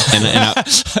Awareness Month.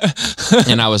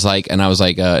 And I was like, and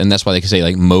that's why they can say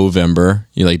like Movember.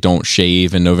 You like don't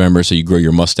shave in November, so you grow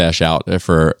your mustache out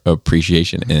for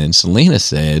appreciation. And Selena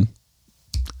said,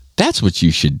 "That's what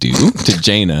you should do." To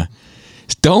Jaina,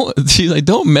 don't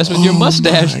mess with your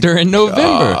mustache during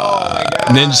November.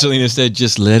 And then Selena said,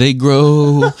 "Just let it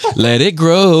grow, let it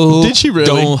grow." Did she really?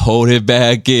 Don't hold it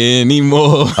back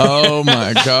anymore. Oh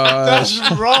my gosh!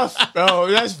 That's rough, bro.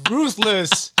 That's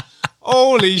ruthless.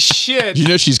 Holy shit! You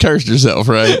know she's cursed herself,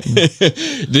 right?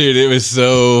 Dude, it was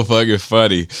so fucking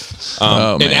funny.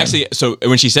 And man. actually, so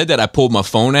when she said that, I pulled my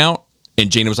phone out,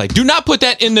 and Jaina was like, "Do not put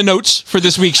that in the notes for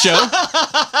this week's show."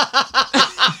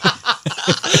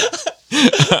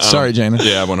 Sorry, Jaina.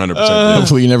 Yeah, 100%.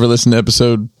 Hopefully you never listen to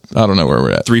episode. I don't know where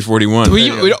we're at. 341.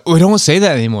 We don't say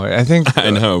that anymore. I think I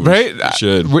know, right? we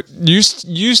should. We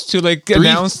used to like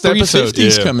announce the episode.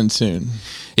 350's Yeah. coming soon.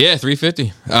 Yeah,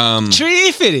 350.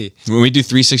 350. When we do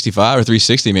 365 or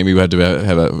 360, maybe we have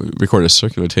to record a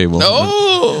circular table.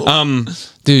 Oh,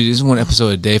 Dude, this is one episode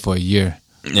a day for a year.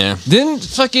 Yeah. Didn't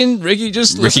fucking Ricky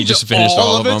just finished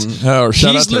all of them. Oh,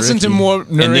 shout out He's to listened to Ricky. more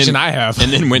narration I have.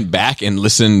 And then went back and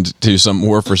listened to some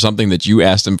more for something that you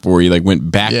asked him for. He like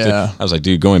went back Yeah. to. I was like,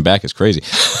 dude, going back is crazy.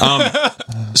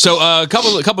 So a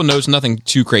couple notes, nothing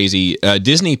too crazy.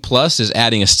 Disney Plus is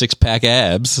adding a 6-pack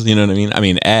abs. You know what I mean? I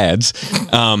mean ads.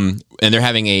 And they're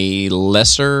having a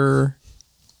lesser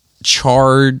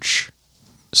charge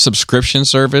subscription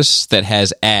service that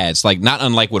has ads, like not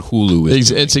unlike what Hulu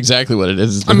is. It's exactly what it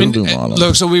is. It's the I mean, Hulu model.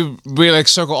 look, so we like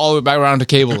circle all the way back around to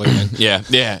cable again. Yeah,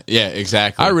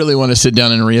 exactly. I really want to sit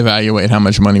down and reevaluate how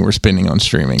much money we're spending on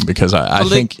streaming because I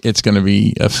think it's going to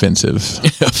be offensive.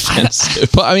 offensive.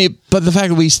 But I mean, but the fact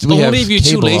that we But have what if you're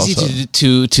too cable lazy also.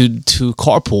 to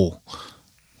carpool?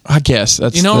 I guess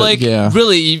that's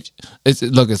really,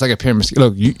 it's like a pyramid scheme.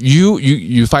 Look,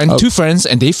 you find two friends,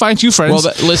 and they find two friends.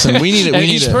 Well, listen, we need it. and We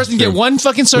need each to, person get one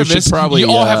fucking we should service. probably you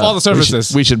all have all the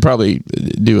services. We should probably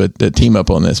do a team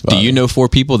up on this. Do you know 4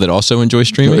 people that also enjoy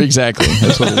streaming? Exactly.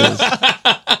 That's what it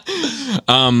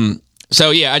is.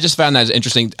 So yeah, I just found that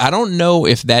interesting. I don't know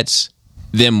if that's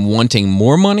them wanting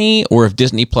more money or if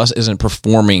Disney Plus isn't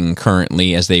performing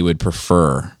currently as they would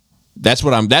prefer. That's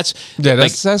what I'm. That's a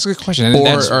good question. And Or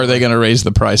that's- are they going to raise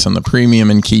the price on the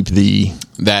premium and keep the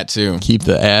that too.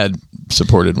 ad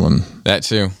supported one? That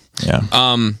too. Yeah.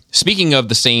 Speaking of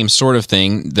the same sort of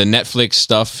thing, the Netflix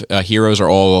stuff, Heroes are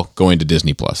all going to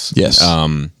Disney Plus. Yes.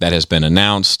 That has been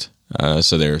announced.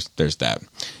 So there's that.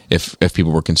 If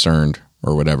people were concerned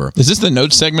or whatever. Is this the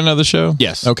notes segment of the show?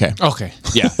 Yes. Okay. okay.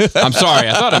 Yeah. I'm sorry.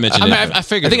 I thought I mentioned it. I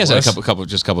figured I think I it said was. a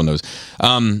couple notes.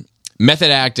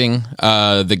 Method acting.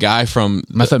 The guy from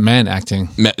Method Man acting.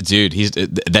 dude,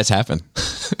 that's happened.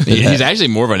 He's actually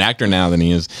more of an actor now than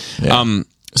he is. Yeah.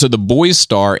 So the Boys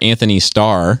star Anthony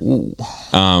Starr, who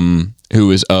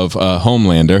is of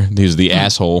Homelander, who's the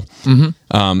asshole,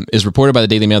 is reported by the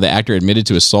Daily Mail. The actor admitted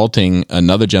to assaulting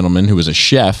another gentleman who was a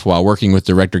chef while working with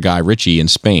director Guy Ritchie in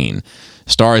Spain.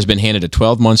 Starr has been handed a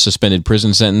 12-month suspended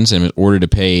prison sentence and was ordered to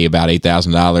pay about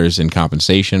 $8,000 in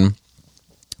compensation.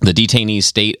 The detainee's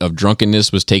state of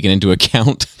drunkenness was taken into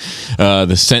account.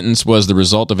 The sentence was the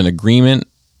result of an agreement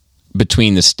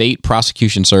between the state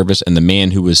prosecution service and the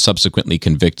man who was subsequently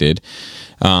convicted.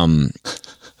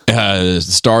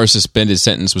 Starr's suspended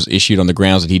sentence was issued on the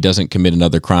grounds that he doesn't commit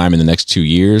another crime in the next 2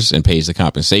 years and pays the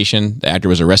compensation. The actor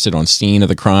was arrested on scene of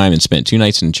the crime and spent 2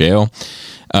 nights in jail.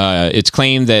 It's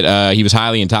claimed that he was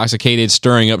highly intoxicated,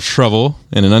 stirring up trouble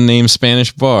in an unnamed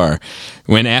Spanish bar.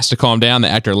 When asked to calm down, the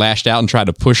actor lashed out and tried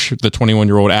to push the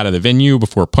 21-year-old out of the venue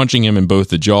before punching him in both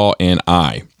the jaw and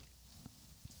eye.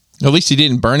 At least he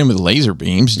didn't burn him with laser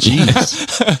beams.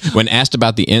 Jeez. When asked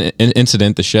about the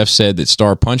incident, the chef said that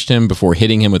Starr punched him before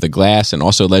hitting him with a glass and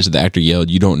also alleged that the actor yelled,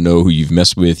 "You don't know who you've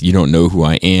messed with. You don't know who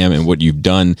I am and what you've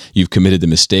done. You've committed the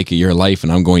mistake of your life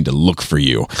and I'm going to look for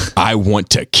you. I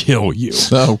want to kill you."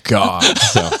 Oh, God.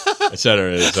 So, et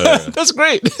cetera, et cetera. That's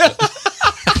great.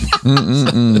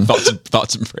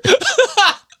 Thoughts and prayers.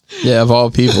 Yeah, of all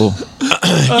people.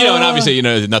 And obviously,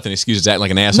 nothing excuses acting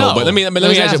like an asshole. No, But let me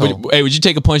he's ask an you, asshole. would you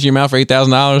take a punch in your mouth for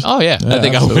 $8,000? Oh yeah. I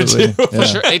think I would too. absolutely. For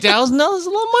sure. $8,000 is a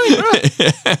lot of money,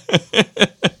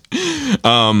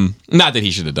 bro. Not that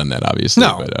he should have done that, obviously.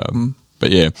 No.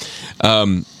 But yeah.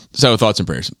 So thoughts and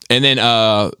prayers. And then,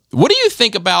 what do you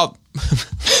think about?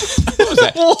 What was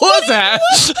that? What was that?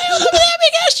 Let me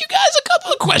ask you guys a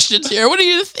couple of questions here. What do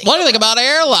you think? What do you think about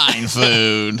airline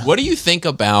food? What do you think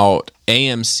about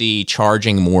AMC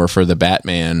charging more for the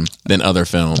Batman than other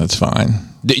films? That's fine.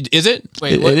 Is it?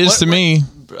 Wait, It is to me.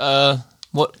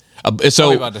 What? So,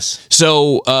 me about this.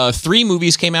 so 3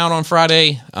 movies came out on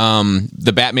Friday.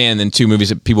 The Batman, and 2 movies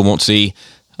that people won't see.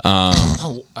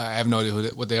 Oh, I have no idea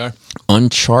what they are.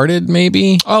 Uncharted,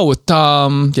 maybe. Oh, with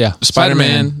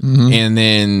Spider-Man, and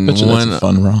then That's a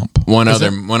fun romp. one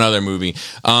other movie.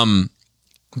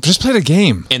 Just play the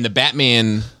game. And the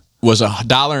Batman was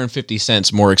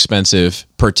 $1.50 more expensive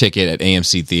per ticket at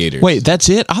AMC theaters. Wait, that's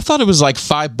it? I thought it was like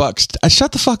 $5.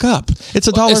 Shut the fuck up. It's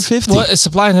 $1.50. Well, it's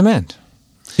supply and demand.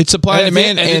 It's supply and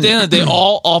demand. And at the end of the day,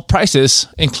 all prices,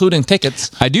 including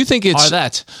tickets, I do think it's are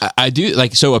that. I do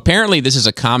like. So apparently, this is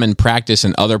a common practice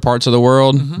in other parts of the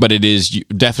world, but it is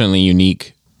definitely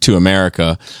unique to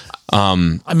America.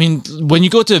 I mean, when you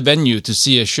go to a venue to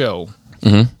see a show,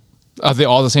 are they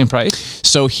all the same price?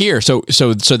 So here, so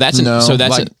that's No, so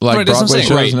that's like Right, that's what I'm Broadway saying.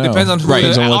 shows, Right, no. depends on who Right. the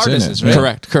What's in artist it. is,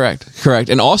 right? correct.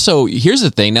 And also, here's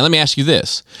the thing. Now, let me ask you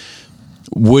this: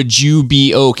 would you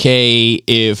be okay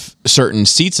if certain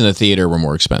seats in the theater were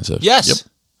more expensive? Yes.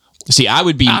 See, I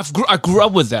would be. I grew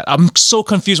up with that. I'm so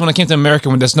confused when I came to America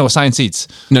when there's no assigned seats.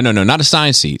 No, not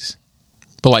assigned seats.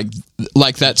 But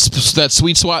like that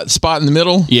sweet spot in the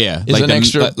middle. Yeah, is like an the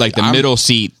extra. like the middle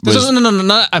seat was.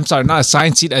 No. I'm sorry, not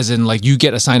assigned seat as in like you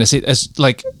get assigned a seat. As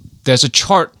like there's a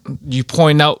chart you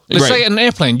point out. It's Right. like an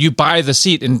airplane. You buy the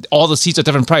seat and all the seats are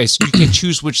different price. You can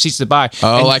choose which seats to buy.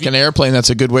 Oh, And like an airplane. That's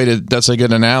a good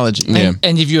analogy. Yeah.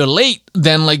 And if you're late,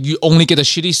 then like you only get the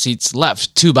shitty seats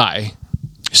left to buy.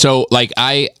 So like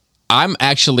I'm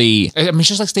actually I mean, it's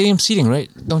just like stadium seating, right?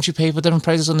 Don't you pay for different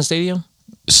prices on the stadium?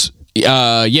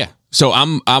 yeah. So I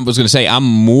was going to say I'm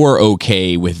more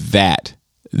okay with that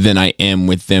than I am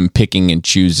with them picking and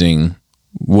choosing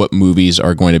what movies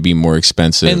are going to be more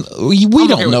expensive. And we okay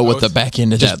don't know with what the both. back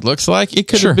end of that looks like. It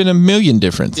could Sure. have been a million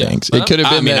different things. but It could have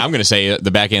been. I mean, that- I'm going to say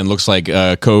the back end looks like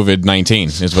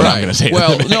COVID-19 is what I'm Right. going to say.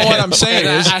 Well, no, what I'm saying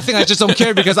And is. I think I just don't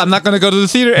care because I'm not going to go to the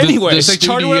theater anyway. It's like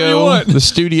charter whatever you want. The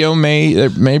studio there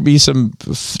may be some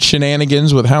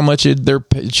shenanigans with how much they're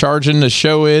charging to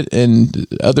show it, and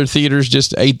other theaters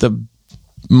just ate the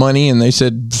money and they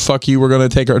said, "Fuck you, we're going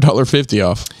to take our $1.50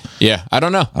 off." Yeah, I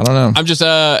don't know. I'm just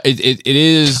it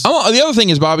is. Oh, the other thing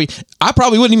is, Bobby, I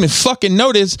probably wouldn't even fucking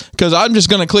notice because I'm just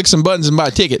going to click some buttons and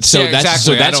buy tickets. So Yeah,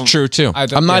 exactly. I that's don't- true too.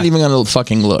 I'm not even going to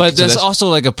fucking look. But So there's that's- also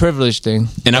like a privilege thing,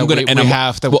 And I'm that gonna- we, and we I'm-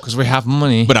 have to because we have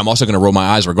money. But I'm also going to roll my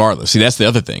eyes regardless. See, that's the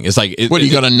other thing. It's like, what are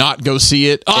you going to not go see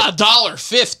it?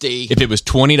 $1.50. If it was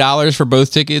 $20 for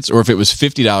both tickets, or if it was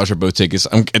 $50 for both tickets,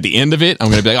 at the end of it, I'm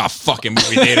going to be like, "Oh, fucking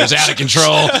movie theater's out of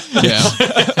control." Yeah.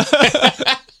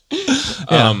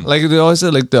 Like they always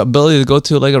said, like the ability to go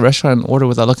to like a restaurant and order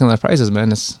without looking at the prices,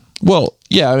 man, it's Well,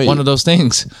 yeah. I mean, one of those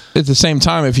things. at the same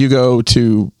time, if you go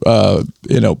to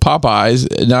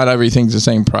Popeyes, not everything's the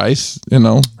same price.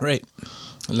 Right.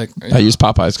 Like I use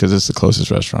Popeyes because it's the closest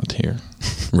restaurant here.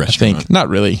 I Restaurant. think not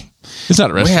really. It's not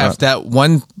a we restaurant. have that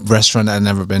one restaurant I've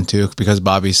never been to because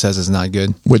Bobby says it's not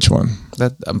good. Which one?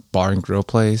 That bar and grill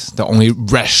place, the only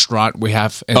restaurant we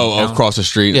have. In Oh, town. across the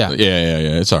street. Yeah.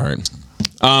 yeah. It's all right.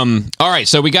 All right.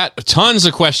 So we got tons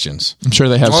of questions I'm sure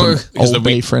they have some Because Old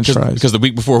Bay French fries. because the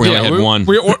week before we only had one.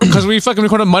 because we fucking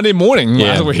recorded Monday morning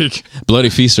last week. Bloody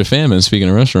feast or famine. Speaking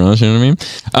of restaurants, you know what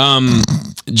I mean.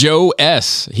 Joe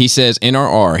S. He says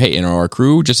NRR. Hey NRR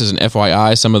crew. Just as an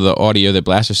FYI, some of the audio that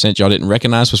Blaster sent y'all didn't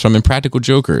recognize was from Impractical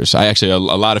Jokers. I actually a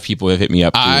lot of people have hit me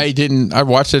up. I didn't. I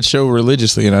watched that show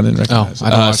religiously and I didn't recognize it. I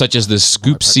don't watch- such as the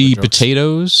Scoop C Practical Jokes.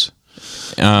 potatoes.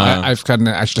 I've gotten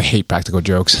to actually hate practical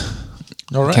jokes.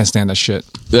 All right. Can't stand that shit.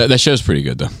 That show's pretty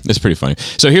good though. It's pretty funny.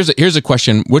 So here's a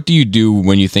question: what do you do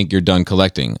when you think you're done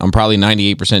collecting? I'm probably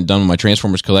 98% done with my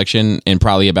Transformers collection, and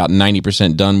probably about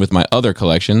 90% done with my other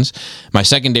collections. My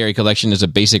secondary collection is a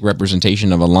basic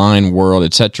representation of a line, world,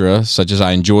 etc. Such as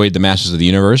I enjoyed the Masters of the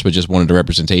Universe, but just wanted a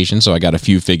representation, so I got a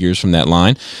few figures from that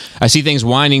line. I see things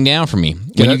winding down for me.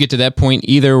 When you get to that point,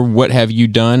 either what have you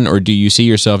done, or do you see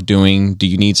yourself doing? Do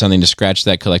you need something to scratch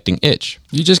that collecting itch?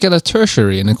 You just get a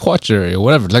tertiary and a quaternary or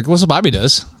whatever. Like what's what Bobby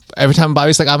does. Every time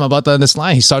Bobby's like, I'm about to end this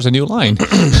line, he starts a new line.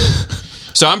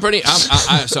 So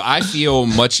I feel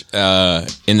much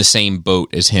in the same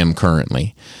boat as him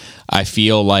currently. I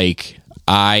feel like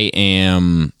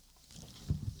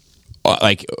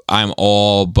I'm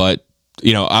all but,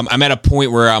 I'm at a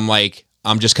point where I'm like,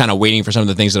 I'm just kind of waiting for some of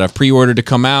the things that I've pre-ordered to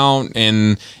come out,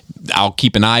 and I'll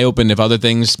keep an eye open if other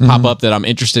things pop up that I'm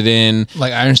interested in.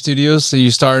 Like Iron Studios, so you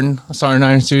starting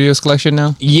Iron Studios collection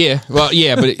now? Yeah, well,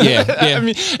 yeah, but yeah. I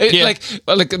mean,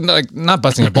 like not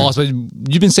busting your balls, but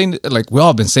you've been saying, like, we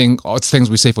all been saying all things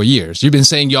we say for years. You've been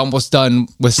saying you're almost done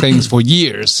with things for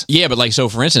years. Yeah, but like, so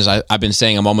for instance, I've been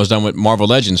saying I'm almost done with Marvel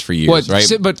Legends for years, right?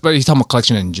 But he's talking about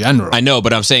collection in general. I know,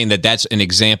 but I'm saying that's an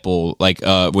example. Like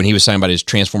when he was talking about his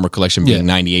Transformer collection being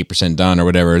 98% done or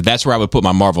whatever, that's where I would put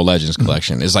my Marvel Legends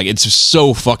collection. It's like, it's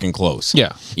so fucking close.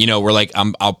 Yeah. You know, we're like,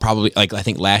 I'll probably, like, I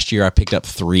think last year I picked up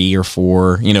 3 or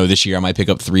 4. You know, this year I might pick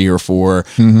up 3 or 4.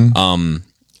 And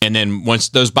then once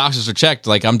those boxes are checked,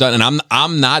 like, I'm done. And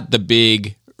I'm not the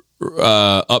big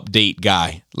update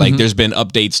guy. Like, there's been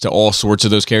updates to all sorts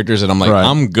of those characters, and I'm like,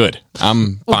 I'm good.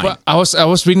 I'm fine. But I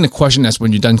was reading the question as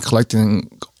when you're done collecting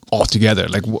altogether.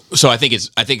 Like, so I think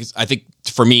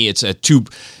for me it's a two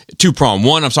prong.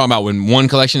 One, I'm talking about when one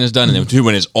collection is done, and then 2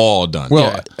 when it's all done.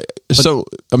 Well, so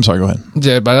I'm sorry. Go ahead.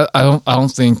 yeah, but I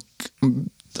don't think,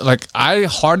 like, I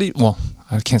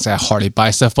can't say I hardly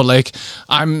buy stuff, but like,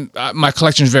 my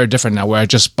collection is very different now, where I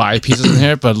just buy pieces in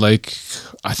here. But like,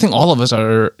 I think all of us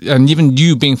are, and even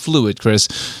you being fluid, Chris,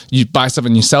 you buy stuff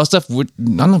and you sell stuff.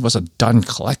 None of us are done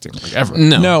collecting, like, ever.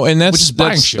 No, and that's my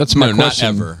question. Not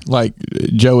ever. Like,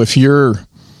 Joe, if you're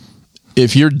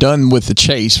done with the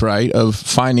chase, right, of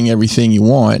finding everything you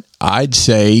want, I'd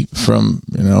say from,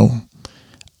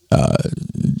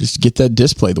 just get that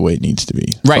display the way it needs to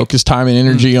be. Right. Focus time and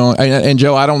energy on. And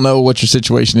Joe, I don't know what your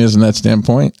situation is in that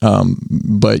standpoint,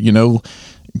 but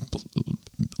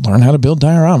learn how to build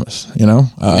dioramas.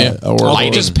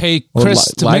 Or just pay Chris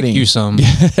to make you some.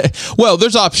 Well,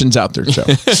 there's options out there, Joe.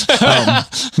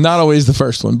 Not always the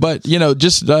first one, but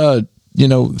just.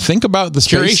 Think about the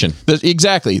space. Curation.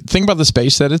 Exactly. Think about the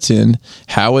space that it's in,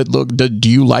 how it looked. Do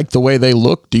you like the way they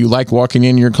look? Do you like walking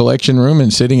in your collection room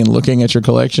and sitting and looking at your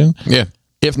collection? Yeah.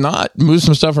 If not, move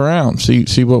some stuff around.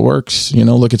 See what works.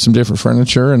 Look at some different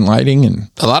furniture and lighting. And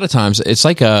a lot of times it's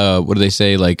like what do they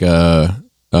say? Like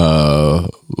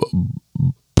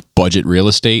budget real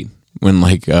estate. When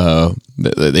like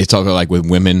they talk about, like, with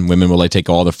women will like take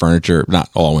all the furniture,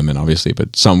 not all women obviously,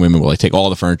 but some women will like take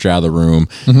all the furniture out of the room,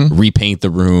 repaint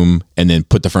the room, and then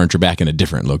put the furniture back in a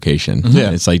different location. Yeah,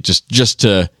 it's like just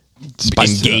to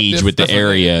engage with the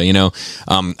area.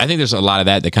 I think there's a lot of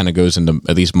that kind of goes into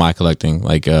at least my collecting.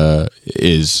 Like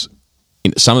is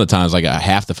some of the times, like,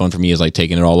 half the fun for me is like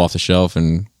taking it all off the shelf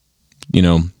and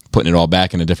putting it all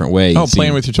back in a different way.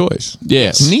 Playing with your toys. Yeah.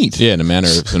 It's neat. Yeah, in a manner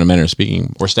of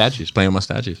speaking. Or statues, playing with my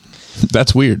statues.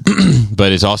 That's weird.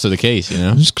 But it's also the case,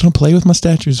 I'm just going to play with my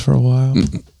statues for a while.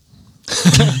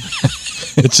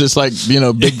 It's just like,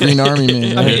 big green army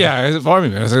man. I mean, yeah, army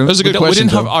man. That was a good question. We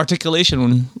didn't have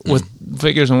articulation with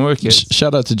figures when we were kids.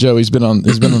 Shout out to Joe. He's been on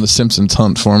the Simpsons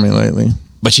hunt for me lately.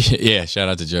 But yeah, shout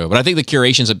out to Joe. But I think the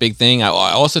curation's a big thing. I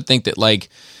also think that, like,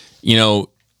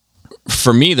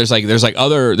 for me, there's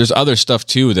other stuff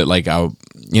too that, like,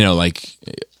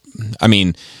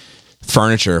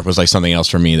 furniture was like something else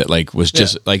for me that, like, was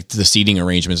just like the seating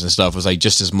arrangements and stuff was like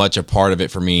just as much a part of it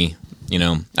for me. I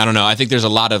don't know. I think there's a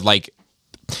lot of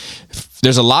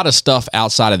stuff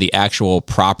outside of the actual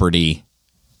property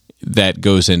that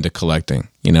goes into collecting,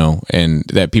 and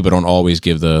that people don't always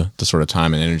give the sort of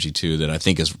time and energy to, that I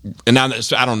think is, and now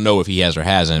I don't know if he has or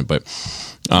hasn't, but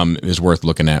is worth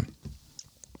looking at.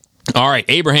 All right,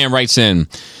 Abraham writes in,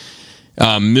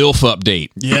 MILF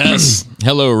update. Yes.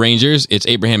 Hello, Rangers. It's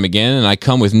Abraham again, and I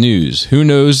come with news. Who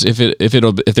knows if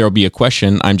there'll be a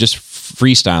question? I'm just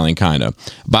freestyling, kind of.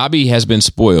 Bobby has been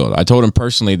spoiled. I told him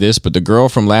personally this, but the girl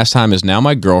from last time is now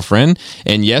my girlfriend,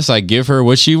 and yes, I give her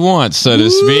what she wants, so to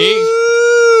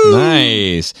speak.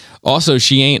 Nice. Also,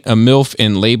 she ain't a MILF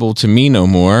and label to me no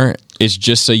more. It's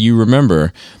just so you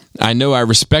remember. I know I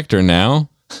respect her now.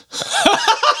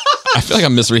 I feel like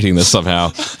I'm misreading this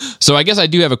somehow. So I guess I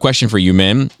do have a question for you,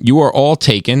 men. You are all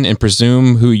taken and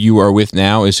presume who you are with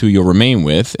now is who you'll remain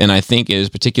with. And I think it is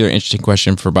a particularly interesting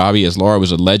question for Bobby, as Laura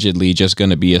was allegedly just going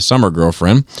to be a summer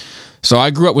girlfriend. So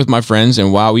I grew up with my friends,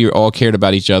 and while we all cared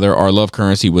about each other, our love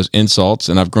currency was insults,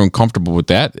 and I've grown comfortable with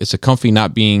that. It is comfy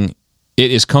not being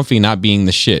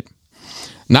the shit.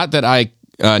 Now that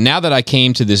I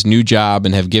came to this new job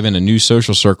and have given a new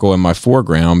social circle in my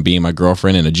foreground, being my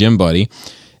girlfriend and a gym buddy,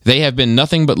 they have been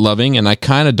nothing but loving, and I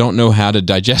kind of don't know how to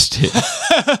digest it.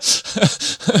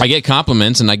 I get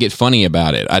compliments, and I get funny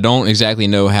about it. I don't exactly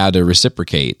know how to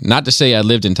reciprocate. Not to say I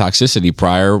lived in toxicity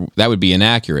prior. That would be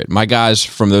inaccurate. My guys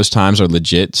from those times are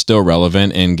legit, still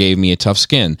relevant, and gave me a tough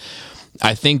skin.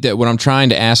 I think that what I'm trying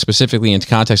to ask specifically in the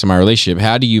context of my relationship,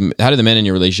 how do the men in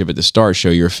your relationship at the start show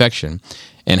your affection?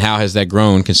 And how has that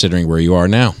grown considering where you are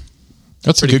now?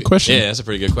 That's a good question. Yeah, that's a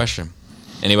pretty good question.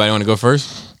 Anybody want to go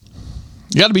first?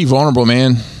 You got to be vulnerable,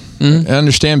 man. I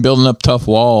understand building up tough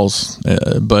walls,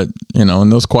 but in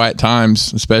those quiet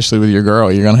times, especially with your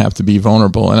girl, you're going to have to be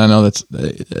vulnerable. And I know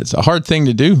it's a hard thing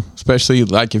to do, especially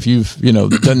like if you've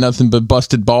done nothing but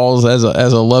busted balls as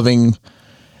a loving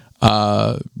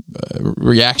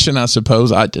reaction. I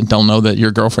suppose I don't know that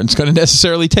your girlfriend's going to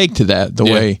necessarily take to that the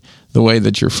way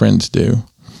that your friends do.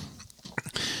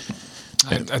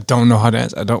 I don't know how to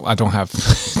answer. I don't have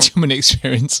too many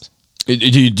experience. Do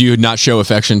you not show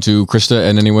affection to Krista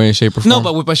in any way, shape, or form?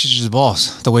 No, but she's just a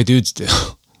boss, the way dudes do.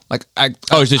 Like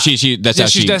she that's how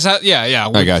she. That's how, yeah.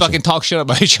 We fucking talk shit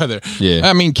about each other. Yeah,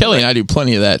 I mean, Kelly and I do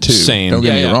plenty of that too. Same. Don't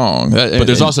get me wrong. But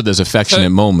there's also those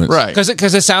affectionate moments, right?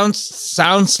 Because it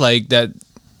sounds like that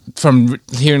from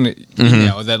hearing it,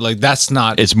 that like that's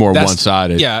not. It's more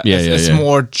one-sided. Yeah, it's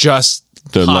more just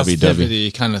the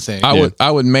positivity kind of thing.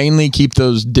 I would mainly keep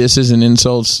those disses and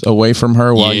insults away from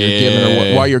her while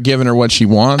you're giving her what she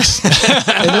wants,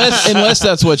 unless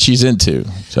that's what she's into.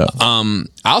 So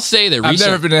I'll say that I've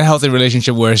never been in a healthy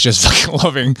relationship where it's just fucking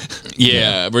loving.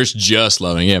 Yeah, where it's just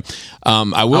loving. Yeah,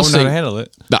 I will say know how to handle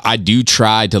it. I do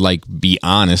try to like be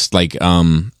honest, like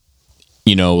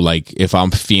like if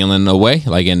I'm feeling a way,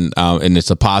 like and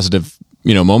it's a positive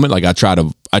moment, like I try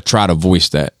to voice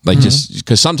that, like just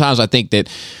because sometimes I think that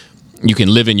you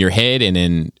can live in your head and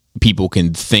then people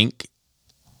can think,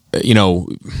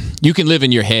 you can live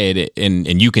in your head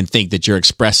and you can think that you're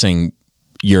expressing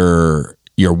your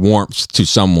warmth to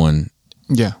someone.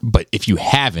 Yeah. But if you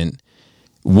haven't,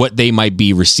 what they might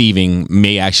be receiving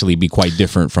may actually be quite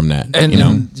different from that.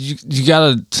 And you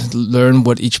gotta learn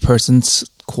what each person's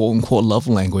quote unquote love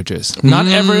language is. Not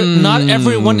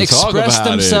everyone express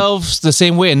themselves the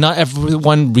same way, and not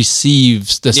everyone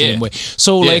receives the same way.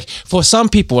 So like for some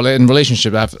people in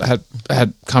relationship, I've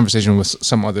had conversation with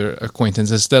some other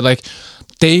acquaintances that like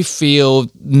they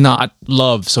feel not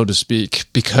loved, so to speak,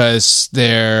 because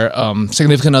their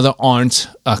significant other aren't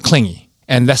clingy.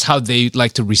 And that's how they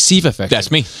like to receive affection.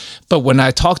 That's me. But when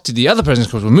I talk to the other person,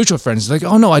 because we're mutual friends, like,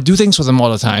 oh no, I do things for them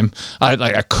all the time.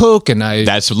 I cook and I.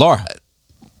 That's Laura.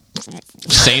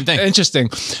 Same thing. Interesting.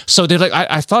 So they're like,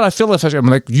 I thought I feel affection. I'm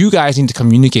like, you guys need to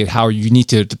communicate how you need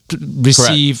to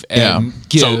receive and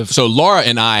give. So Laura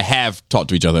and I have talked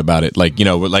to each other about it. Like,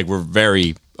 we're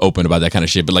very open about that kind of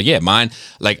shit. But like, yeah, mine,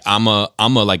 like I'm a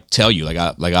like tell you, like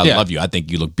I love you. I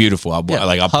think you look beautiful. I'll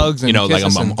hugs, and like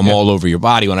I'm all over your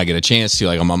body when I get a chance to.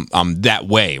 Like I'm that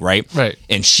way, right? Right.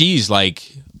 And she's like,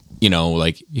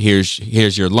 like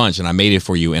here's your lunch, and I made it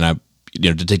for you, and I.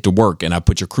 To take to work, and I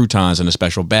put your croutons in a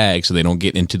special bag so they don't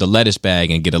get into the lettuce bag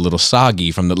and get a little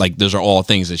soggy from the, like, those are all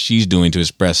things that she's doing to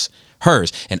express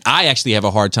hers. And I actually have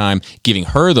a hard time giving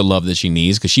her the love that she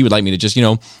needs because she would like me to just,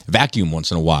 vacuum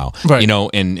once in a while, right.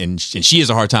 And she has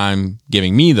a hard time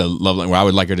giving me the love where I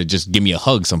would like her to just give me a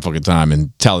hug some fucking time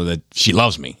and tell her that she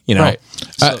loves me, Right.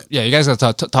 So, you guys got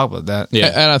to talk about that. Yeah.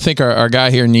 And I think our guy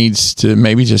here needs to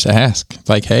maybe just ask,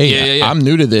 like, hey, I'm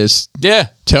new to this. Yeah.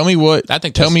 Tell me what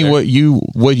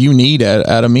what you need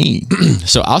out of me.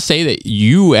 So I'll say that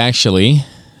you actually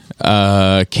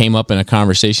came up in a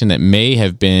conversation that may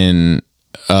have been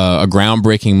a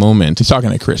groundbreaking moment. He's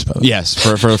talking to Chris, by the way. Yes,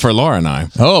 for Laura and I.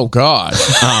 Oh God,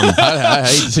 I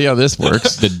hate to see how this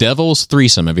works. The Devil's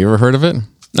Threesome. Have you ever heard of it?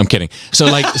 I'm kidding. So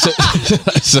like,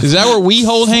 so is that where we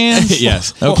hold hands?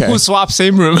 Yes. Okay. We'll swap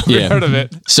same room. Yeah. Heard of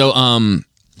it.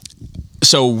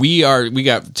 So we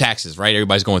got taxes, right?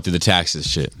 Everybody's going through the taxes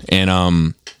shit,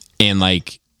 and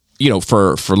like,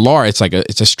 for Laura, it's like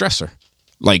it's a stressor.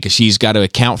 Like she's got to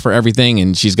account for everything,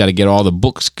 and she's got to get all the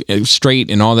books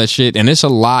straight and all that shit. And it's a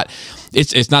lot.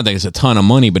 It's not that it's a ton of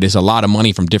money, but it's a lot of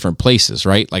money from different places,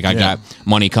 right? Like I got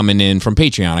money coming in from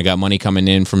Patreon. I got money coming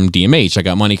in from DMH. I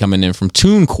got money coming in from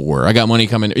TuneCore. I got money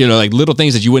coming, like little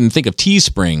things that you wouldn't think of.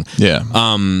 Teespring. Yeah.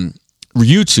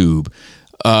 YouTube.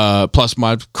 Plus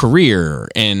my career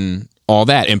and all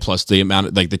that, and plus the amount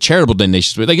of like the charitable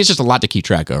donations. Like it's just a lot to keep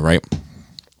track of, right?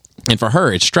 And for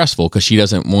her, it's stressful because she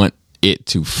doesn't want it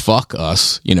to fuck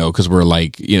us, because we're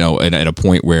like, at a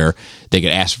point where they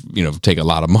could ask, take a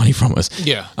lot of money from us.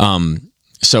 Yeah.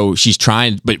 So she's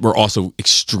trying, but we're also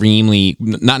extremely,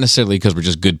 not necessarily because we're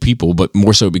just good people, but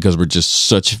more so because we're just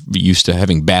such used to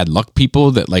having bad luck people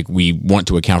that like we want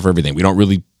to account for everything. We don't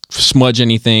really smudge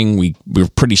anything. We're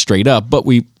pretty straight up, but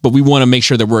we want to make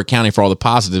sure that we're accounting for all the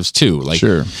positives too. Like,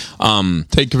 sure.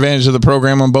 Take advantage of the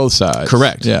program on both sides.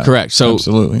 Correct. Yeah. Correct. So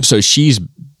absolutely. So she's,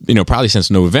 probably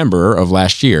since November of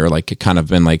last year, like kind of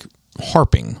been like,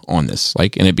 harping on this,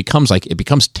 like, and it becomes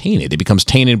tainted. It becomes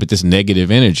tainted with this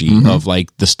negative energy of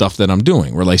like the stuff that I'm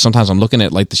doing. Where like sometimes I'm looking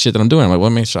at like the shit that I'm doing. I'm like, well,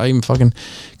 man, should I even fucking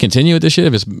continue with this shit?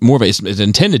 If it's more of it's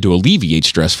intended to alleviate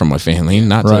stress from my family,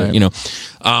 not to, you know,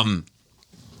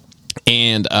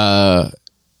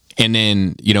 and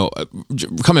then, you know,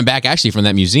 coming back actually from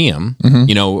that museum,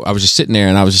 you know, I was just sitting there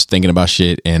and I was just thinking about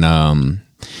shit, and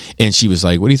she was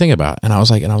like, "What are you thinking about?" And I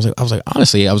was like,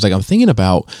 honestly, I'm thinking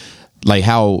about like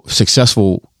how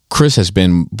successful Chris has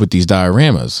been with these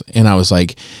dioramas, and I was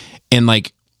like, and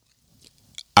like,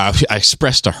 I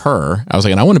expressed to her, I was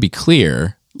like, and I want to be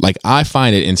clear, like I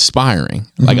find it inspiring.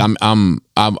 Like I'm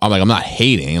like, I'm not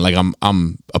hating, like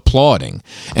I'm applauding.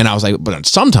 And I was like, but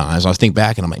sometimes I think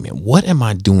back and I'm like, man, what am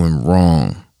I doing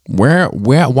wrong?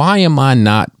 Why am I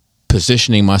not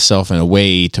positioning myself in a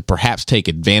way to perhaps take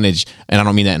advantage, and I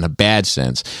don't mean that in a bad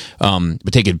sense,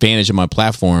 but take advantage of my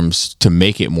platforms to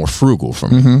make it more frugal for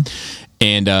me.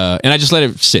 And I just let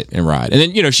it sit and ride. And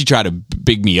then, you know, she tried to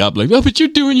big me up, like, oh, but you're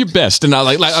doing your best. And I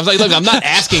was like, look, I'm not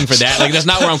asking for that. Like, that's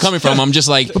not where I'm coming from. I'm just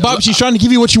like, But Bob, she's trying to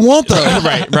give you what you want, though.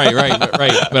 right.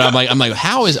 But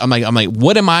I'm like,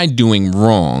 what am I doing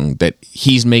wrong that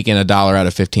he's making $1 out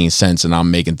of 15 cents and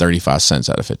I'm making 35 cents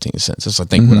out of 15 cents? That's, I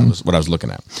think, what I was looking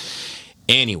at.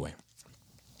 Anyway,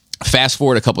 fast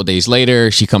forward a couple of days later,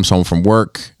 she comes home from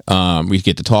work. We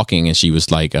get to talking, and she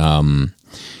was like,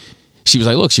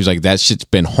 look, she was like, that shit's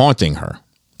been haunting her.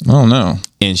 Oh, no.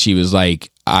 And she was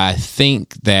like, I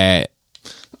think that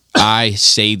I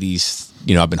say these,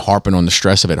 you know, I've been harping on the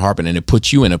stress of it, and it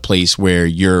puts you in a place where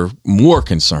you're more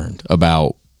concerned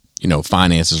about, you know,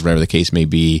 finances, whatever the case may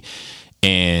be.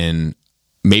 And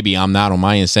maybe I'm not on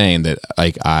my end saying that,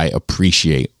 like, I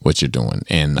appreciate what you're doing.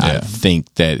 And I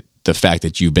think that the fact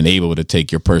that you've been able to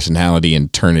take your personality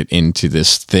and turn it into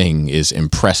this thing is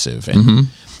impressive. And,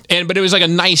 but it was like a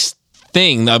nice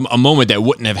thing, a moment that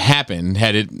wouldn't have happened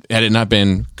had it not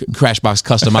been Crashbox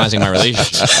customizing my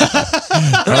relationship.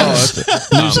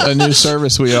 A new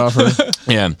service we offer.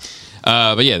 Yeah,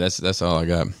 but yeah, that's all I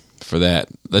got for that.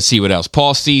 Let's see what else.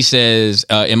 Paul C says,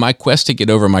 in my quest to get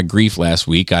over my grief last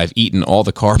week, I've eaten all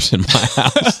the carbs in my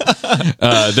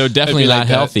house. Though definitely not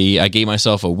healthy, I gave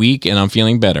myself a week and I'm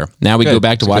feeling better. Now we go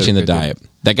back to watching the diet.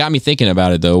 That got me thinking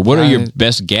about it, though. What are your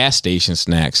best gas station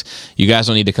snacks? You guys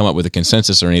don't need to come up with a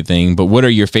consensus or anything, but what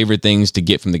are your favorite things to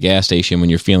get from the gas station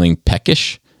when you're feeling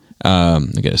peckish? I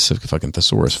got a fucking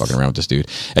thesaurus fucking around with this dude.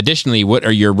 Additionally, what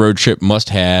are your road trip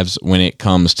must-haves when it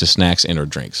comes to snacks and or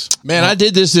drinks? Man, I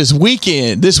did this week.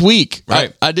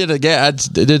 Right. I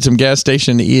did some gas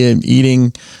station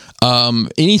eating.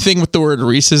 Anything with the word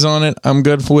Reese's on it, I'm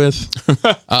good with.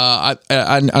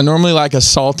 I normally like a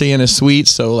salty and a sweet,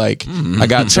 so like I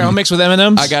got trail mix with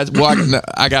M&M's. I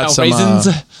got some raisins,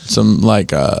 some like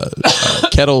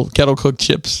kettle cooked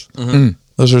chips.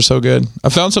 Those are so good. I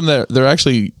found some that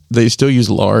they still use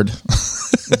lard.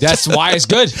 That's why it's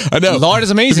good. I know. Lard is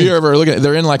amazing. If you ever look at it,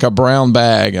 they're in like a brown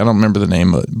bag. I don't remember the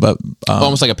name of it, but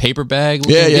Almost like a paper bag.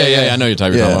 Yeah. I know you're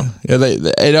talking about. Yeah,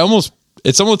 it almost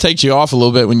takes you off a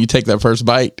little bit when you take that first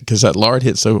bite because that lard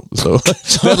hits so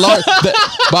that lard,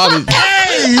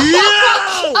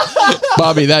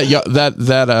 Bobby,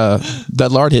 that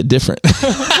lard hit different.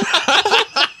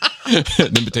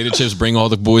 Then potato chips bring all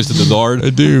the boys to the lard.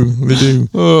 They do.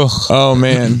 Oh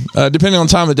man, depending on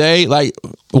time of day, like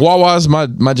Wawa's my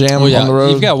jam on the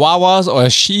road. You've got Wawa's or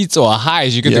Sheetz or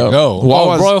Highs, you get to go.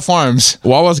 Royal Farms.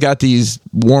 Wawa's got these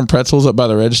warm pretzels up by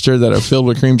the register that are filled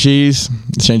with cream cheese.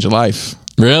 They change your life.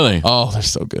 Really? Oh, they're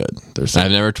so good.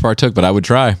 I've never partook, but I would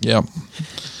try. Yeah,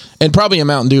 and probably a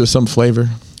Mountain Dew with some flavor.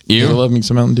 You love me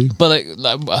some Mountain Dew, but like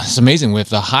it's amazing with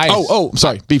the Highs. Oh,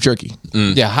 sorry, beef jerky.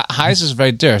 Yeah, Highs is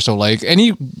right there. So like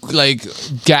any like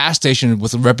gas station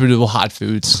with reputable hot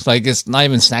foods, like it's not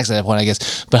even snacks at that point, I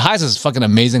guess. But Highs is fucking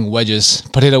amazing wedges,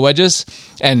 potato wedges,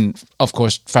 and of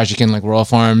course fried chicken like Royal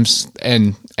Farms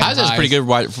and Highs is pretty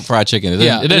good fried chicken.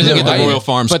 It doesn't get the Royal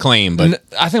Farms claim, but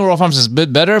I think Royal Farms is a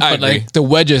bit better. But like the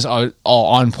wedges are all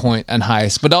on point and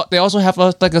Highs. But they also have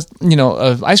a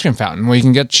ice cream fountain where you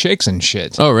can get shakes and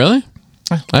shit. Oh, really?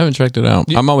 I haven't checked it out.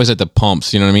 I'm always at the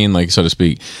pumps, you know what I mean? Like, so to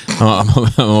speak. I'm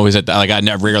always at the, like, I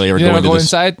rarely ever go into go this.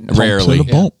 Inside? Rarely.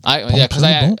 Because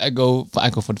I go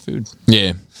for the food.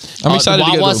 Yeah. I'm excited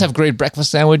to Wawa's have great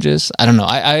breakfast sandwiches. I don't know.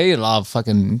 I ate a lot of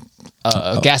fucking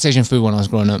gas station food when I was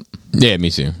growing up. Yeah, me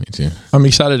too. I'm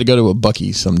excited to go to a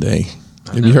Buc-ee's someday.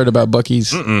 Have you heard about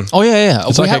Buc-ee's? Oh yeah.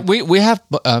 We have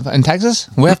in Texas.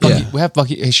 We have Buc-ee. We have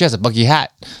Buc-ee. She has a Buc-ee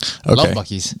hat. I love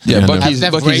Buc-ee's. Yeah, Buc-ee's. They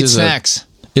have great snacks.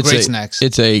 Great snacks.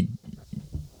 It's a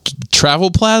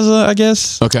travel plaza, I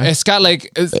guess. Okay. It's got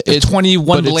like It's- 21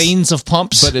 but it's- lanes of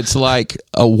pumps. But it's like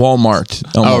a Walmart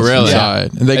almost really?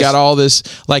 inside. And they got all this,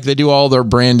 like they do all their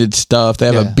branded stuff. They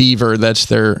have a Yeah. Beaver. That's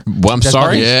their... Well, I'm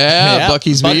sorry. Yeah,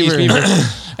 Bucky's Beaver.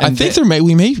 I And think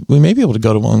we may be able to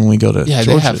go to one when we go to yeah,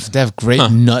 Georgia. they have great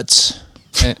nuts.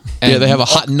 And Yeah, they have a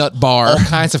hot nut bar. all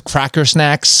kinds of cracker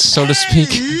snacks, so to speak.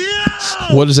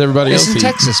 What does everybody It's else in eat?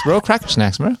 Texas, bro. Cracker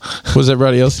snacks, bro. What does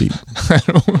everybody else eat?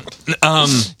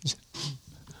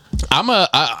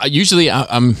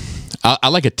 I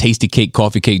like a Tasty Cake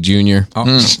Coffee Cake Junior.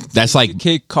 That's like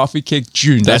Cake, coffee cake,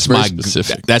 June. that's very my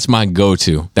specific. That's my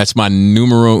go-to. That's my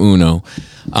numero uno.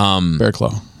 Bear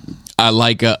Claw. I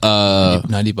like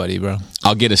Nutty Buddy, bro.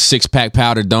 I'll get a 6-pack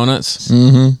powdered donuts.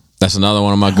 Mm-hmm. That's another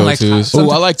one of my like go-tos. how- Oh,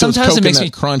 I like those Sometimes it coconut makes me-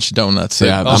 crunch donuts.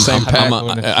 Yeah, The same pack.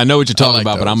 I know what you're talking like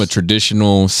about, but I'm a those.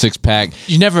 traditional 6-pack.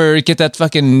 You never get that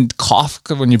fucking cough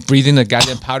when you're breathing the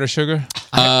goddamn powdered sugar.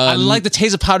 I like the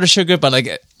taste of powdered sugar, but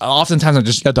like oftentimes I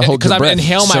just have to hold because your I breath.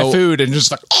 inhale my So- food and just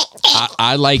like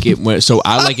I like it when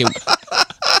I like it.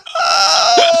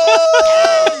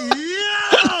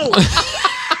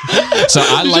 So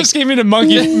I like just gave me the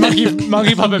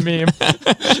monkey puppet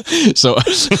meme. so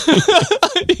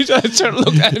You just turned,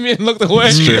 looked at me and looked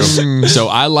away. so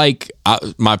I like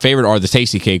my favorite are the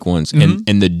Tasty Cake ones, Mm-hmm.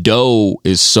 and the dough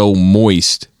is so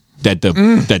moist that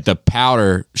the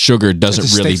powder sugar doesn't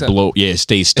just really sticks up. blow. Yeah, it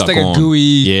stays stuck It's like on. a gooey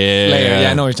Yeah, layer.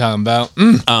 Yeah, I know what you're talking about.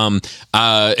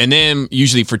 And then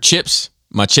usually for chips,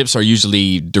 my chips are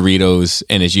usually Doritos,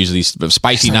 and it's usually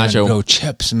spicy nacho. Bro,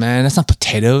 chips, man. That's not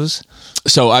potatoes.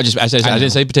 So I didn't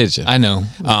say potato chips. I know.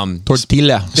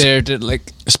 Tortilla. They're like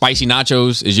Spicy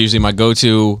nachos is usually my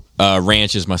go-to.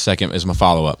 Ranch is my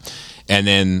follow-up, and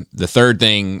then the third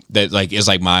thing that is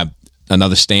my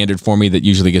another standard for me that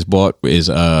usually gets bought is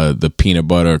the peanut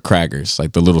butter crackers,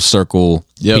 like the little circle,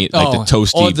 Yep. the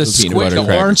toasty the peanut butter the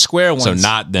crackers. orange square ones. So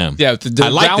not them. Yeah, the I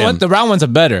like round them. one, the round ones are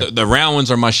better. The round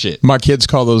ones are my shit. My kids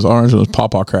call those orange ones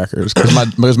Pawpaw crackers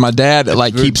because my dad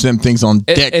keeps them things on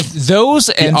deck. It's those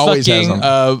and always has fucking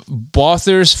them.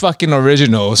 Bother's fucking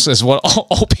originals is what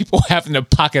all people have in their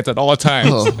pockets at all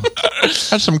times.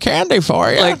 That's some candy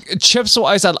for you. Like chips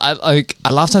wise, I like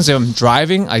a lot of times if I'm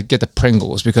driving, I get the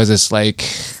Pringles because it's like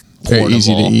Very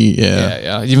easy to portable. eat, yeah.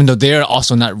 yeah. Even though they're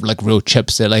also not like real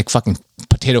chips, they're like fucking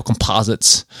potato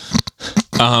composites.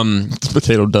 It's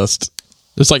potato dust.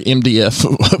 It's like MDF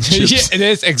of chips. Yeah, it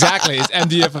is exactly. It's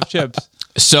MDF of chips.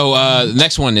 So the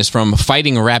next one is from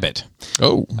Fighting Rabbit.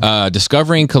 Oh,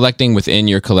 Discovering collecting within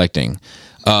your collecting.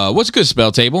 What's good,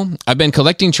 Spell Table? I've been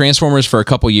collecting Transformers for a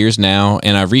couple years now,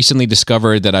 and I've recently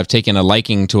discovered that I've taken a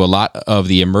liking to a lot of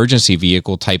the emergency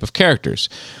vehicle type of characters.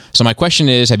 So my question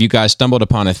is, have you guys stumbled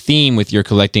upon a theme with your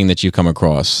collecting that you come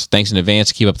across? Thanks in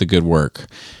advance. Keep up the good work.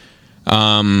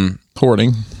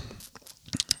 hoarding.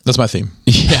 That's my theme.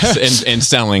 Yes, and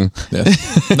selling. Yeah.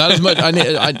 Not as much.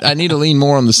 I need to lean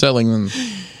more on the selling than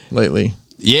lately.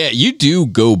 Yeah, you do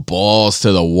go balls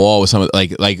to the wall with some of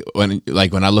like when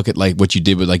I look at like what you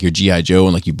did with like your GI Joe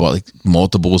and like you bought like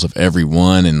multiples of every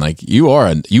one and like you are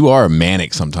a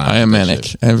manic sometimes. I am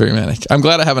manic. I am very manic. I'm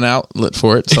glad I have an outlet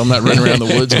for it, so I'm not running around the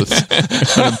woods with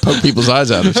trying to poke people's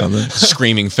eyes out or something.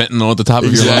 Screaming fentanyl at the top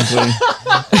of your lungs.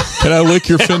 Exactly. Can I lick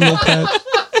your fentanyl patch?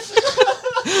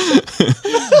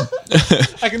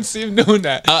 I can see him doing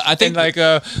that. I think- and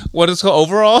like what is it called,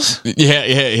 overalls?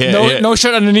 Yeah. No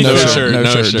shirt underneath. No though. shirt. No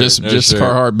shirt. Just shirt.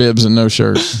 Carhartt bibs and no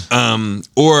shirt.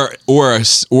 Or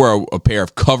a pair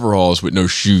of coveralls with no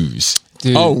shoes.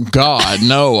 Dude, Oh God,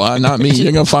 no, not me.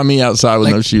 You're gonna find me outside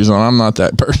with no shoes on. I'm not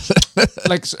that person.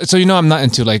 like so I'm not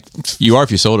into like You are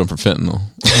if you sold them for fentanyl.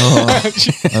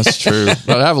 That's true.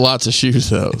 But I have lots of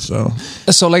shoes though.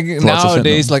 So like of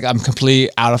nowadays fentanyl. like I'm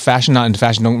completely out of fashion, not into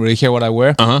fashion, don't really care what I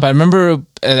wear. Uh-huh. But I remember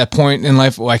at a point in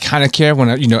life where I kind of care when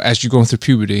as you're going through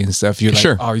puberty and stuff, you're like,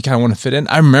 Sure. oh, you kind of want to fit in.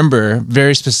 I remember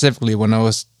very specifically when I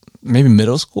was maybe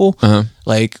middle school,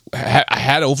 like I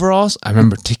had overalls. I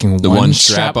remember taking the one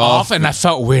strap off. and I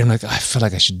felt weird. I'm like, I feel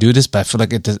like I should do this, but I feel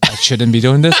like I shouldn't be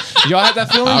doing this. Y'all had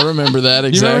that feeling? I remember that remember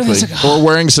exactly. that? It's like, or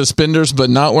wearing suspenders, but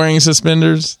not wearing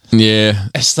suspenders. Yeah,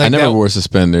 It's like I never that- wore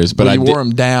suspenders, but But I you did. wore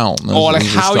them down. Or like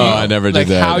how you, I never did like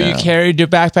that, how you yeah. carried your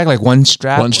backpack, like one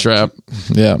strap. One strap.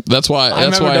 Yeah, that's why. That's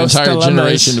remember why an those entire dilemmas.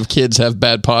 generation of kids have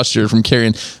bad posture from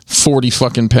carrying 40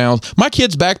 fucking pounds. My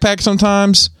kid's backpack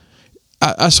sometimes.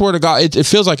 I swear to God, it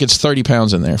feels like it's 30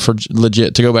 pounds in there for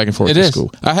legit to go back and forth It to is. school.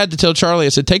 I had to tell Charlie, I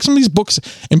said, take some of these books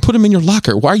and put them in your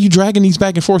locker. Why are you dragging these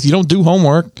back and forth? You don't do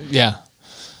homework. Yeah.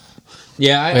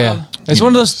 Yeah, Yeah, it's one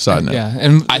of those. Side note. Yeah,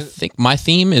 and I think my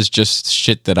theme is just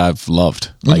shit that I've loved.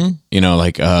 Like,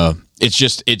 it's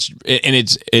just,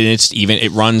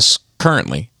 it runs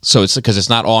currently. so it's because it's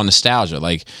not all nostalgia.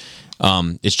 Like,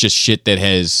 it's just shit that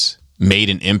has made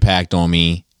an impact on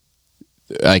me,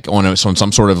 like on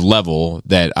some sort of level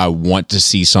that I want to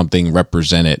see something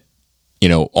represented,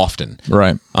 often.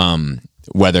 Right.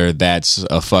 Whether that's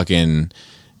a fucking,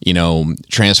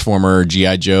 Transformer,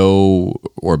 G.I. Joe,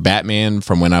 or Batman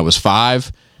from when I was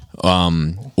 5,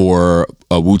 or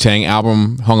a Wu-Tang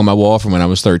album hung on my wall from when I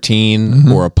was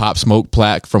 13, or a Pop Smoke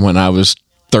plaque from when I was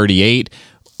 38,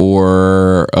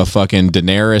 or a fucking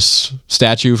Daenerys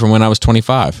statue from when I was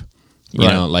 25. You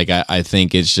know, like I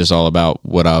think it's just all about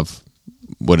what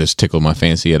has tickled my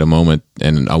fancy at a moment,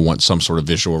 and I want some sort of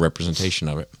visual representation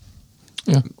of it.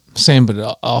 Yeah, same,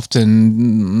 but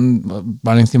often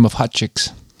running theme of hot chicks.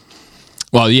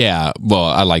 Well, yeah. Well,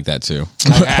 I like that too.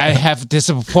 Like, I have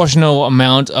disproportional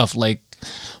amount of like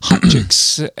hot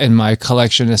chicks in my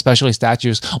collection, especially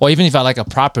statues. Or even if I like a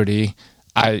property,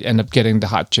 I end up getting the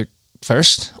hot chick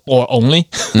first or only,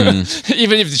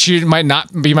 even if she might not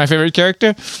be my favorite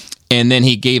character. And then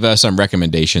he gave us some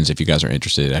recommendations. If you guys are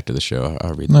interested after the show,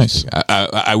 I'll read. Nice.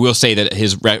 I will say that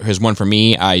his one for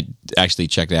me, I actually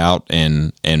checked out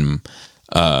and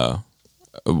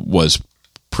was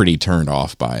pretty turned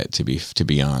off by it, to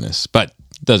be honest. But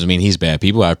doesn't mean he's bad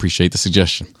people. I appreciate the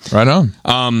suggestion. Right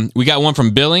on. We got one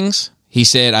from Billings. He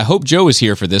said, "I hope Joe is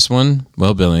here for this one."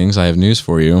 Well, Billings, I have news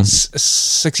for you.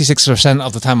 66%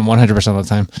 of the time and 100% of the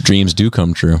time. Dreams do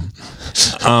come true.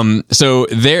 So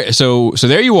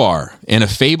there you are in a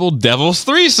fabled devil's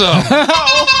threesome.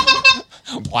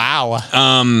 Wow.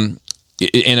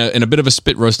 In a bit of a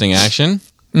spit roasting action.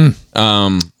 With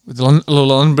the little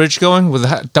London Bridge going with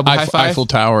a double high five. Eiffel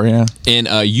Tower, yeah. And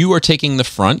you are taking the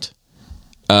front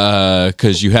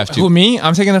because you have to. Who, me?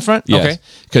 I'm taking the front? Yes, okay.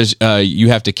 Because you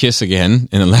have to kiss again,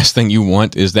 and the last thing you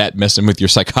want is that messing with your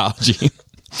psychology.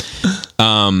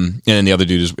 And then the other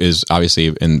dude is obviously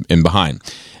in behind.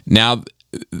 Now,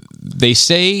 they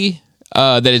say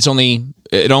that it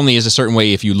only is a certain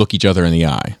way if you look each other in the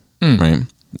eye, right?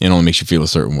 It only makes you feel a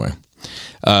certain way.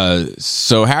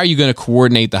 So how are you going to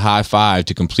coordinate the high five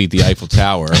to complete the Eiffel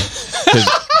Tower?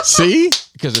 See?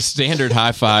 Because a standard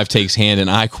high five takes hand and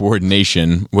eye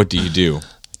coordination. What do you do?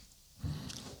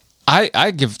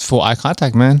 I give full eye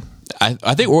contact, man. I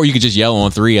think, or you could just yell on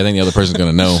 3. I think the other person's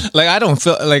going to know. Like, I don't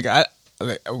feel like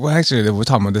well, actually, we were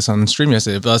talking about this on the stream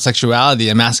yesterday about sexuality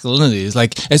and masculinity. It's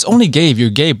like, it's only gay if you're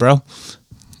gay, bro.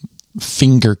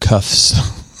 Finger cuffs.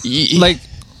 Like,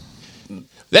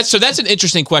 That's an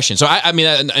interesting question. So I mean,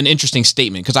 an interesting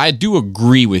statement, because I do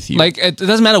agree with you. like, it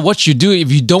doesn't matter what you do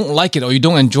if you don't like it or you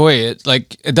don't enjoy it.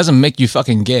 Like, it doesn't make you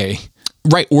fucking gay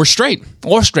right or straight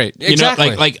or straight. Exactly.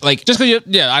 You know, like just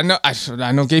because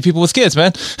I know gay people with kids,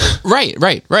 man.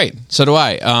 right. So do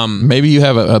I. Maybe you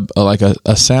have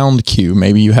a sound cue.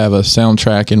 Maybe you have a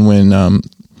soundtrack, and when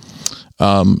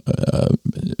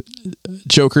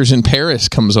Joker's in Paris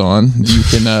comes on, you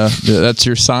can that's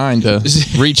your sign to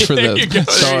reach for the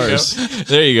stars.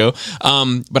 There you go.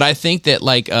 But I think that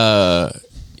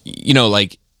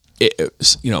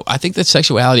I think that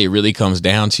sexuality really comes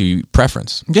down to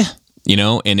preference. Yeah.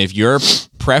 And if your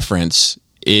preference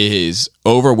is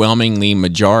overwhelmingly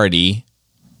majority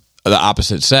of the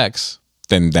opposite sex,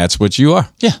 then that's what you are.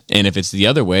 Yeah. And if it's the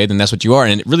other way, then that's what you are.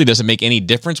 And it really doesn't make any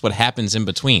difference what happens in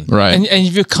between. Right. And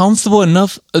if you're comfortable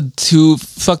enough to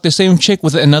fuck the same chick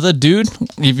with another dude,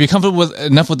 if you're comfortable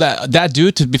enough with that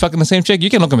dude to be fucking the same chick, you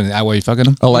can look him in the eye while you're fucking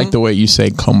him. I like the way you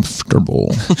say comfortable.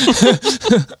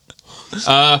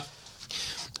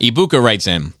 Ibuka writes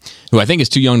in, who I think is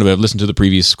too young to have listened to the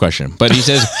previous question, but he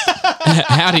says,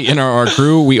 "Howdy, NRR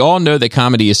crew. We all know that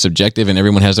comedy is subjective and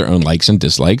everyone has their own likes and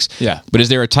dislikes. Yeah. But is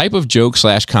there a type of joke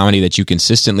 / comedy that you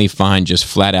consistently find just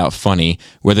flat out funny,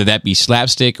 whether that be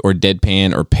slapstick or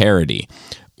deadpan or parody?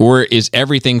 Or is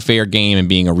everything fair game and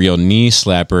being a real knee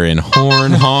slapper and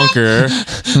horn honker?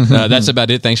 That's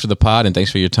about it. Thanks for the pod and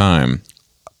thanks for your time."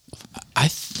 I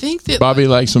think that Bobby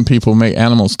likes when people make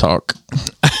animals talk.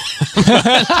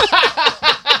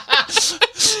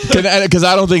 Because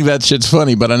I don't think that shit's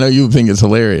funny, but I know you think it's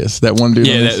hilarious. That one dude.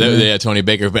 Yeah, Tony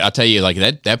Baker. But I'll tell you, like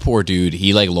that poor dude,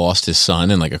 he like lost his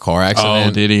son in like a car accident.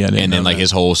 Oh, did he? I didn't and then know like that.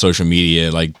 his whole social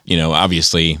media, like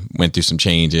obviously went through some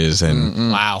changes.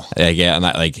 And Wow. yeah, and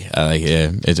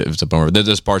it's a bummer.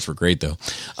 Those parts were great though.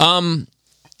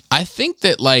 I think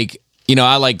that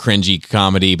I like cringy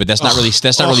comedy, but that's not really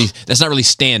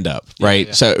stand up, right?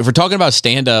 Yeah. So if we're talking about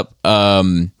stand up, Is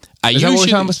that what we're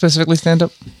talking about specifically stand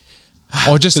up?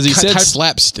 Or just Because he said type-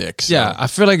 slapstick. So. Yeah, I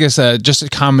feel like it's just a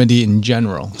comedy in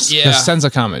general. Yeah. The sense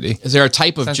of comedy. Is there a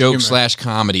type of Sense of joke humor. /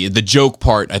 comedy? The joke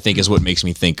part, I think, is what makes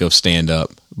me think of stand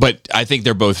up. but I think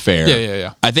they're both fair.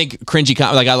 Yeah. I think cringy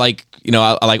like I like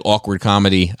I like awkward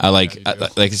comedy. I like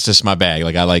it's just my bag.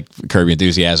 Like I like Curb Your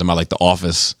Enthusiasm. I like The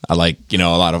Office. I like a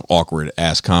lot of awkward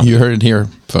ass comedy. You heard it here,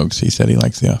 folks. He said he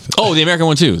likes The Office. Oh, the American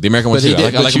one too. The American one But he too.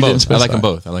 did, I like them but you both. didn't I like them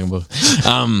specify. both. I like them both.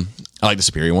 I like the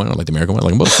Superior one. I like the American one. I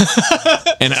like them both.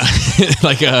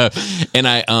 And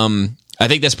I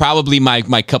think that's probably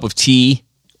my cup of tea.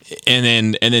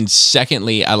 And then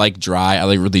secondly, I like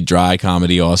really dry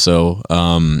comedy also.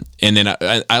 And then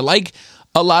I like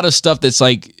a lot of stuff that's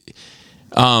like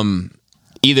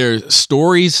either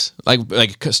stories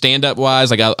like stand up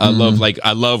wise. Like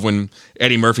I love when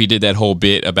Eddie Murphy did that whole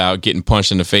bit about getting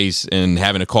punched in the face and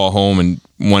having to call home and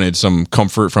wanted some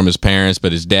comfort from his parents,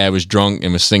 but his dad was drunk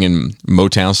and was singing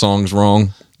Motown songs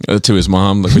wrong to his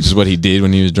mom, which is what he did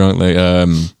when he was drunk.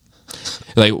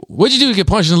 Like what'd you do to get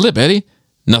punched in the lip, Eddie?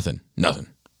 Nothing.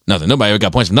 Nobody ever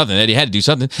got punched from nothing. Eddie had to do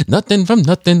something. Nothing from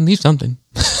nothing, leave something.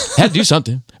 Had to do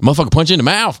something. Motherfucker punch you in the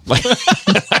mouth. Like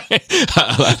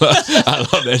I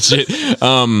love that shit.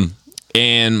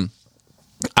 And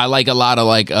I like a lot of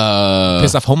like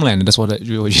Pissed Off Homelander. That's what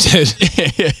you did.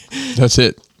 That's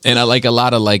it. And I like a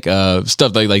lot of like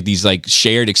stuff like these like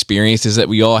shared experiences that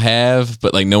we all have,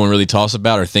 but like no one really talks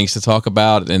about or thinks to talk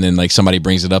about. And then like somebody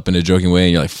brings it up in a joking way,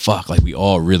 and you're like, "Fuck!" Like we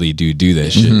all really do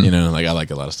that shit, you know? Like I like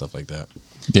a lot of stuff like that.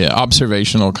 Yeah,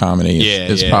 observational comedy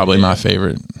is probably my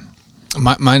favorite.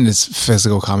 Mine is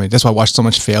physical comedy. That's why I watch so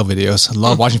much fail videos. I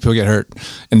love watching people get hurt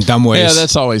in dumb ways. Yeah,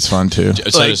 that's always fun too.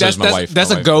 So that's my wife. That's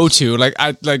My a wife go-to. Like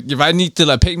if I need to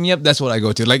like pick me up, that's what I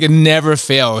go to. Like it never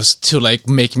fails to like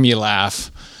make me laugh.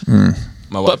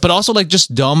 My wife. But also like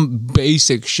just dumb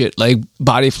basic shit like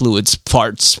body fluids,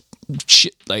 farts,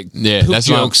 shit like Yeah, poop that's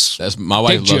jokes. That's my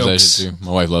wife dick loves that jokes. shit too.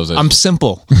 My wife loves that. I'm shit.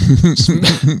 simple.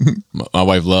 My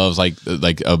wife loves like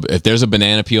if there's a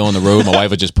banana peel on the road, my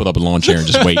wife would just put up a lawn chair and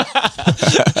just wait.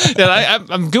 Yeah,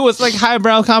 I'm good with like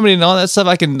highbrow comedy and all that stuff.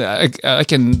 I can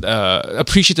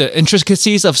appreciate the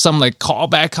intricacies of some like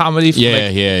callback comedy.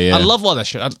 Yeah. I love all that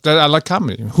shit. I like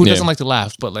comedy. Who Yeah. doesn't like to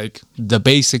laugh? But like the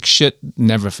basic shit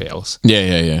never fails.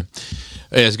 Yeah,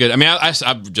 it's good. I mean, I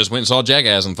just went and saw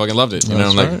Jackass and fucking loved it. You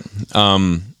know, like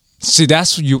See,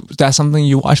 that's something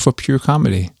you watch for pure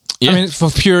comedy. Yeah. I mean, for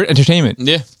pure entertainment.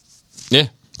 yeah.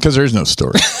 Because there's no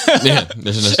story. Yeah,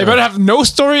 there's no It story. better have no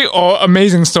story or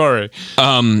amazing story.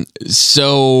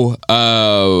 So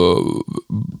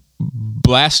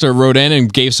Blaster wrote in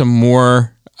and gave some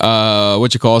more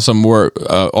some more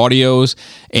audios,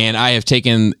 and I have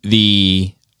taken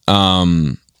the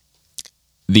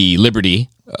liberty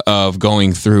of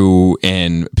going through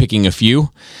and picking a few.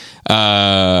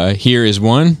 Here is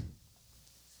one.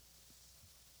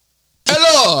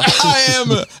 Hello, I am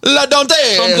La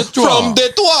Dante from Detroit.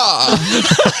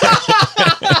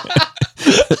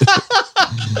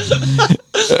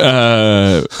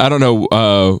 I don't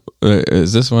know.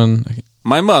 Is this one?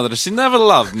 My mother, she never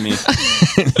loved me.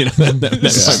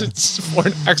 It's a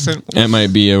foreign accent. It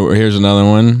might be. Here's another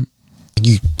one.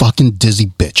 You fucking dizzy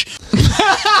bitch.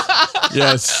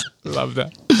 Yes. Love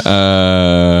that.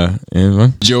 Here's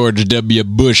one. George W.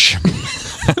 Bush.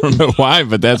 I don't know why,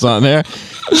 but that's on there.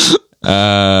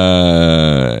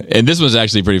 And this one's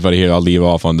actually pretty funny here. I'll leave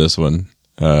off on this one.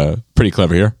 Pretty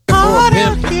clever here.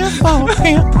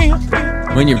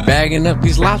 When you're bagging up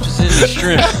these lobsters and the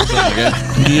shrimp.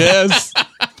 Yes.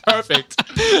 Perfect.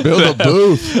 Build a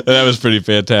booth. That was pretty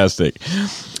fantastic.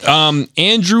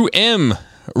 Andrew M.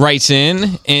 writes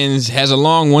in and has a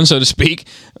long one, so to speak.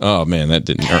 Oh man, that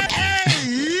didn't hurt.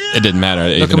 It didn't matter.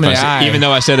 Even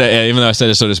though I said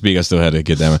it, so to speak, I still had to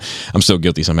get that one. I'm still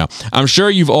guilty somehow. I'm sure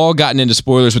you've all gotten into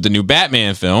spoilers with the new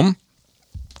Batman film,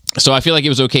 so I feel like it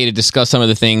was okay to discuss some of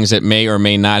the things that may or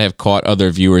may not have caught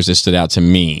other viewers that stood out to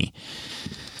me.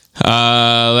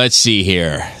 Let's see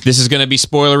here. This is going to be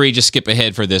spoilery. Just skip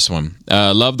ahead for this one.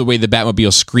 Love the way the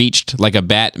Batmobile screeched like a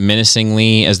bat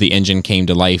menacingly as the engine came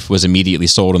to life. Was immediately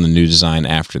sold on the new design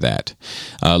after that.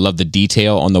 Love the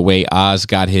detail on the way Oz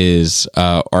got his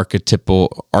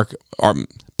archetypal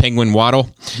penguin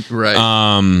waddle.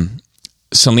 Right.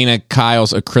 Selena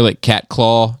Kyle's acrylic cat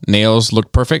claw nails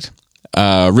look perfect.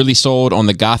 Really sold on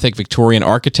the Gothic Victorian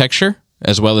architecture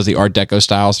as well as the Art Deco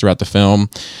styles throughout the film.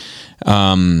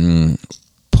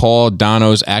 Paul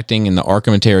Dano's acting in the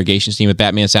Arkham interrogation scene with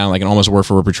Batman sounded like an almost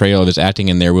word-for-word portrayal of his acting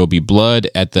in There Will Be Blood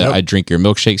at the I Drink Your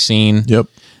Milkshake scene. Yep.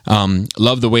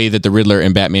 Love the way that the Riddler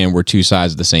and Batman were two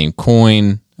sides of the same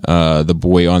coin. The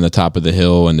boy on the top of the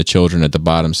hill and the children at the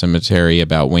bottom cemetery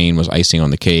about Wayne was icing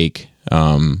on the cake.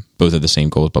 Both have the same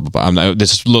goals, blah, blah, blah.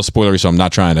 This is a little spoilery, so I'm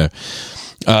not trying to...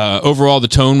 overall, the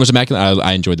tone was immaculate.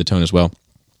 I enjoyed the tone as well.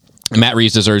 Matt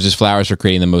Reeves deserves his flowers for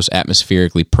creating the most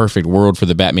atmospherically perfect world for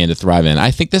the Batman to thrive in.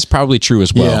 I think that's probably true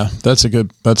as well. Yeah, that's a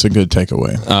good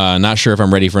takeaway. Not sure if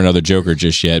I'm ready for another Joker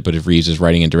just yet, but if Reeves is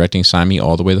writing and directing, sign me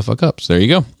all the way the fuck up. So there you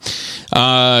go.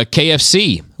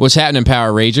 KFC, what's happening,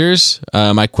 Power Rangers?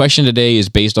 My question today is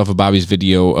based off of Bobby's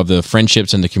video of the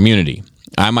friendships in the community.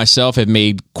 I myself have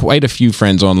made quite a few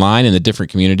friends online in the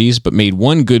different communities, but made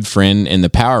one good friend in the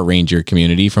Power Ranger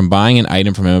community from buying an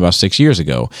item from him about 6 years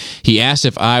ago. He asked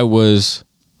if I was...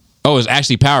 Oh, it was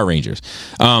actually Power Rangers.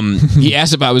 He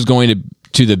asked if I was going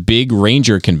to the big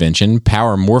Ranger convention,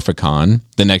 Power Morphicon,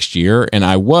 the next year, and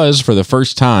I was for the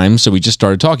first time, so we just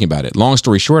started talking about it. Long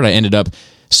story short, I ended up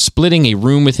splitting a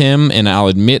room with him, and I'll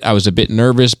admit I was a bit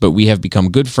nervous, but we have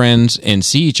become good friends and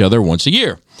see each other once a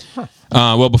year.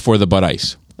 Well before the Bud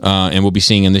Ice. And we'll be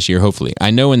seeing him this year, hopefully.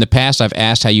 I know in the past I've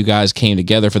asked how you guys came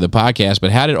together for the podcast,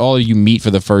 but how did all of you meet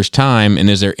for the first time? And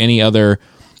is there any other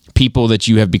people that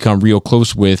you have become real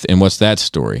close with, and what's that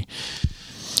story?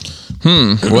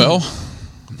 Well,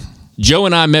 Joe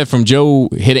and I met from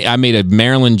I made a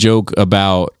Maryland joke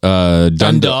about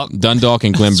Dundalk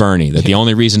and Glen Burnie, that the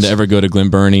only reason to ever go to Glen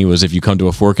Burnie was if you come to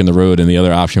a fork in the road and the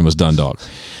other option was Dundalk.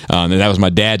 And that was my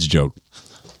dad's joke.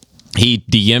 He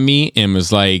DM'd me and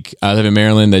was like, I live in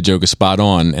Maryland, that joke is spot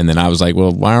on. And then I was like,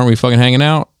 well, why aren't we fucking hanging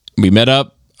out? We met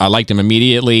up. I liked him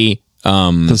immediately.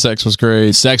 the sex was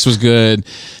great. Sex was good.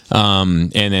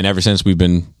 And then ever since we've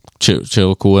been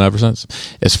chill, cool ever since.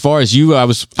 As far as you, I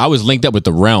was linked up with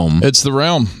the Realm. It's the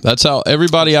Realm. That's how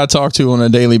everybody I talk to on a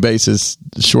daily basis,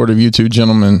 short of you two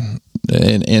gentlemen,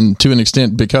 and to an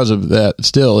extent because of that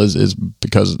still is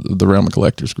because of the Realm of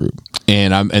Collectors group.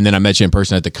 And then I met you in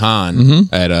person at the con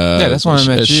at that's when I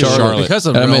met you. Charlotte. Because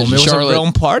of I Realm. met It was Charlotte. a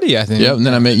Realm party, I think. Yep, and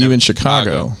then I met you in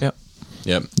Chicago. Yep.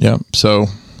 Yep. So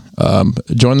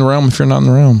join the Realm if you're not in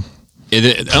the Realm.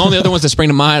 The only other ones that spring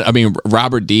to mind, I mean,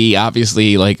 Robert D,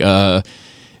 obviously, like the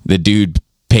dude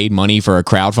paid money for a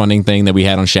crowdfunding thing that we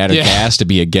had on Shattercast to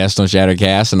be a guest on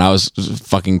Shattercast, and I was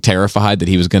fucking terrified that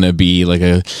he was going to be like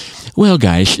well,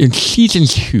 guys, in season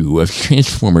 2 of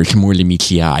Transformers More Than Meets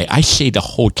the Eye, I say the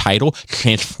whole title,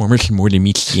 Transformers More Than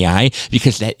Meets the Eye,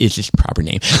 because that is its proper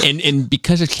name. And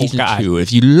because of season 2,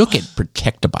 if you look at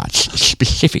Protectobots,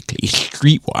 specifically,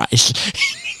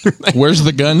 Streetwise... Where's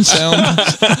the gun sound?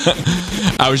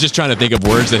 I was just trying to think of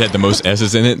words that had the most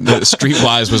S's in it.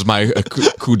 Streetwise was my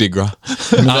coup de grace.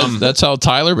 That's how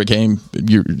Tyler became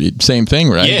your same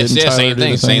thing, right? Yes, Didn't Tyler same do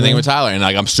thing. the Same thing with Tyler. And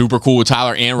like I'm super cool with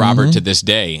Tyler and Robert to this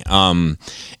day. And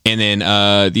then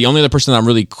the only other person I'm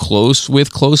really close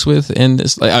with in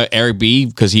this, Eric B,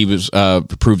 because he was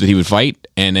proved that he would fight,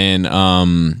 and then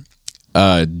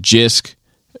Jisk,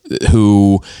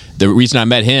 who the reason I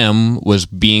met him was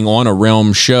being on a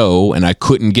Realm show and I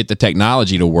couldn't get the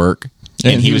technology to work,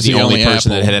 and he was the only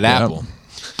person that had an Apple.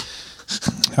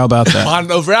 How about that? On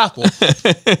over Apple.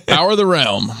 Power of the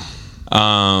Realm.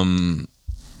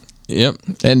 Yep.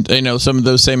 And some of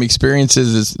those same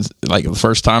experiences is like the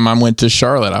first time I went to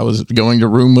Charlotte, I was going to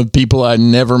room with people I'd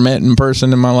never met in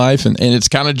person in my life, and it's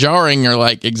kind of jarring. Or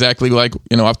like exactly like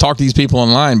I've talked to these people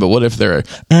online, but what if they're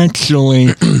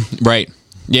actually right?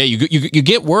 Yeah, you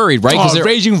get worried, right? Because they're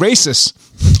raging racists.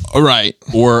 right,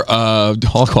 or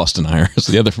Holocaust denier is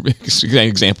the other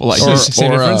example. Like or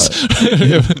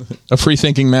a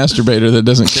free-thinking masturbator that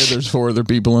doesn't care there's 4 other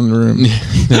people in the room.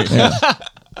 Yeah.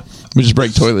 We just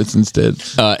break toilets instead.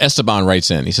 Esteban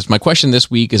writes in. He says, my question this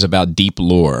week is about deep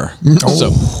lore.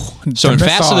 So in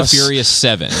Fast and the Furious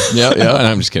 7. Yeah.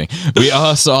 I'm just kidding. We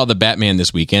all saw the Batman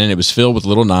this weekend, and it was filled with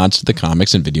little nods to the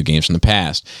comics and video games from the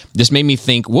past. This made me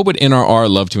think, what would NRR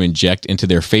love to inject into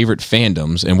their favorite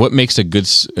fandoms, and what makes a good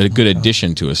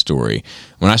addition to a story?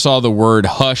 When I saw the word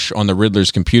Hush on the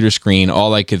Riddler's computer screen,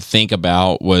 all I could think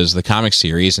about was the comic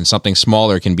series, and something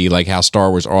smaller can be like how Star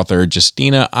Wars author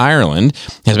Justina Ireland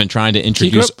has been trying to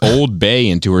introduce Old Bay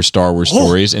into her Star Wars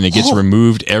stories, and it gets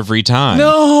removed every time.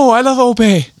 No, I love Old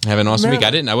Bay. Have an awesome week.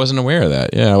 I wasn't aware of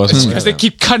that. Yeah, I wasn't. Because they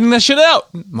keep cutting that shit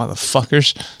out,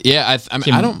 motherfuckers. Yeah,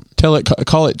 I don't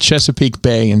call it Chesapeake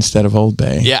Bay instead of Old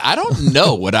Bay. Yeah, I don't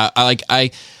know what I like.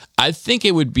 I think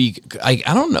it would be. I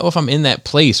don't know if I'm in that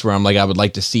place where I'm like I would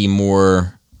like to see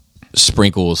more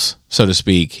sprinkles, so to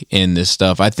speak, in this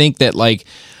stuff. I think that like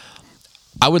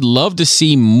I would love to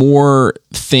see more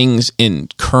things in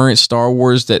current Star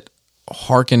Wars that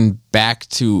harken back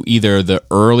to either the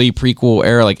early prequel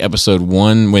era, like Episode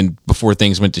 1, before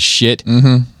things went to shit,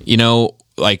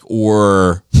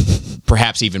 or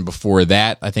perhaps even before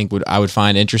that. I think I would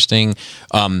find interesting.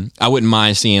 I wouldn't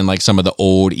mind seeing like some of the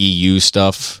old EU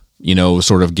stuff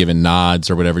sort of giving nods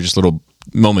or whatever, just little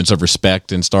moments of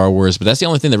respect in Star Wars. But that's the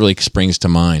only thing that really springs to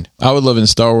mind. I would love in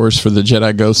Star Wars for the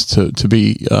Jedi ghosts to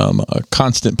be a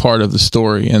constant part of the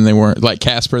story, and they weren't like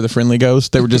Casper the Friendly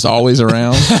Ghost. They were just always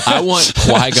around. I want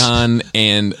Qui-Gon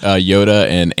and Yoda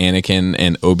and Anakin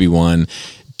and Obi-Wan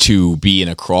to be in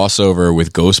a crossover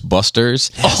with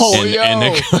Ghostbusters. And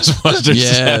the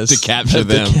Ghostbusters have to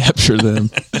capture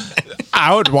them.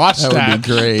 I would watch that. That would be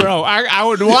great. Bro, I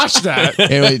would watch that.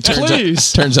 Anyway,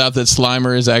 turns out that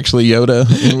Slimer is actually Yoda,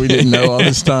 and we didn't know all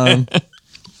this time.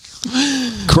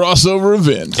 Crossover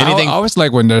event. I always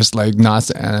like when there's like nods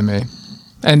to anime.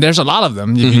 And there's a lot of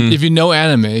them. If you know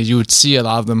anime, you would see a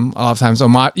lot of them a lot of times.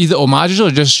 Either homages or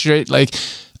just straight like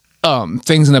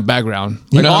things in the background.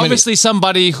 Like obviously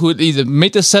somebody who either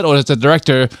made the set or is the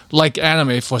director like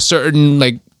anime for certain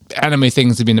like anime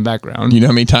things to be in the background. You know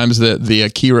how many times the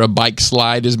Akira bike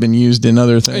slide has been used in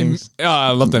other things?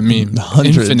 I love that meme.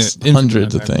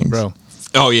 Hundreds of things, bro.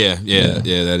 Oh yeah,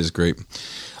 that is great.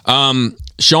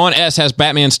 Sean S has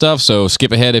Batman stuff, so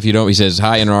skip ahead if you don't. He says,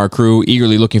 hi, NR crew.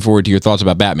 Eagerly looking forward to your thoughts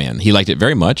about Batman. He liked it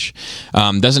very much.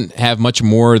 Doesn't have much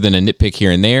more than a nitpick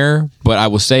here and there, but I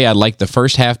will say I liked the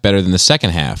first half better than the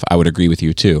second half. I would agree with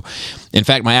you, too. In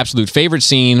fact, my absolute favorite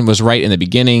scene was right in the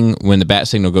beginning when the bat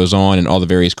signal goes on and all the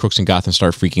various crooks in Gotham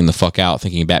start freaking the fuck out,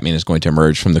 thinking Batman is going to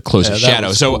emerge from the closest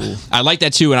shadow. So cool. I like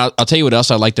that, too, and I'll tell you what else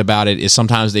I liked about it is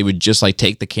sometimes they would just like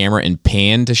take the camera and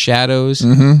pan to shadows,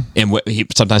 and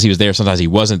sometimes he was there, sometimes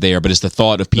he wasn't there, but it's the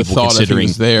thought of people considering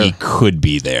he could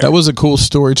be there. That was a cool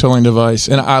storytelling device,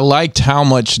 and I liked how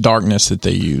much darkness that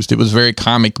they used. It was very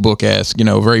comic book-esque,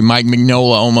 very Mike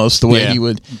Mignola almost, the way he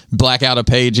would black out a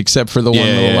page except for the one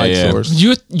little light source.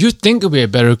 You think it would be a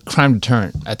better crime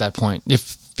deterrent at that point.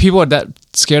 If people are that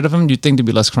scared of him, you'd think there'd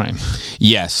be less crime.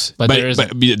 Yes, but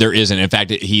there isn't. In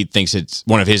fact, he thinks it's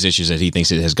one of his issues that he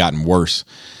thinks it has gotten worse.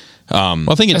 I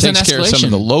think it takes care of some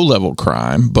of the low-level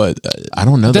crime, but I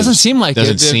don't know. It doesn't seem like in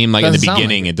the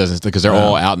beginning it doesn't, because they're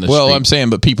all out in the street. Well, I'm saying,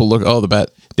 but people look, the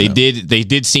bat. They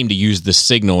did seem to use the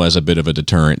signal as a bit of a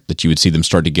deterrent, that you would see them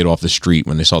start to get off the street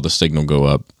when they saw the signal go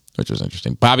up, which was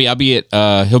interesting. Bobby, he'll be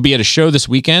at a show this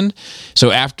weekend,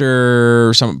 so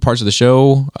after some parts of the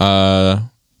show,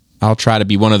 I'll try to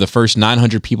be one of the first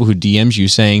 900 people who DMs you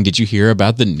saying, did you hear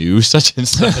about the new such and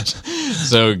such?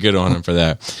 So good on him for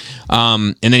that.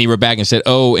 And then he wrote back and said,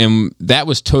 and that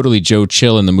was totally Joe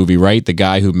Chill in the movie, right? The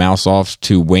guy who mouths off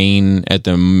to Wayne at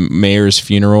the mayor's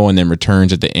funeral and then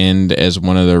returns at the end as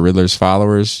one of the Riddler's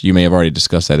followers. You may have already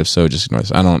discussed that. If so, just ignore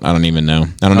this. I don't even know.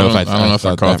 I don't know if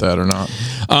I caught that or not.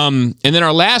 And then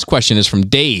our last question is from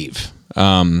Dave.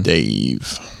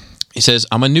 Dave. He says,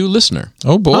 I'm a new listener.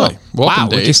 Oh, boy. Welcome, wow,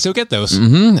 Dave. we can still get those.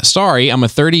 Sorry, I'm a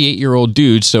 38-year-old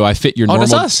dude, so I fit your normal.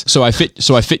 That's us. So I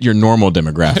fit your normal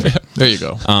demographic. There you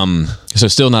go. So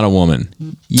still not a woman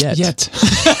yet.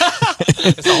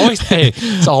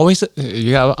 It's always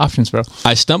you have options, bro.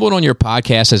 I stumbled on your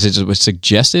podcast as it was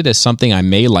suggested as something I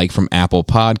may like from Apple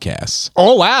Podcasts.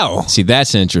 Oh wow! See,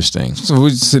 that's interesting. So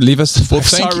leave us a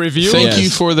 5-star review. Thank you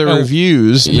for the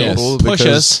reviews. Yes. Push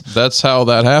us. That's how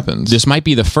that happens. This might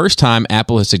be the first time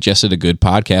Apple has suggested a good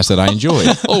podcast that I enjoy.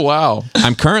 Oh wow!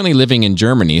 I'm currently living in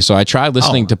Germany, so I tried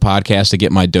listening to podcasts to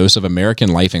get my dose of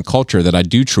American life and culture that I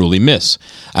do truly miss.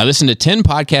 I listen to 10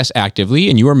 podcasts actively,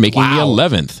 and you are making the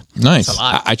 11th. Nice.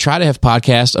 I try to have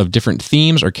podcasts of different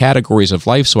themes or categories of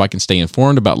life so I can stay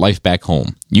informed about life back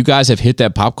home. You guys have hit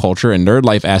that pop culture and nerd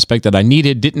life aspect that I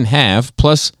didn't have,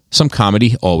 plus some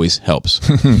comedy always helps.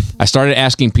 I started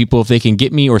asking people if they can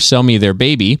get me or sell me their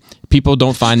baby. People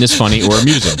don't find this funny or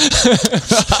amusing.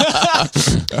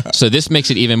 So this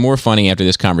makes it even more funny after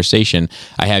this conversation.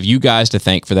 I have you guys to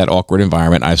thank for that awkward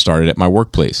environment I've started at my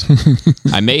workplace.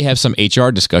 I may have some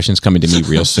HR discussions coming to me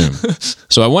real soon.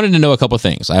 So I wanted to know a couple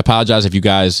things. I apologize if you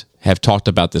guys have talked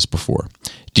about this before.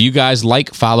 Do you guys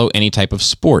follow any type of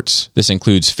sports? This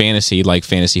includes fantasy, like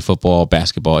fantasy football,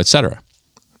 basketball, etc.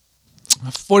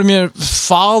 40-minute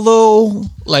follow,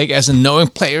 like as in knowing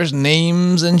players'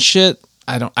 names and shit.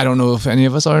 I don't know if any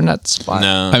of us are in that spot.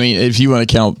 No. I mean, if you want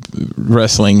to count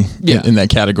wrestling in that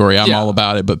category, I'm all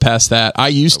about it. But past that, I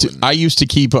used to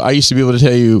be able to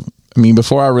tell you. I mean,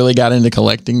 before I really got into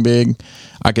collecting big,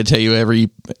 I could tell you every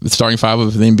starting five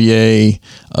of the NBA.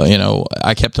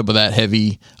 I kept up with that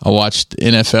heavy. I watched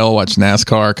NFL, watched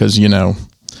NASCAR because yeah.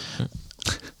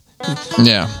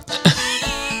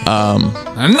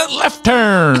 And the left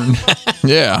turn.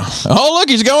 Yeah. Oh, look,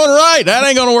 he's going right. That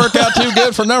ain't going to work out too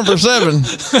good for number 7.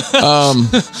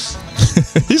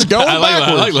 He's going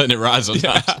backwards. I like letting it ride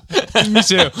sometimes. Me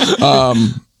too.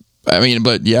 I mean,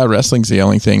 but yeah, wrestling's the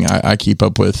only thing I keep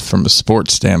up with from a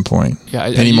sports standpoint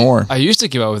anymore. I used to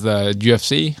keep up with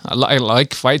UFC. I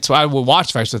like fights. So I will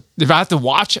watch fights. If I have to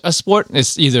watch a sport,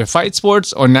 it's either fight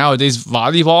sports or nowadays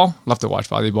volleyball. Love to watch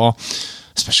volleyball,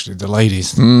 especially the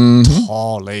ladies,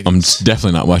 tall ladies. I'm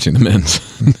definitely not watching the men's.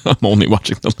 I'm only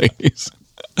watching the ladies.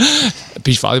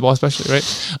 Beach volleyball, especially, right?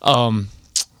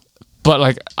 But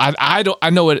like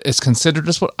I know it is considered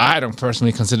a sport. I don't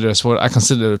personally consider it a sport. I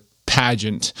consider it a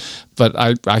pageant, but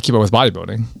I keep up with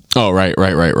bodybuilding. Oh, right.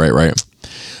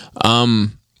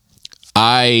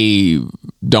 I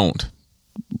don't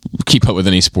keep up with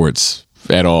any sports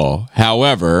at all.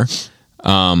 However,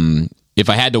 if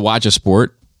I had to watch a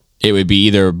sport, it would be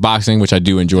either boxing, which I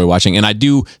do enjoy watching, and I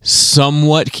do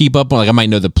somewhat keep up on. Like I might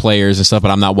know the players and stuff, but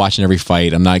I'm not watching every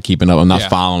fight. I'm not keeping up. I'm not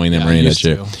following them or any of that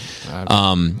shit.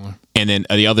 And then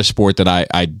the other sport that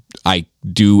I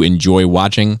do enjoy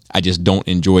watching, I just don't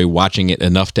enjoy watching it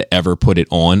enough to ever put it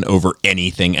on over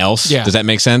anything else. Yeah. Does that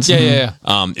make sense? Yeah.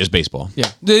 Is baseball.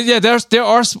 Yeah. There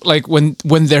are like when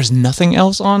there's nothing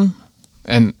else on,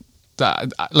 and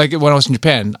like when I was in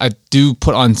Japan, I do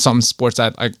put on some sports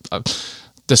that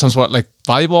there's some sport like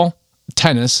volleyball,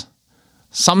 tennis,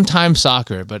 sometimes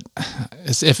soccer, but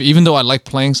even though I like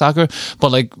playing soccer,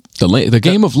 but like the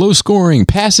game of low scoring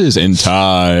passes and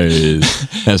ties.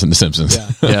 That's in The Simpsons.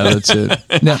 Yeah, that's it.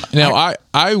 Now I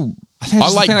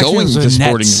like going to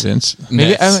sporting events.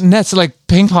 Maybe nets like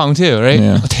ping pong too, right?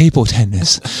 Yeah. Table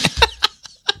tennis.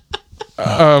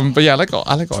 But yeah, I like all.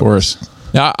 Of course.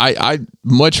 Now, I'd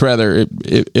much rather,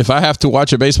 if I have to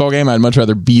watch a baseball game, I'd much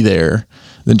rather be there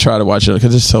than try to watch it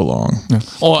because it's so long. Yeah.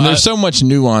 Well, there's so much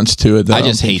nuance to it. That I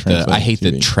just hate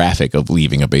the traffic of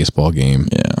leaving a baseball game.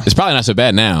 Yeah, it's probably not so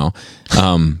bad now,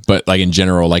 but like in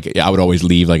general, like I would always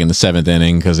leave like in the 7th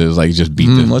inning because it was like just beat.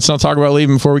 Let's not talk about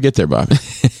leaving before we get there, Bobby.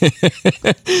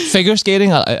 Figure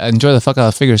skating, I enjoy the fuck out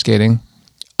of figure skating.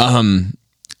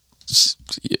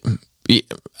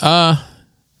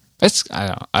 It's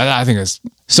I think it's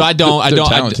so I don't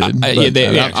talented.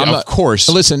 Of course.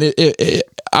 Listen,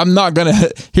 I'm not gonna.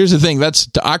 Here's the thing.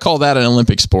 I call that an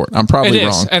Olympic sport. I'm probably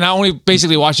wrong, and I only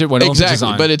basically watch it when Olympics is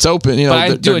on. But it's open. You know,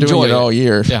 I do enjoy it all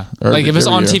year. Yeah, like if it's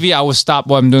on TV, I will stop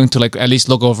what I'm doing to like at least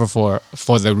look over for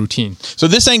the routine. So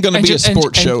this ain't going to be a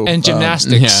sports show and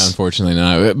gymnastics. Yeah, unfortunately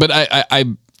not. But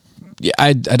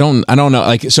I don't know.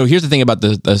 Like, so here's the thing about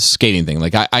the skating thing.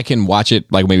 Like, I can watch it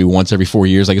like maybe once every 4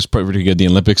 years. Like, it's pretty good, the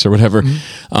Olympics or whatever.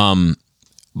 Mm-hmm.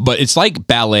 But it's like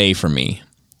ballet for me.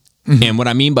 Mm-hmm. And what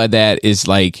I mean by that is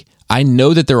like, I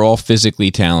know that they're all physically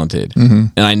talented,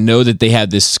 and I know that they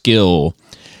have this skill,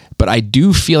 but I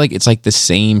do feel like it's like the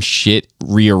same shit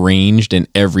rearranged in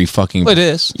every fucking. It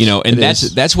is, you know, and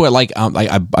that's what like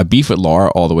I beef with Laura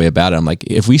all the way about it. I'm like,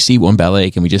 if we see one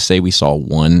ballet, can we just say we saw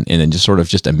one, and then just sort of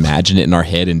just imagine it in our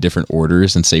head in different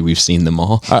orders and say we've seen them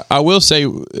all? I will say.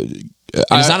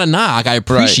 It's not a knock. I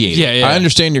appreciate it. Yeah. I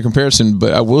understand your comparison,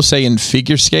 but I will say in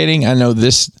figure skating, I know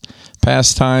this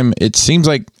past time, it seems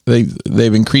like they've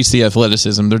increased the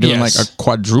athleticism. They're doing like a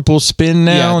quadruple spin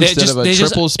now instead of a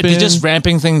triple spin. They're just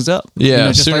ramping things up.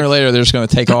 Yeah, sooner or later they're just going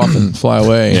to take off and fly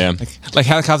away. Yeah, like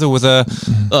helicopter with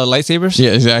lightsabers.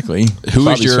 Yeah, exactly. Who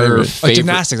is your favorite?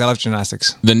 Gymnastics? I love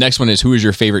gymnastics. The next one is, who is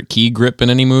your favorite key grip in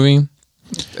any movie?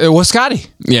 It was Scotty.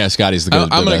 Yeah, Scotty's the good.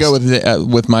 I'm going to go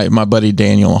with my buddy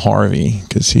Daniel Harvey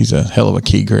because he's a hell of a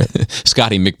key grip.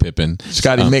 Scotty McPippin.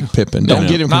 Scotty McPippin. Don't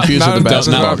get him confused with the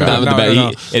basketball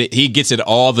guy. He gets it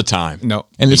all the time. No,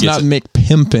 and it's not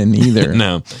McPimpin either.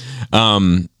 No.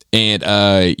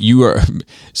 And you are.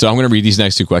 So I'm going to read these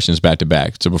next two questions back to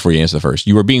back. So before you answer the first,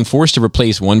 you are being forced to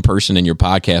replace one person in your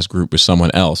podcast group with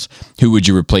someone else. Who would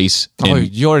you replace?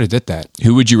 You already did that.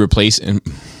 Who would you replace?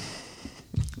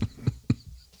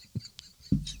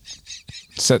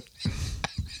 Set.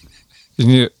 You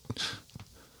need it.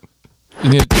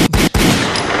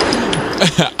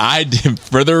 I did,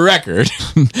 for the record,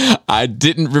 I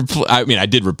didn't. I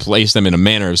did replace them in a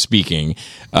manner of speaking,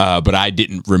 but I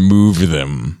didn't remove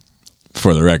them.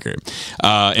 For the record,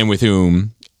 and with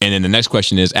whom? And then the next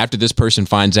question is: after this person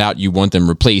finds out you want them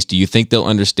replaced, do you think they'll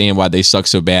understand why they suck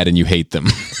so bad and you hate them?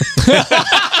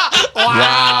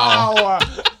 Wow.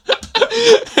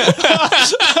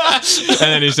 And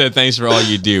then he said, "Thanks for all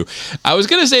you do." I was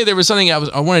going to say there was something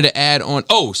I wanted to add on.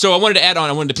 Oh, so I wanted to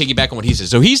piggyback on what he said.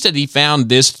 So he said he found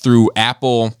this through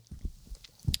Apple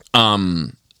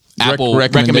Apple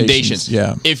recommendations.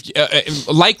 Yeah. If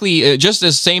likely just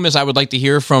as same as I would like to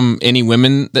hear from any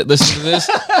women that listen to this,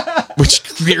 which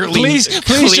clearly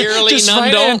just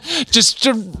none don't. Just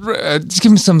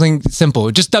give me something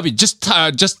simple. Just W.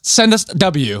 Just send us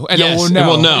W, and Yes, we'll know.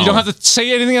 we'll know. You don't have to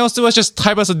say anything else to us. Just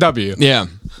type us a W. Yeah.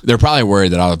 They're probably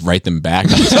worried that I'll write them back.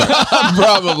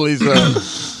 Probably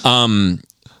so.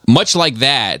 Much like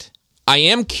that, I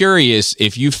am curious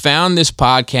if you found this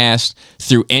podcast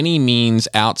through any means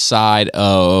outside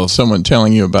of Someone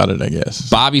telling you about it, I guess.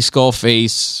 Bobby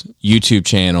Skullface YouTube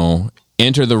channel,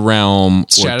 Enter the Realm,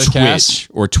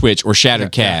 or Twitch, or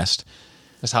Shattered Cast.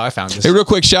 That's how I found this. Hey, real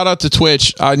quick, shout out to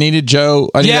Twitch. I needed Joe.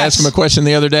 I needed to ask him a question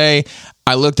the other day.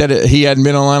 I looked at it. He hadn't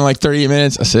been online in like 38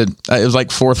 minutes. I said, it was like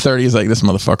 4:30. He's like, this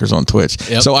motherfucker's on Twitch.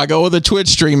 Yep. So I go with a Twitch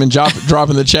stream and drop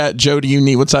in the chat, Joe,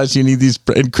 what size do you need these?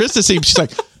 And Krista seems, she's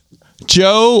like,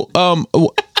 Joe,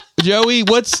 Joey, she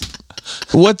was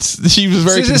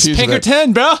very confused. This is Pinker with that.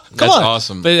 10, bro. Come on.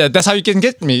 Awesome. But that's how you can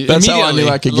get me. That's how I knew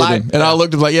I could get him. And I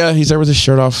looked at like, yeah, he's there with his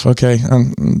shirt off. Okay.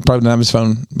 Probably don't have his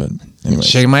phone, but anyway.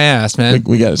 Shaking my ass, man.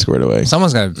 We got it squared away.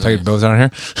 Someone's got to pay bills down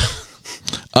here.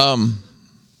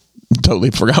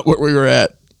 Totally forgot where we were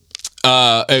at.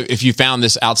 If you found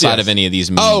this outside of any of these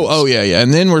memes. Oh, yeah.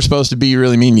 And then we're supposed to be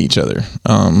really mean to each other.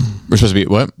 We're supposed to be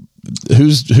what?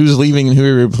 Who's leaving and who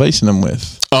are we replacing them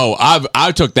with? Oh,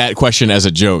 I took that question as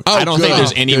a joke. I don't think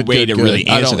there's any way to really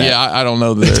answer that. Yeah, I don't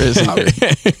know that there is either.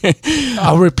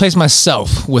 I'll replace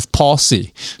myself with Paul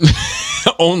C.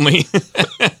 Only.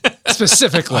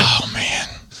 Specifically. Oh, man.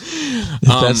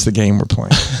 If that's the game we're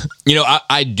playing. You know,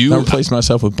 I do. I'll replace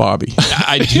myself with Bobby.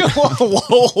 I do.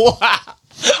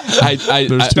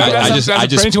 I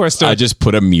just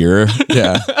put a mirror.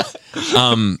 Yeah.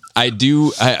 I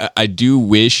do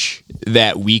wish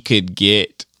that we could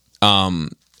get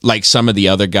like some of the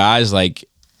other guys, like,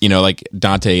 you know, like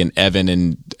Dante and Evan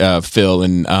and Phil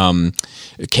and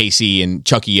Casey and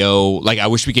Chucky O. Like, I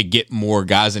wish we could get more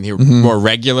guys in here more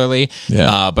regularly.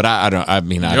 Yeah. But I don't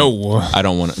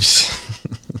want to.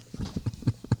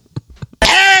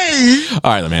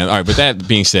 All right, man. All right, but that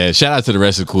being said, shout out to the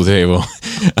rest of the Cool Table.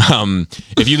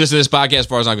 If you listen to this podcast, as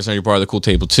far as I'm concerned, you're part of the Cool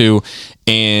Table too.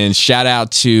 And shout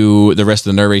out to the rest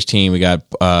of the Nerd Rage team. We got,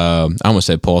 I almost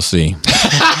said Paul C.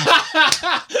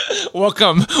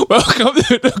 Welcome to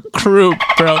the crew,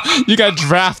 bro. You got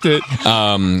drafted.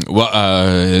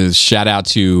 Shout out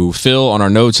to Phil on our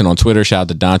notes and on Twitter. Shout out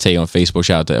to Dante on Facebook.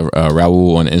 Shout out to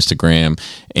Raul on Instagram.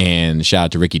 And shout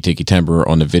out to Ricky Tiki Timber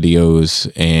on the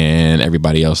videos and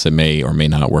everybody else that may or may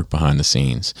not work behind the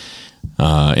scenes.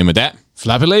 And with that,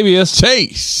 Flappy labius.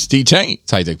 Tasty taint.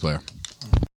 tight dick player.